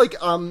because we get like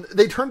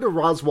they turn to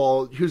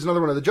Roswell, who's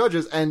another one of the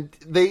judges, and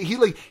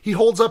he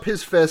holds up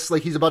his fists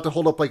like he's about to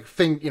hold up like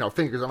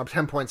fingers on a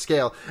 10-point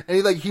scale,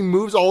 and he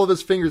moves all of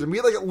his fingers, and we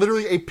get like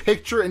literally a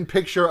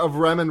picture of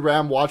Rem and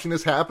Ram watching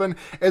this happen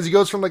as he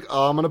goes from like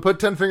I'm gonna put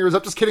 10 fingers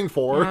up, just kidding,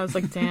 4. And I was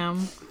like,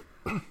 damn.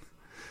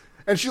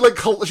 And she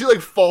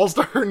falls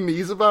to her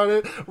knees about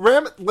it.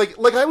 Ram, like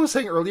I was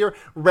saying earlier,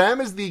 Ram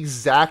is the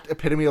exact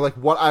epitome of like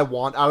what I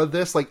want out of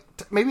this. Like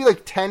maybe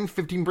like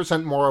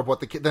 10-15% more of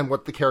than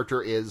what the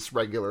character is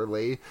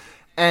regularly,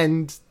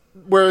 and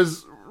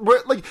whereas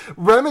like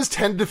Rem is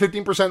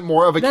 10-15%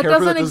 more of a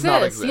character that does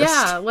not exist.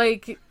 Yeah,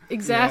 like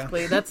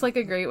exactly. Yeah. That's like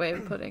a great way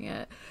of putting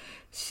it.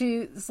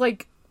 She's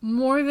like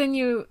more than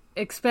you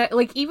expect.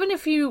 Like even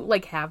if you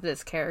like have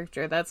this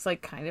character that's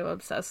like kind of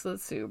obsessed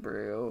with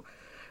Subaru,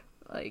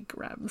 like,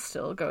 Rem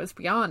still goes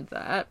beyond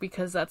that,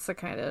 because that's the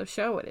kind of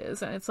show it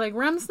is. And it's like,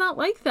 Rem's not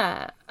like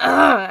that.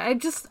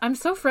 I'm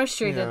so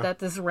frustrated that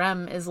this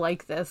Rem is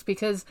like this,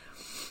 because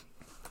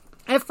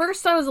at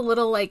first I was a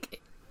little,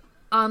 like,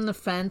 on the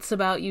fence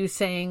about you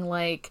saying,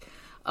 like,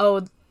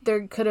 oh,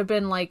 there could have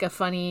been, like, a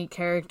funny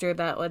character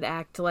that would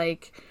act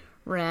like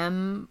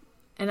Rem.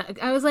 And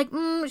I was like,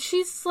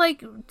 she's,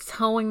 like,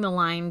 towing the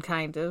line,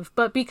 kind of.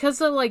 But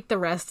because of, like, the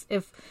rest,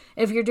 if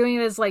you're doing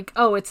it as, like,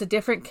 oh, it's a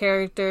different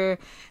character,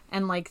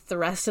 and, like, the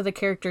rest of the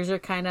characters are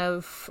kind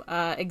of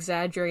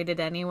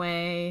exaggerated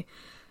anyway,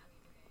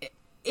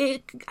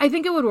 I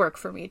think it would work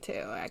for me, too,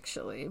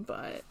 actually,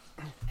 but...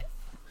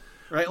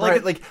 Right,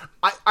 like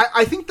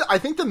I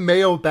think the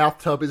Mayo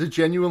bathtub is a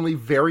genuinely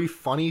very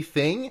funny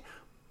thing.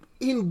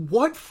 In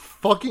what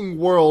fucking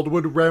world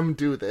would Rem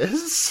do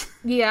this?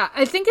 Yeah,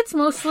 I think it's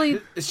mostly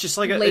it's just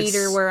like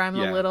later where I'm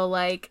a little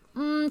like,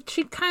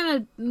 she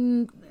kind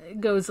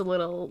of goes a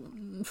little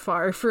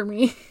far for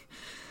me.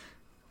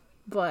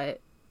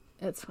 But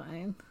it's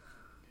fine.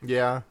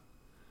 Yeah.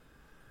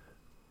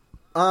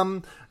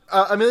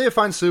 Amelia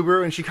finds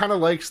Subaru, and she kind of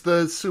likes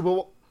the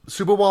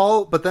Suba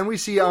wall, but then we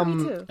see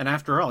and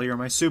after all, you're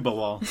my Suba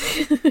wall.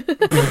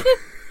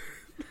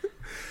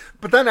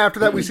 But then after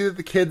that, we see that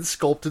the kid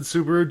sculpted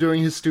Subaru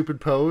doing his stupid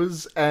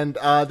pose, and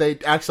they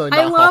accidentally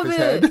knock off his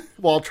head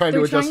while trying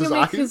to adjust his eyes. They're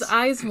trying to make his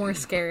eyes more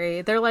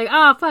scary. They're like,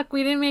 oh, fuck,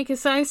 we didn't make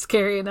his eyes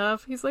scary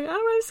enough. He's like, I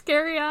don't have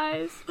scary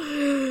eyes.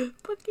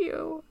 Fuck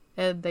you.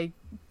 And they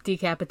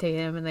decapitate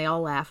him, and they all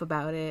laugh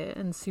about it,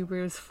 and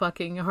Subaru's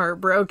fucking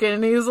heartbroken,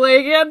 and he's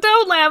like, yeah,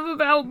 don't laugh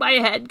about my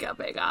head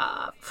coming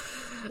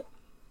off.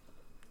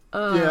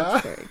 Oh, yeah.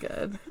 That's very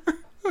good.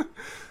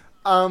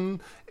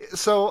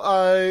 So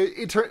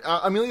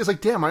Amelia's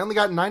like, damn, I only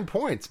got 9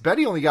 points.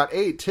 Betty only got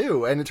 8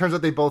 too, and it turns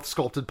out they both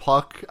sculpted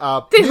Puck.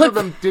 Neither of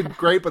them did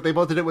great, but they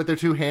both did it with their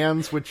 2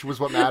 hands, which was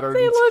what mattered.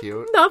 They look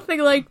cute.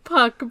 Nothing like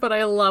Puck, but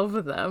I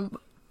love them.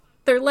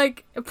 They're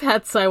like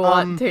pets I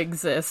want to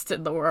exist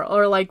in the world,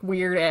 or like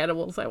weird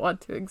animals I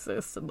want to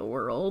exist in the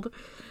world.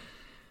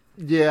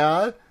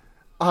 Yeah,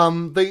 they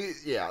look like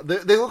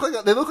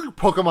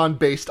Pokemon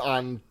based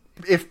on.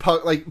 If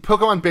Puck, like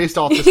Pokemon based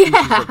off the species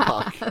of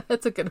Puck.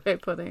 That's a good way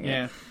of putting it.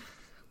 Yeah.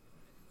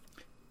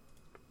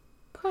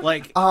 Puck.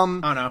 Like, I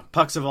don't know,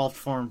 Puck's evolved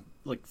form,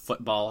 like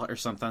football or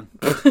something.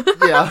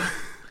 Yeah.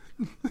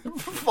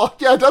 Fuck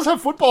yeah, it does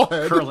have football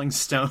head. Curling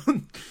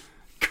stone.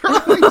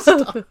 Curly.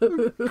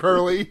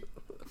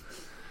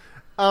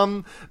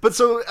 But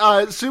so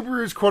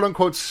Subaru's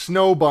quote-unquote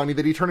snow bunny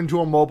that he turned into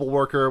a mobile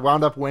worker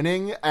wound up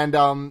winning, and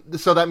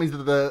so that means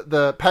that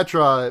the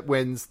Petra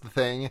wins the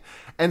thing,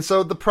 and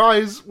so the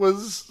prize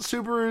was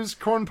Subaru's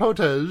corn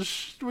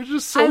potage, which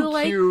is so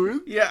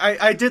cute. Yeah,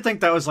 I did think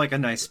that was like a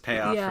nice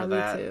payoff for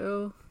that. Me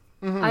too.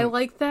 Mm-hmm. I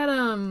like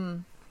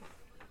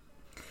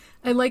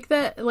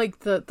that, like,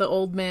 the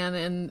old man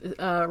and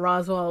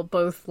Roswell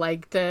both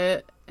liked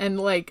it, and,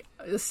 like,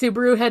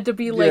 Subaru had to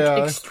be,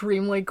 like,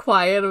 extremely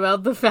quiet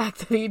about the fact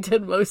that he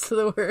did most of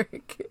the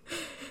work.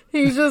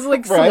 He's just,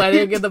 like,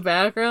 sweating in the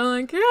background,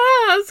 like, yeah,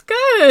 it's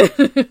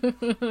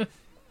good.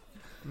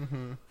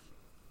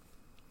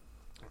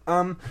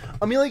 Mm-hmm.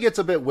 Amelia gets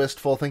a bit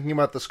wistful thinking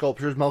about the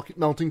sculptures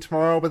melting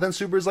tomorrow, but then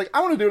Subaru's like,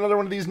 I want to do another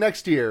one of these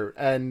next year,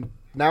 and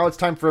now it's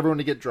time for everyone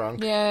to get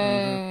drunk.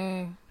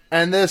 Yay.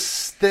 And the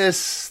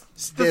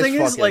thing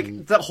is,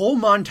 like, the whole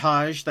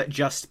montage that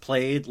just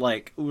played,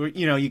 like,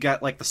 you know, you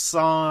got, like, the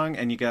song,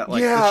 and you got,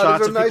 like, the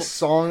shots of a nice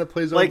song that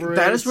plays like, over it.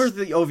 that is where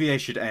the OVA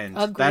should end.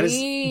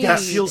 Agreed. That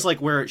feels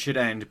like where it should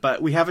end,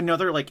 but we have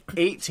another, like,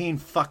 18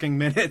 fucking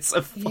minutes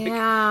of,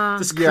 like,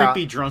 this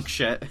creepy drunk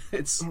shit.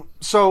 It's...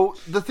 So,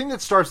 the thing that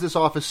starts this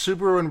off is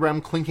Subaru and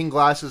Rem clinking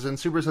glasses, and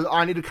Subaru says,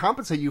 I need to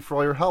compensate you for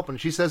all your help, and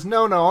she says,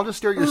 no, I'll just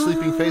stare at your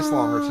sleeping face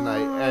longer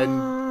tonight,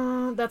 and...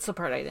 That's the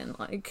part I didn't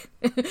like.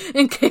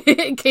 in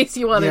case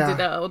you wanted to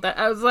know, that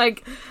I was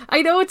like,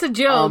 I know it's a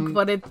joke,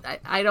 but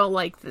I don't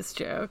like this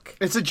joke.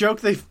 It's a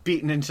joke they've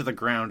beaten into the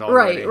ground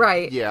already.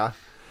 Right. Yeah.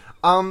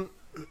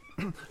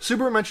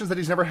 Subaru mentions that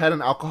he's never had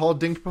an alcohol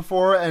dink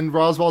before, and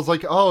Roswell's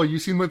like, "Oh, you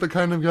seem like the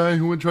kind of guy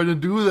who would try to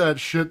do that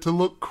shit to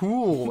look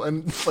cool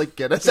and like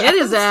get his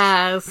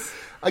ass."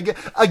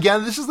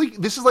 Again, this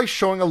is like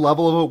showing a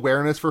level of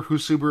awareness for who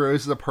Subaru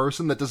is as a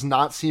person that does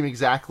not seem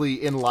exactly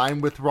in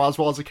line with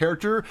Roswell as a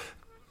character.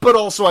 But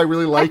also, I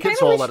really like it,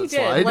 so I'll let it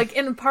slide. Like,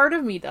 and part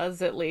of me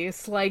does, at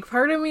least. Like,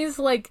 part of me is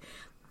like,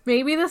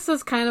 maybe this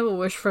is kind of a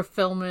wish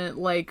fulfillment,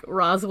 like,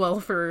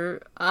 Roswell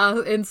for,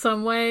 in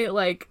some way.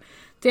 Like,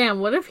 damn,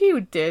 what if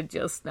you did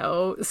just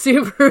know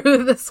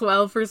Subaru this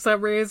well for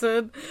some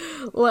reason?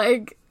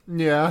 Like,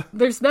 yeah.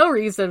 There's no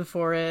reason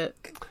for it.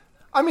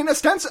 I mean,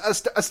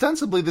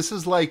 ostensibly, this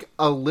is like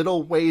a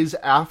little ways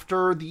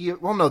after the...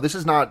 Well, no, this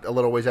is not a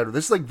little ways after.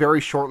 This is like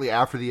very shortly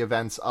after the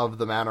events of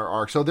the Manor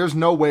arc. So there's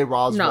no way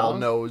Roswell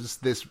knows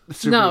this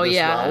Subaru this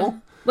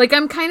well. Like,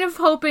 I'm kind of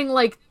hoping,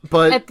 like...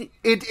 But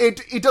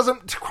it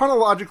doesn't...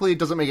 Chronologically, it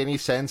doesn't make any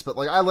sense, but,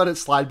 like, I let it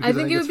slide because I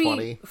think it's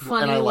funny.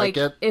 And I like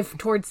it. If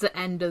towards the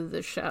end of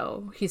the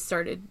show, he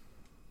started,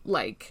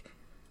 like,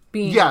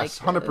 being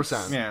yes, like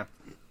 100%. Yeah.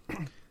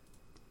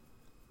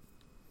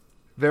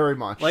 Very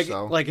much like,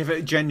 so. Like if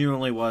it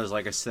genuinely was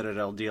like a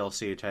Citadel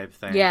DLC type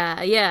thing.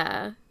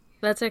 Yeah.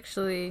 That's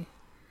actually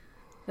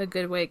a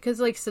good way. Because,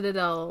 like,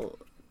 Citadel,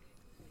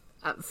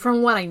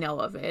 from what I know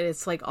of it,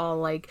 it's like all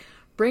like,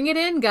 bring it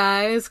in,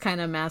 guys, kind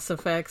of Mass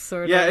Effect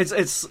sort of. Yeah,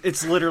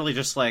 it's literally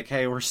just like,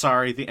 hey, we're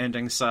sorry, the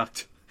ending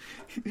sucked.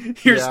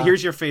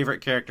 Here's your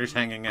favorite characters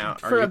hanging out.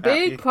 For a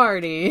big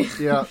party.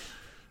 Yeah.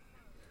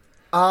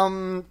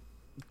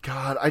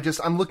 God,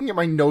 I'm looking at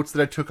my notes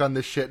that I took on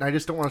this shit, and I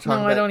just don't want to talk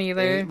about it. No, I don't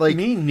either. Like,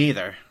 me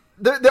neither.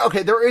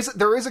 Okay, there is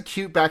a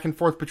cute back and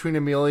forth between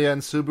Amelia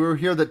and Subaru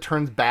here that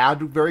turns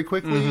bad very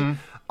quickly.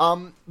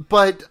 Mm-hmm.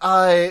 But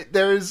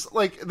there's,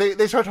 like,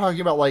 they start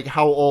talking about, like,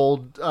 how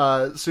old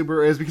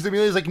Subaru is, because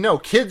Amelia's like, no,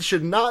 kids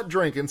should not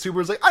drink, and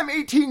Subaru's like, I'm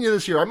 18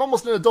 this year, I'm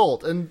almost an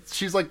adult, and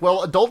she's like,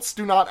 well, adults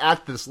do not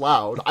act this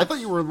loud. I thought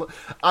you were,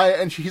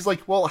 and he's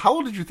like, well, how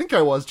old did you think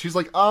I was? She's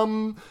like,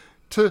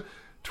 to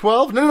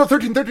 12? No,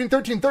 13.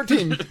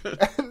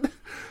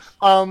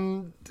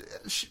 And,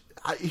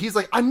 he's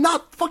like, I'm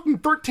not fucking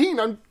 13.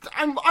 I'm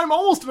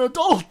almost an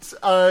adult.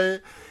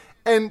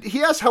 And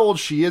he asks how old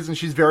she is, and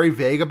she's very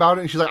vague about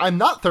it. And she's like, I'm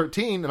not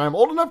 13, and I'm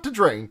old enough to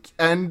drink.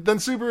 And then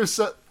Subaru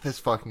says, this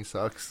fucking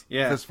sucks.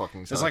 Yeah. This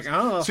fucking sucks. It's like,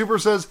 oh.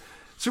 Subaru says,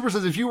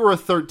 if you were a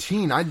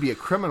 13, I'd be a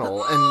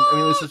criminal. And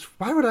Amelia says,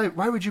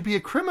 why would you be a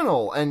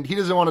criminal? And he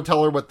doesn't want to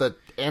tell her what the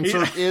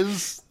answer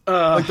is.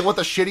 Like, what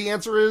the shitty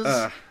answer is.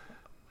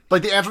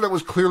 Like, the answer that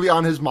was clearly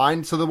on his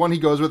mind. So the one he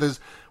goes with is,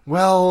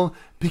 well,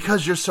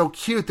 because you're so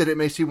cute that it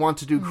makes you want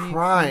to do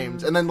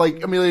crimes. And then,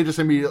 like, Amelia just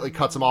immediately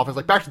cuts him off and is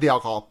like, back to the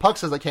alcohol. Puck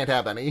says I can't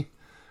have any.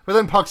 But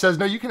then Puck says,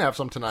 no, you can have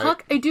some tonight.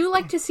 Puck, I do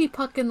like to see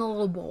Puck in the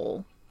little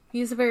bowl.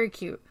 He's very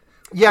cute.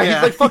 Yeah,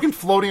 he's, like, fucking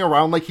floating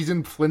around like he's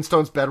in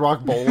Flintstones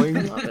Bedrock Bowling.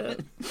 I love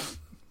it.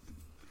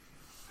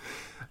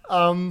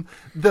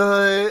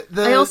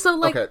 I also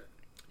like... Okay.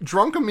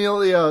 Drunk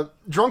Amelia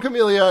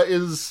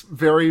is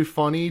very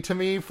funny to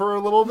me for a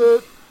little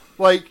bit.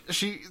 Like,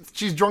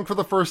 she's drunk for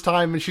the first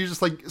time, and she's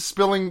just, like,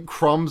 spilling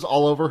crumbs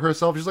all over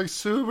herself. She's like,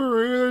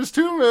 Subaru, there's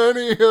too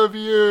many of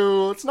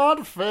you. It's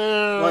not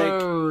fair.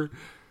 Like,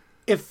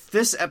 if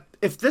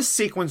this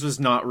sequence was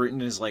not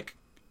written as, like,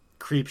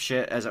 creep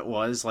shit as it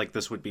was, like,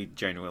 this would be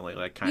genuinely,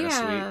 like, kind of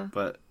sweet,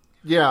 but...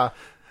 Yeah.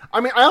 I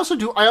mean, I also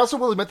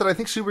will admit that I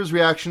think Subaru's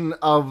reaction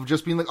of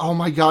just being like, oh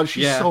my god,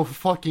 she's so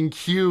fucking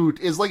cute,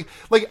 is like,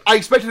 I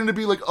expected him to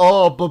be like, me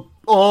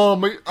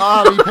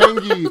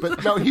pengy,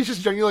 but no, he's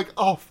just genuinely like,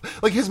 oh,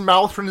 like his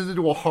mouth turns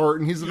into a heart,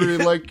 and he's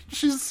literally like,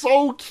 she's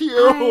so cute.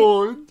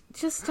 I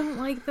just don't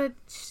like that.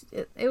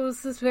 It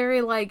was this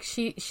very, like,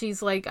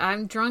 she's like,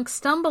 I'm drunk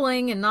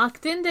stumbling and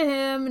knocked him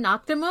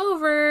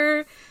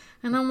over.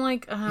 And I'm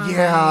like,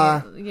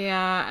 yeah,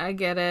 I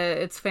get it.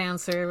 It's fan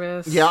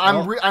service. Yeah,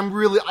 I'm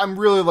really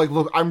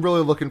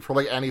looking for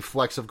like any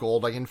flecks of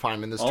gold I can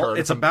find in this turn.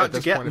 It's about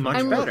to get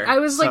much better. I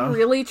was like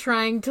really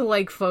trying to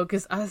like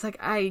focus. I was like,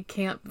 I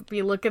can't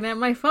be looking at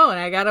my phone.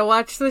 I gotta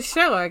watch the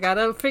show. I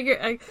gotta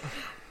figure.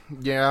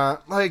 Yeah,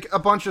 like a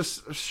bunch of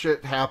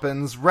shit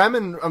happens.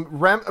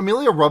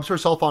 Amelia rubs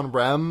herself on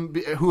Rem,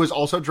 who is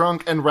also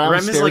drunk, and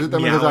Rem stares like at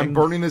them and says, I'm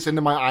burning this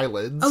into my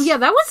eyelids. Oh yeah,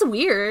 that was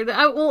weird.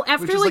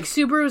 After like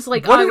Subaru's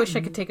like, I wish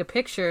I could take a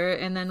picture,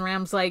 and then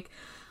Ram's like,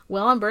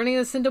 well, I'm burning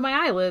this into my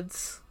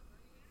eyelids.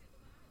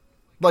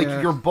 Like,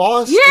 your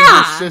boss and Yeah!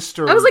 your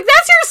sister. I was like,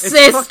 that's your It's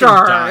fucking sister!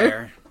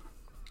 dire.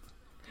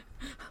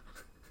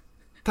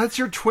 That's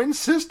your twin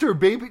sister,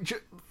 baby.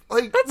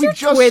 Like, That's we your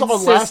just twin saw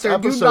last sister.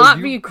 episode. Do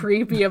not be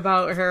creepy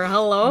about her.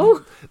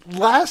 Hello?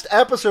 Last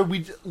episode, we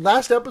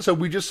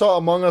just saw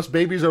Among Us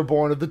babies are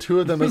born of the two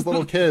of them as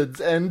little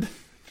kids, and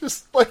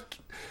just like,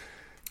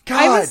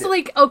 God. I was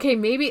like, okay,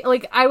 maybe,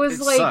 like, I was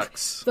It like,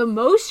 sucks. the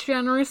most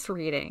generous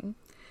reading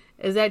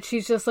is that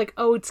she's just like,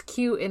 oh, it's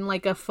cute in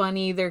like a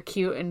funny, they're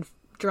cute and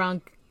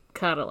drunk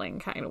cuddling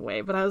kind of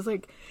way. But I was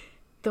like,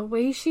 the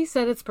way she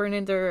said it's burned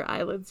into her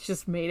eyelids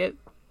just made it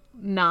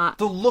not.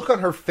 The look on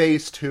her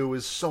face too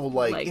is so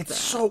Like it's that.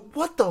 so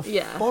what the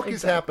fuck is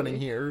exactly. happening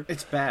here?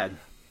 It's bad.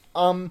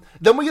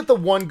 Then we get the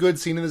one good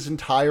scene in this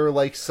entire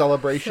like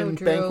celebration So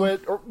true.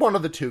 banquet, or one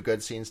of the two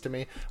good scenes to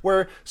me,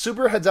 where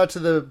Subaru heads out to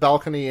the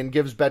balcony and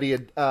gives Betty a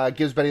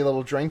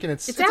little drink, and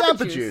it's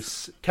apple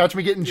juice. Catch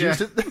me getting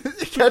juiced.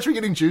 Catch me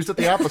getting juiced at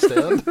the apple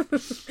stand.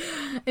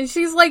 And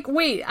she's like,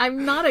 wait,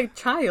 I'm not a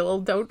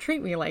child. Don't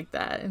treat me like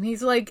that. And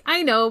he's like,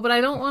 I know, but I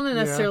don't want to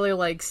necessarily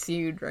like see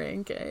you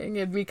drinking.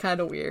 It'd be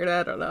kind of weird.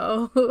 I don't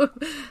know.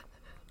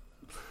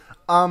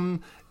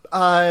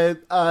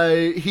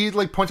 He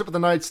like points up at the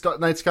night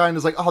sky and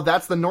is like, "Oh,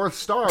 that's the North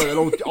Star.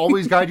 That'll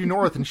always guide you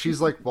north." And she's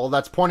like, "Well,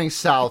 that's pointing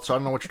south, so I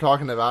don't know what you're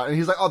talking about." And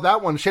he's like, "Oh,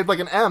 that one shaped like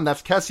an M.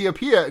 That's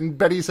Cassiopeia." And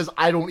Betty says,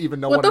 "I don't even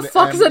know what the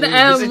fuck's an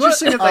M? It's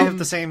interesting that they have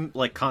the same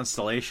like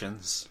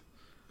constellations.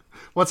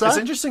 What's that? It's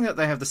interesting that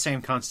they have the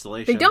same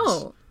constellations. They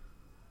don't.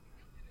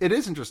 It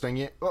is interesting.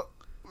 Yeah.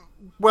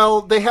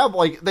 Well, they have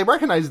like they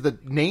recognize the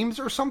names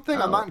or something.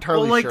 I'm not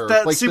entirely Well, like sure.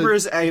 that Like Subaru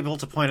is able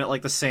to point at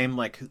like the same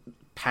like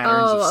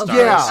patterns of stars.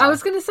 Yeah. I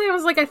was gonna say, I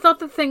was like, I thought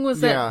the thing was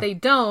that they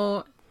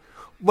don't.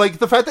 Like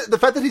the fact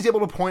that he's able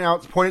to point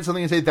at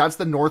something and say that's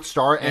the North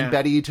Star, and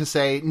Betty to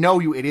say no,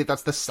 you idiot,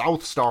 that's the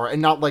South Star,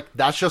 and not like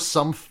that's just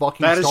some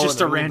fucking. That is star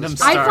just in a the middle of random the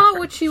sky. star. I thought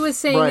what she was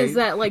saying Right. is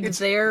that like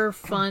their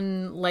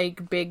fun,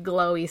 like big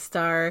glowy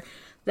star,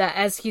 that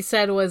as he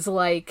said was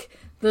like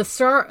the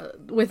star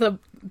with a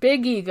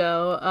big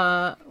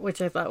ego,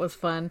 which I thought was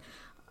fun.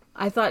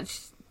 I thought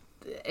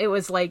it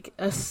was like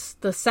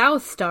the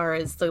South Star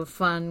is the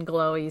fun,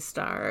 glowy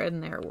star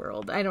in their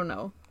world. I don't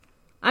know.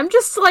 I'm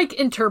just like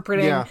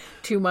interpreting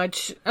too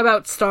much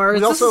about stars.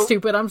 This is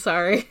stupid. I'm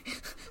sorry.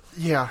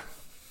 Yeah.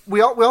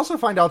 We also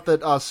find out that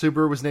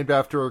Subaru was named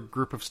after a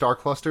group of star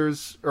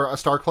clusters, or a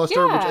star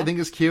cluster, which I think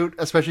is cute,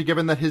 especially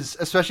given that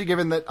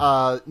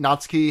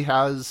Natsuki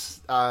has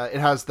it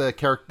has the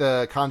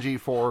kanji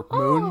for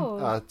moon,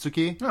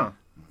 Tsuki,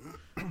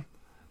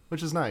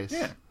 which is nice.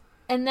 Yeah.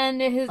 And then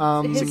his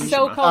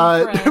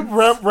so-called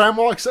friends.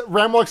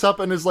 Ram walks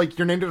up and is like,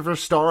 "You're named after a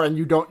star, and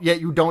you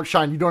don't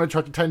shine. You don't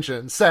attract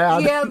attention.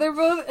 Sad." Yeah, they're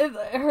both.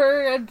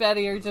 Her and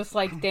Betty are just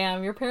like,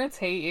 "Damn, your parents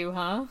hate you,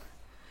 huh?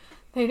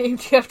 They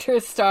named you after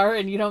a star,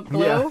 and you don't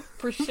glow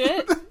for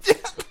shit."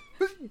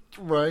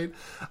 Right.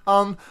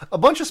 A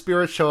bunch of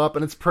spirits show up,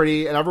 and it's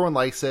pretty, and everyone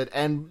likes it.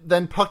 And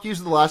then Puck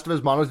uses the last of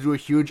his monos to do a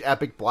huge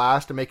epic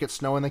blast to make it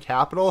snow in the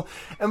capital.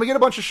 And we get a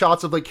bunch of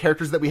shots of like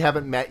characters that we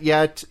haven't met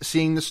yet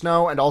seeing the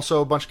snow, and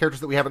also a bunch of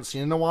characters that we haven't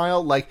seen in a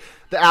while, like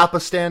the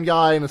Appa-stan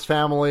guy and his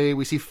family.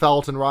 We see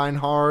Felt and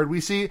Reinhard.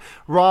 We see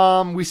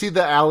Rom. We see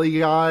the alley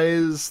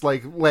guys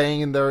like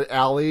laying in their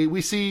alley.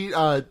 We see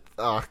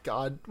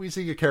we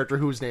see a character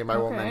whose name I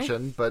won't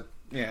mention, but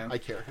I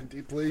care him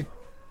deeply.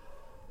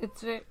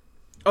 It's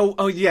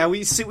Oh yeah,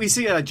 we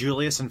see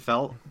Julius and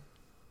Felt.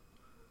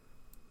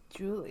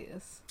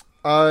 Julius.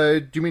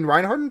 Do you mean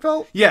Reinhard and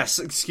Felt? Yes,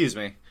 excuse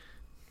me.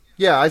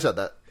 Yeah, I said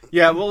that.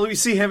 Yeah, well, we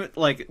see him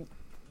like.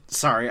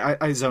 Sorry,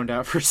 I zoned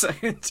out for a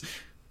second.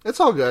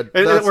 It's all good.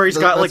 Where he's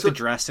got like the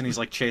dress and he's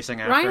like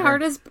chasing after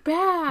Reinhard her. is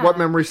bad. What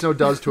memory snow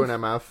does to an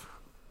MF.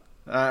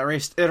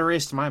 It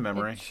erased my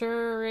memory. It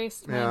sure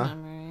erased my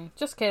memory.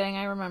 Just kidding.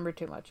 I remember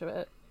too much of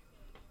it.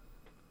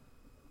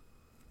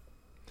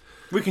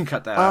 We can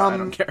cut that out. I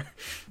don't care.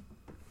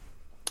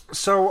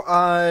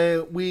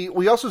 So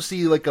we also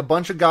see like a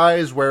bunch of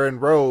guys wearing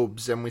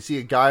robes, and we see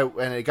a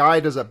guy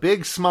does a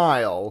big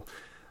smile.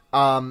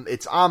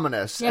 It's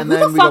ominous, and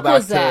then we go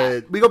back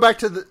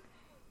to the.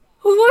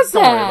 Who was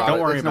that? Don't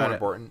worry it's about not it.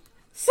 Important.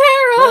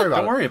 Sarah.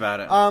 Don't worry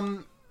about it.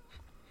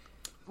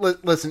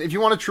 Listen, if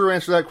you want a true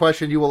answer to that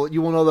question, you will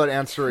know that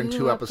answer in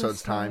 2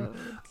 episodes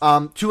time.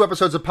 2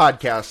 episodes of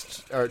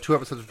podcast, or 2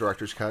 episodes of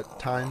Director's Cut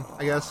time,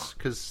 I guess,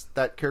 because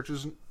that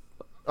character's.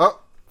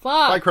 Oh,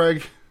 fuck! Bye,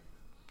 Craig.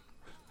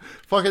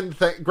 Fucking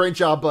great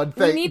job, bud.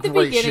 We need the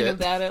beginning of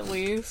that at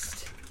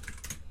least.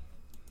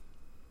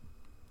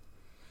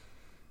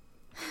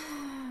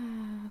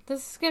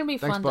 This is gonna be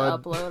fun to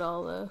upload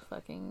all the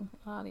fucking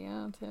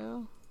audio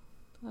to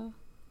the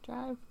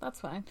drive. That's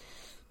fine.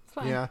 It's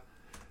fine. Yeah,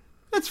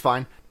 it's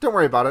fine. Don't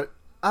worry about it.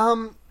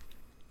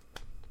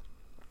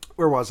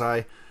 Where was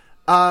I?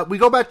 We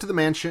go back to the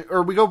mansion,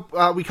 or we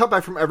cut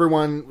back from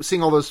everyone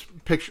seeing all those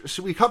pictures.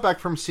 So we cut back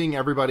from seeing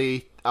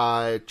everybody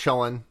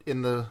chilling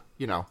in the,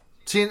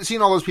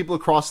 seeing all those people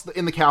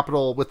in the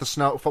capital with the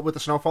snow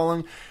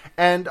falling,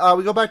 and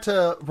we go back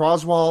to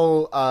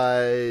Roswell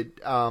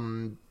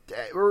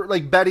or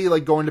like Betty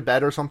like going to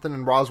bed or something,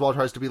 and Roswaal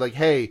tries to be like,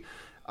 hey,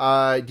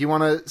 do you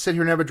want to sit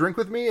here and have a drink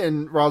with me?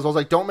 And Roswell's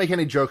like, don't make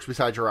any jokes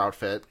besides your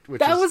outfit, which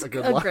that is was a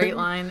good a line. great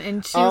line.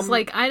 And she was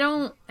like, I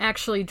don't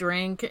actually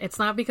drink. It's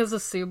not because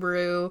of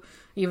Subaru,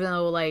 even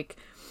though like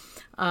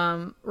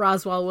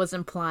Roswaal was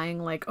implying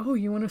like, oh,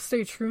 you want to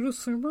stay true to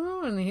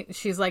Subaru? And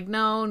she's like,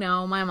 no,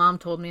 my mom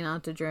told me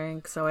not to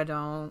drink, so I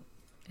don't.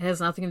 It has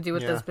nothing to do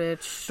with this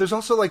bitch. There's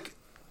also like,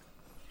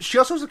 she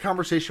also has a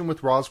conversation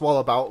with Roswaal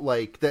about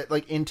like that,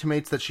 like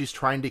intimates that she's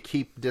trying to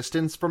keep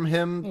distance from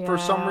him for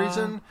some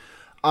reason.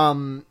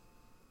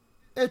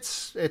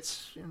 This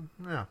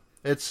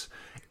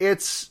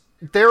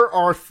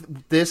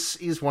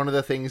is one of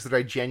the things that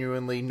I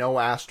genuinely no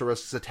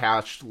asterisks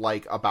attached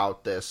like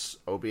about this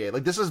OVA.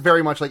 Like this is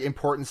very much like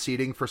important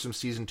seeding for some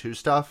season 2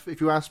 stuff,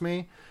 if you ask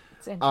me.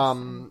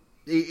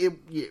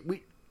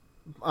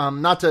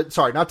 Not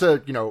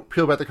to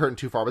peel back the curtain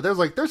too far, but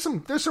there's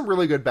some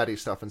really good Betty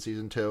stuff in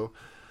season 2.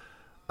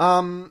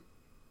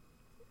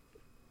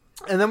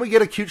 And then we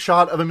get a cute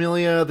shot of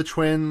Amelia, the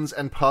twins,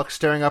 and Puck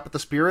staring up at the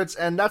spirits,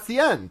 and that's the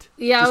end.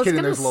 Yeah, I was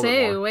gonna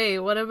say, wait,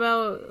 what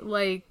about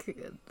like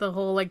the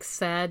whole like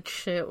sad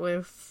shit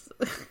with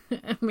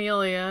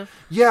Amelia?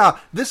 Yeah,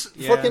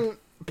 fucking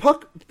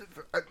Puck.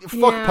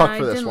 Fuck Puck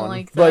for this one.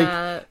 Like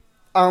that.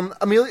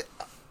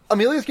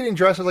 Amelia's getting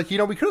dressed. I was like,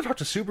 we could have talked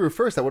to Subaru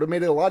first. That would have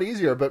made it a lot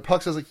easier. But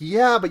Puck says like,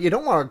 yeah, but you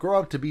don't want to grow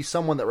up to be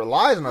someone that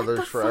relies on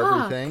others for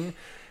everything.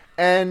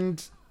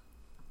 And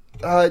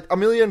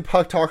Amelia and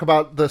Puck talk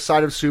about the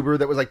side of Subaru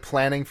that was like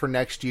planning for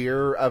next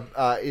year.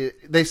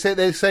 They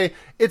say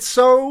it's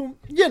so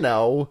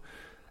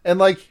and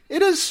like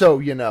it is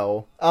so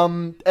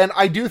and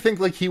I do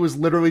think like he was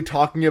literally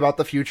talking about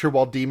the future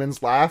while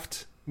demons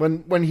laughed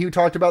when he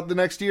talked about the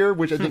next year,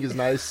 which I think is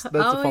nice. That's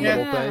a fun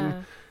little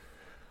thing.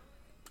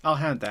 I'll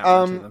hand that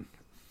one to them.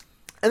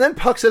 And then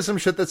Puck says some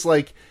shit that's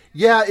like,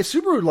 yeah, if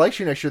Subaru likes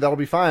you next year, that'll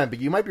be fine, but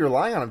you might be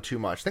relying on him too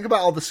much. Think about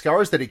all the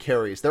scars that he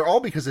carries. They're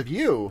all because of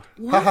you.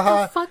 What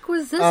the fuck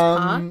was this,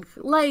 Puck?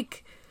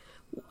 Like,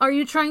 are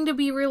you trying to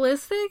be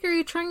realistic, or are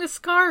you trying to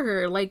scar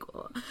her? Like,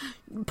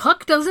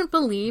 Puck doesn't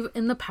believe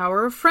in the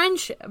power of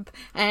friendship,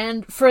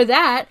 and for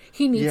that,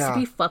 he needs to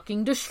be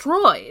fucking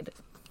destroyed.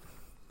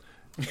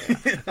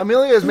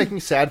 Amelia is making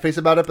sad face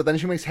about it, but then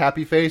she makes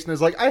happy face and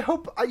is like, I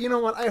hope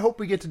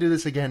we get to do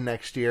this again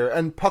next year.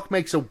 And Puck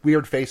makes a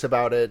weird face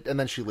about it, and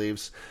then she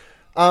leaves.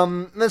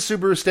 And then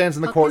Subaru stands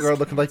in the courtyard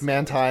looking like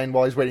Mantine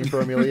while he's waiting for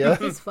Amelia.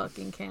 He's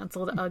fucking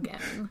canceled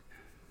again.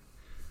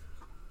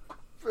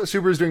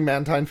 Subaru's doing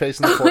Mantine face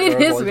in the courtyard while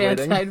he's waiting. It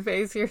is Mantine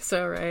face, you're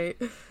so right.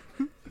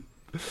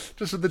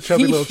 Just with the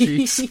chubby little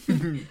cheeks.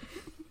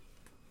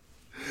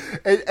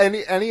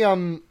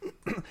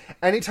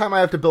 Anytime I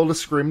have to build a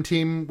scrim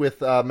team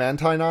with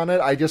Mantine on it,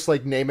 I just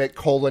like name it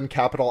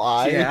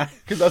 :I. Yeah,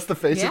 because that's the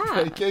face it's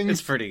making.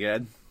 It's pretty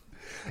good.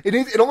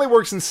 It only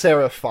works in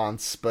serif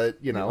fonts, but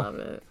I love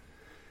it.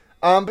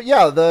 But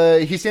yeah,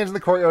 he stands in the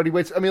courtyard. He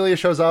waits. Amelia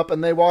shows up,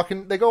 and they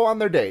they go on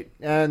their date,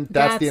 and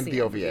that's the end of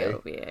the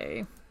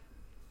OVA.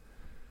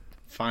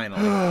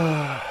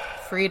 Finally,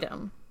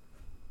 freedom.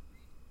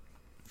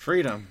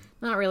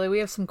 Not really. We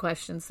have some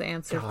questions to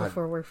answer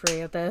before we're free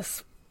of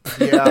this.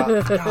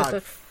 Yeah,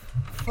 God.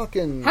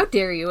 Fucking. How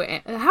dare you?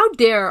 How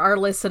dare our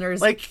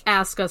listeners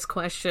ask us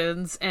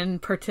questions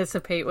and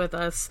participate with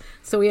us?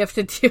 So we have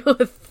to deal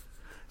with.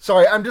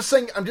 Sorry, I'm just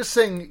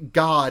saying.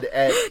 God.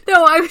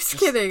 No, I was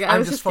kidding. I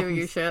was just giving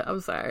you shit.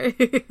 I'm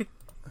sorry.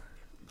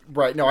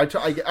 Right. No, I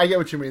get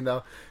what you mean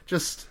though.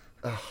 Just.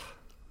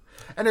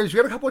 Anyways, we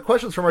got a couple of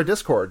questions from our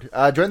Discord.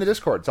 Join the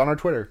Discord. It's on our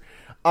Twitter.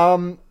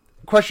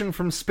 Question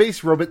from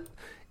Space Robot.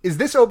 Is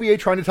this OVA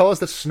trying to tell us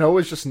that snow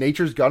is just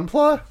nature's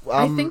gunpla?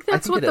 I think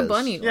that's what the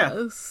bunny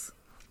was.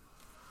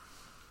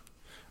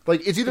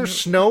 Like, it's either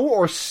snow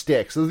or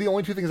sticks. Those are the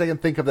only two things I can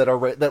think of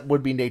that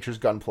would be nature's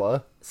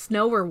gunpla.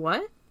 Snow or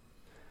what?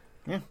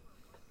 Yeah.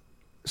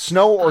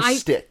 Snow or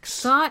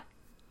sticks. I thought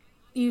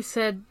you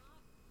said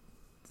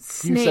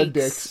snakes. You said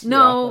dicks.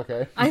 No. Yeah,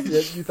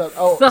 okay. You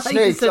thought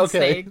snakes. Okay.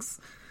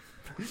 Snakes.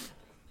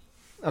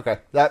 Okay,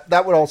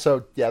 that would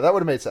also, that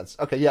would have made sense.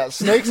 Okay, yeah,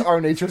 snakes are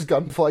nature's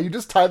gunpla. You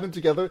just tie them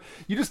together.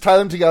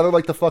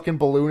 Like the fucking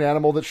balloon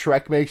animal that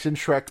Shrek makes in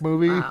Shrek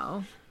movie.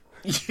 Wow.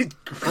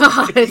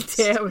 God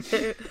damn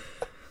it.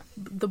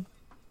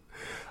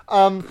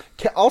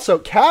 Also,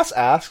 Cass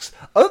asks,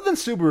 other than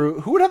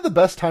Subaru, who would have the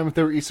best time if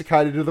they were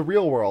isekai to the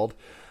real world?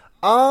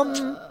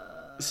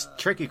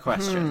 Tricky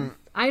question.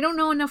 I don't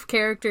know enough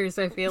characters,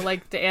 I feel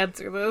like, to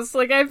answer this.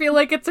 Like, I feel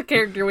like it's a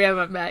character we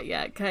haven't met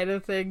yet kind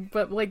of thing,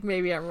 but, like,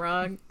 maybe I'm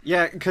wrong.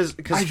 Yeah, because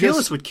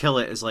Fearless would kill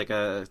it as, like,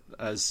 a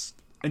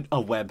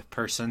web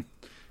person.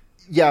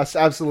 Yes,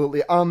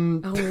 absolutely. A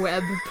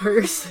web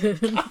person.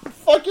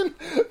 Fucking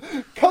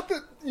cut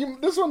the...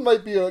 This one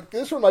might be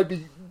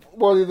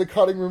worthy of the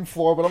cutting room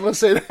floor, but I'm going to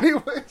say it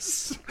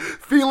anyways.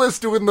 Fearless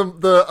doing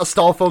the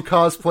Astolfo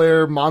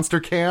cosplayer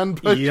monster can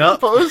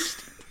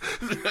post.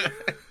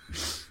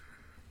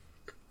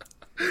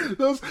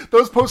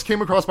 Those posts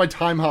came across my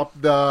time hop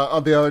the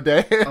other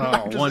day.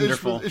 Oh,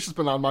 wonderful! It's just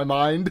been on my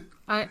mind.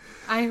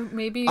 I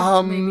maybe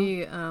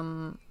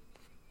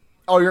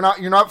Oh, you're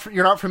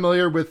not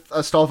familiar with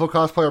Astolfo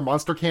cosplayer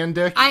Monster Can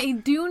Dick? I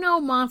do know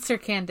Monster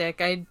Can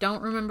Dick. I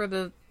don't remember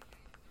the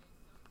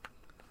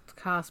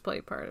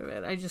cosplay part of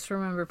it. I just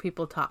remember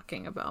people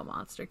talking about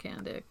Monster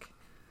Can Dick.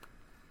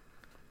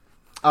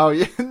 Oh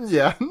yeah,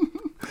 yeah.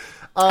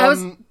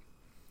 I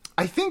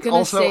think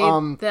also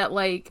say that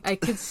like I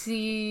could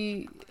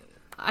see.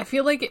 I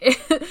feel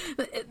like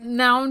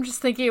now I'm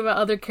just thinking about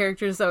other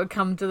characters that would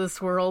come to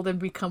this world and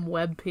become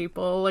web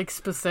people, like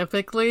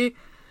specifically.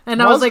 And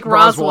I was like,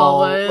 Roswell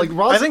would.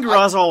 I think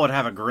Roswell would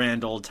have a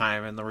grand old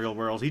time in the real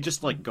world. He'd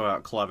just like go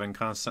out clubbing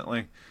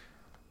constantly.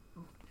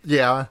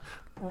 Yeah.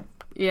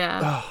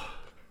 Yeah. Oh,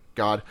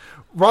 God.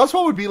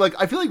 Roswell would be like,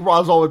 I feel like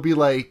Roswell would be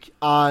like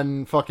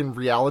on fucking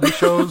reality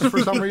shows for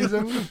some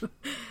reason.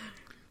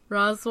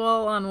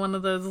 Roswell on one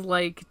of those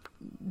like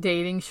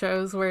dating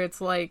shows where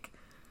it's like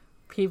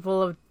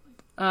people of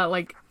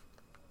like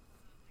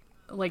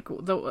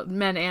the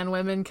men and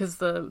women, because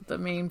the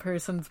main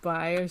person's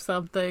bi or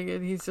something,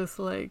 and he's just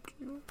like,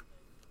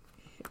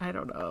 I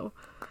don't know.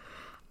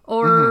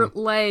 Or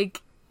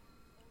like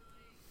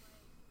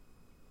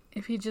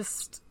if he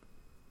just,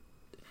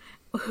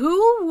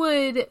 who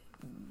would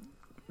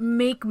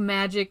make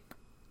magic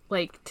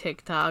like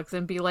TikToks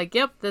and be like,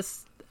 yep,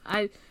 this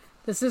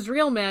is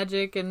real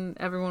magic, and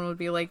everyone would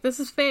be like, this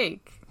is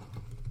fake.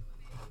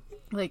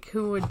 Like,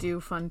 who would do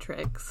fun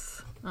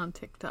tricks on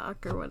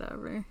TikTok or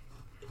whatever?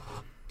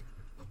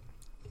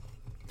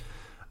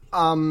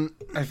 I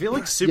feel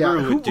like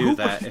Subaru would do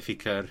that if he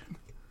could.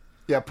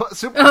 Yeah,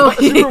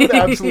 Subaru would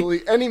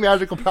absolutely any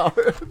magical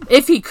power.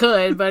 If he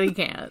could, but he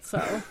can't,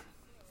 so.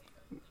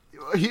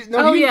 He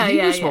can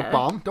do Smoke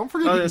Bomb. Don't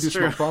forget he can do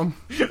true. Smoke Bomb.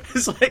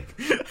 It's like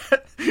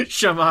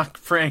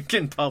Shamak prank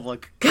in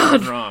public.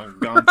 God. Gone wrong.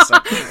 Gone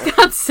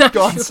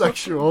sexual. Gone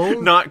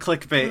sexual. Not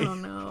clickbait. Oh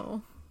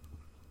no.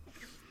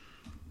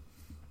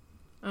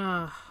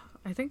 I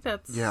think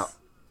that's... Yeah. I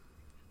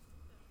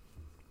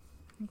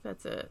think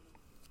that's it.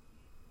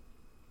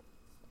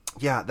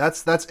 Yeah,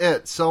 that's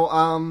it. So,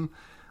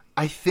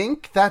 I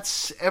think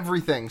that's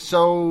everything.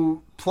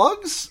 So,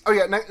 plugs? Oh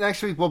yeah,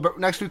 next week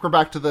we're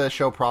back to the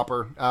show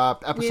proper.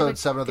 Episode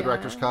 7 of the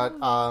Director's Cut.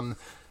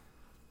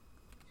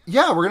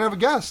 Yeah, we're gonna have a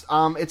guest.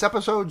 It's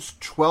episodes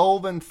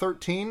 12 and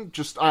 13.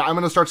 I'm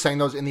gonna start saying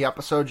those in the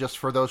episode just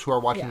for those who are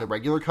watching the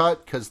regular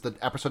cut, because the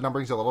episode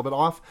numbering is a little bit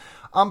off.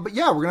 But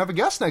yeah, we're gonna have a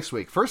guest next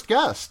week. First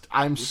guest.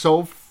 I'm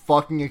so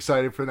fucking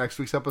excited for next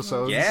week's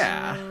episodes.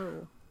 Yeah.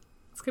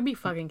 It's gonna be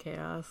fucking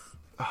chaos.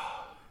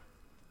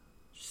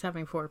 Just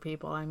having 4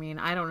 people. I mean,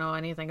 I don't know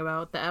anything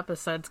about the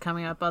episodes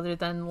coming up other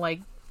than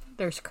like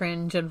there's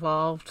cringe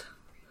involved.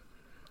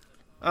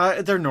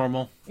 They're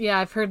normal. Yeah,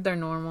 I've heard they're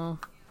normal.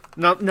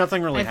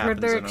 Nothing really happens. I've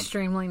heard they're in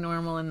extremely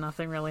normal and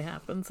nothing really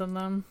happens in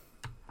them.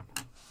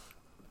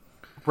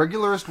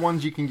 Regularist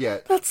ones you can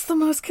get. That's the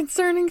most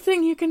concerning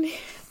thing you can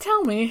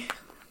tell me.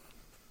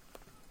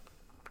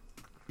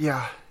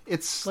 Yeah,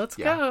 it's... Let's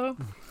go.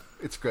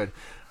 It's good.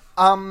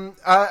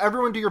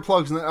 Everyone do your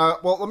plugs.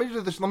 Well, let me do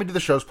this. Let me do the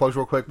show's plugs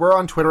real quick. We're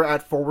on Twitter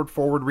at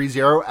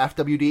 @ForwardRezero,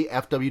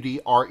 FWD_REZERO.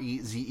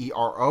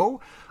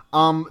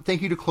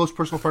 Thank you to close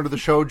personal friend of the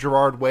show,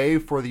 Gerard Way,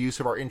 for the use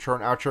of our intro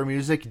and outro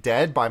music,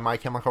 Dead by My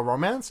Chemical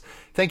Romance.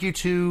 Thank you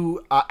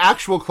to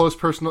actual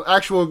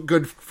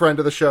good friend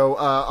of the show,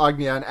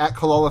 Agnian, at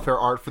Kalala Fair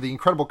Art, for the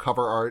incredible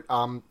cover art.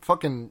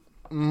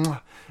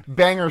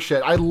 Banger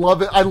shit. I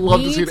love it. I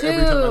love to see it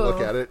every time I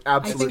look at it.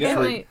 Absolutely. I think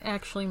I might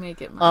actually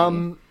make it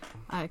my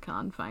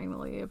icon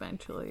finally,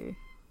 eventually.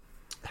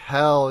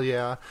 Hell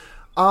yeah.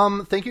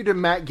 Thank you to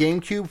Matt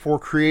GameCube for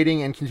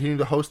creating and continuing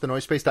to host the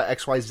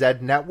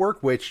Noisepace.xyz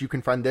network, which you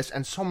can find this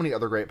and so many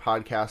other great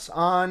podcasts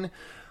on.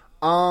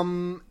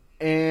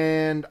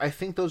 And I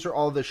think those are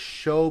all the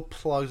show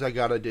plugs I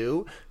gotta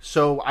do.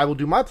 So I will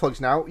do my plugs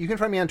now. You can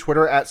find me on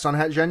Twitter at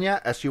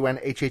SunhatZhenya,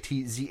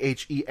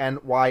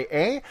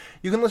 SunhatZhenya.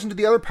 You can listen to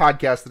the other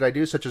podcasts that I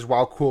do, such as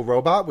Wow Cool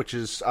Robot, which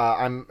is,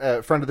 I'm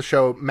a friend of the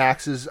show,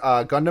 Max's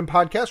Gundam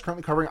podcast,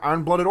 currently covering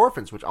Iron-Blooded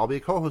Orphans, which I'll be a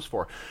co-host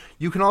for.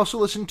 You can also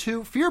listen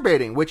to Fear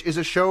Baiting, which is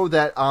a show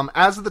that,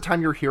 as of the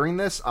time you're hearing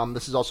this,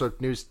 this is also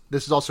news.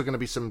 This is also going to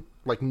be some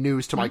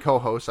news to my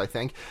co-hosts, I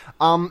think.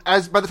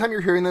 As by the time you're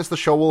hearing this, the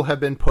show will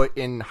have been put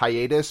in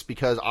hiatus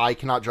because I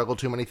cannot juggle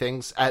too many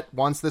things at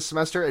once this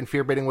semester, and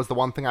Fear Baiting was the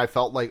one thing I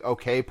felt like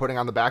okay putting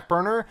on the back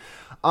burner.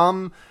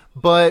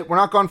 But we're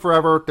not gone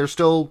forever. There's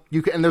still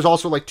and there's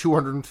also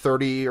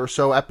 230 or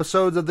so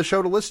episodes of the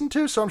show to listen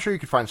to, so I'm sure you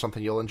can find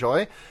something you'll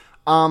enjoy.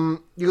 You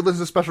can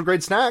listen to Special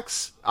Grade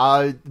Snacks.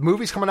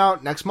 Movie's coming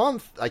out next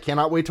month. I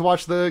cannot wait to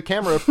watch the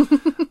camera.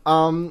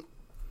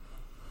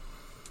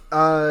 That's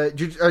a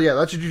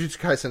Jujutsu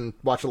Kaisen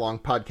watch along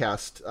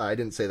podcast. I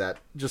didn't say that.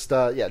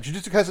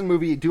 Jujutsu Kaisen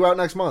movie due out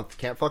next month.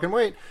 Can't fucking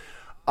wait.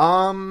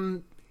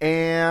 And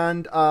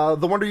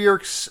the Wonder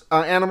Years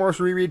Animorphs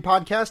Reread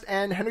podcast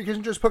and Henry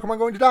Kissinger's Pokemon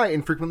Going to Die,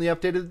 infrequently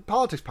updated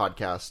politics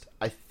podcast.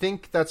 I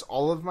think that's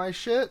all of my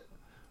shit.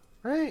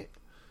 Right?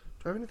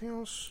 Do I have anything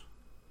else?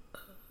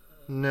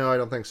 No, I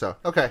don't think so.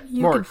 Okay,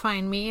 You can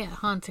find me at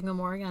Haunting the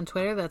Morgue on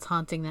Twitter. That's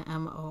Haunting the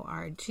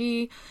MORG.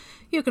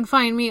 You can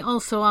find me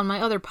also on my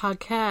other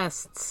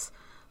podcasts,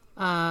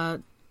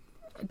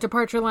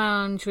 Departure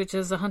Lounge, which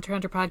is a Hunter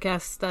x Hunter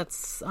podcast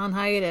that's on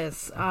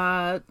hiatus,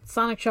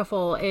 Sonic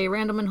Shuffle, a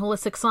random and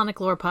holistic Sonic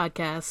lore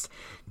podcast,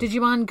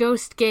 Digimon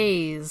Ghost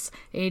Gaze,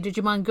 a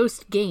Digimon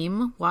Ghost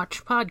Game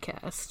watch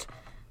podcast,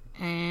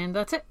 and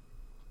that's it.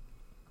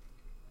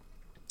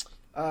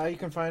 You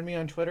can find me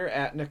on Twitter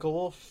at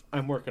NickelWolf.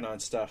 I'm working on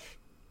stuff,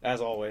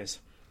 as always.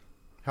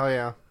 Hell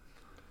yeah.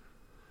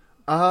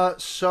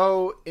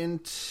 So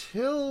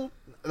until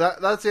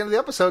that's the end of the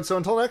episode. So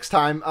until next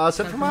time,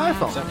 send for my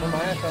iPhone. Send for my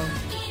iPhone.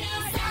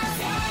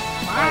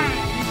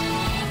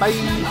 Bye.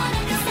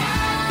 Bye.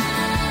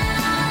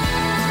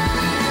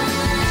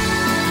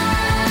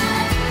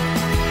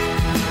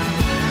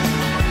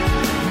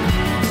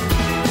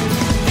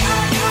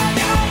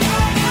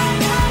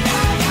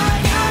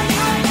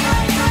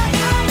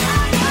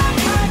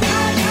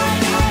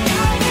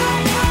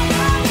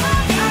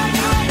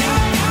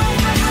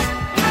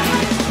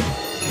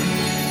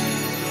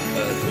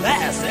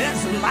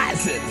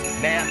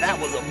 Man, that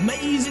was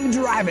amazing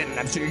driving.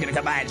 I'm sure you're gonna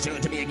come by and show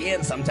it to me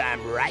again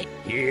sometime, right?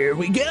 Here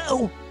we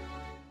go.